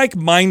 if you like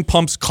Mind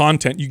Pump's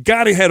content, you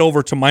got to head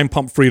over to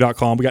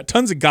mindpumpfree.com. We got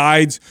tons of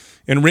guides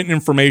and written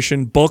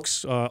information,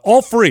 books,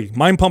 all free,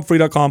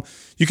 mindpumpfree.com.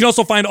 You can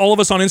also find all of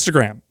us on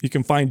Instagram. You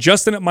can find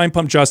Justin at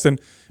mindpumpjustin,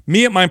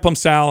 me at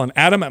mindpumpsal, and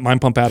Adam at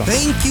mindpumpadam.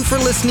 Thank you for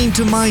listening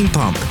to Mind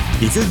Pump.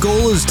 If your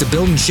goal is to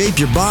build and shape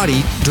your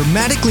body,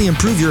 dramatically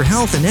improve your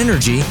health and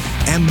energy,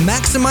 and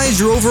maximize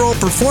your overall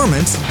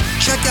performance,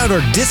 check out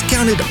our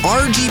discounted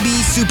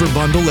RGB Super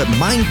Bundle at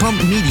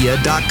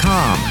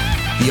mindpumpmedia.com.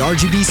 The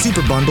RGB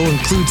Super Bundle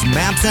includes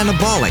MAPS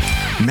Anabolic,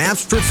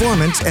 MAPS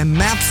Performance, and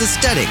MAPS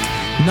Aesthetic.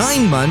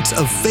 9 months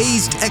of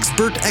phased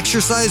expert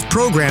exercise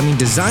programming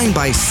designed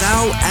by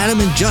Sal, Adam,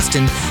 and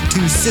Justin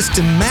to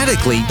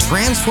systematically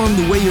transform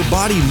the way your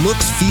body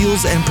looks,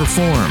 feels, and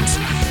performs.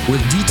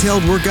 With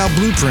detailed workout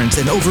blueprints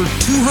and over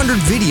 200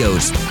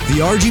 videos,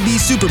 the RGB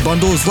Super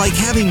Bundle is like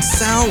having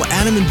Sal,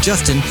 Adam, and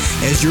Justin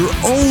as your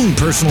own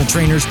personal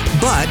trainers,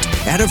 but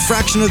at a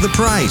fraction of the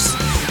price.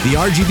 The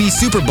RGB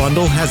Super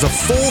Bundle has a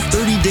full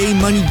 30-day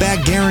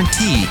money-back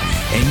guarantee,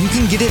 and you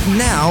can get it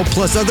now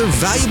plus other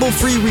valuable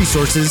free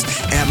resources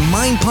at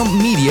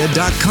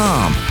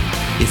mindpumpmedia.com.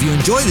 If you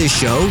enjoy this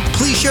show,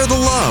 please share the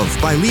love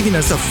by leaving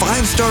us a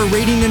 5-star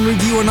rating and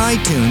review on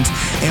iTunes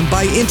and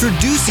by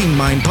introducing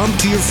Mind Pump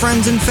to your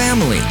friends and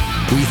family.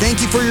 We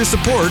thank you for your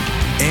support,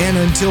 and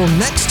until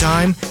next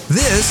time,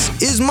 this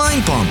is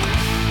Mind Pump.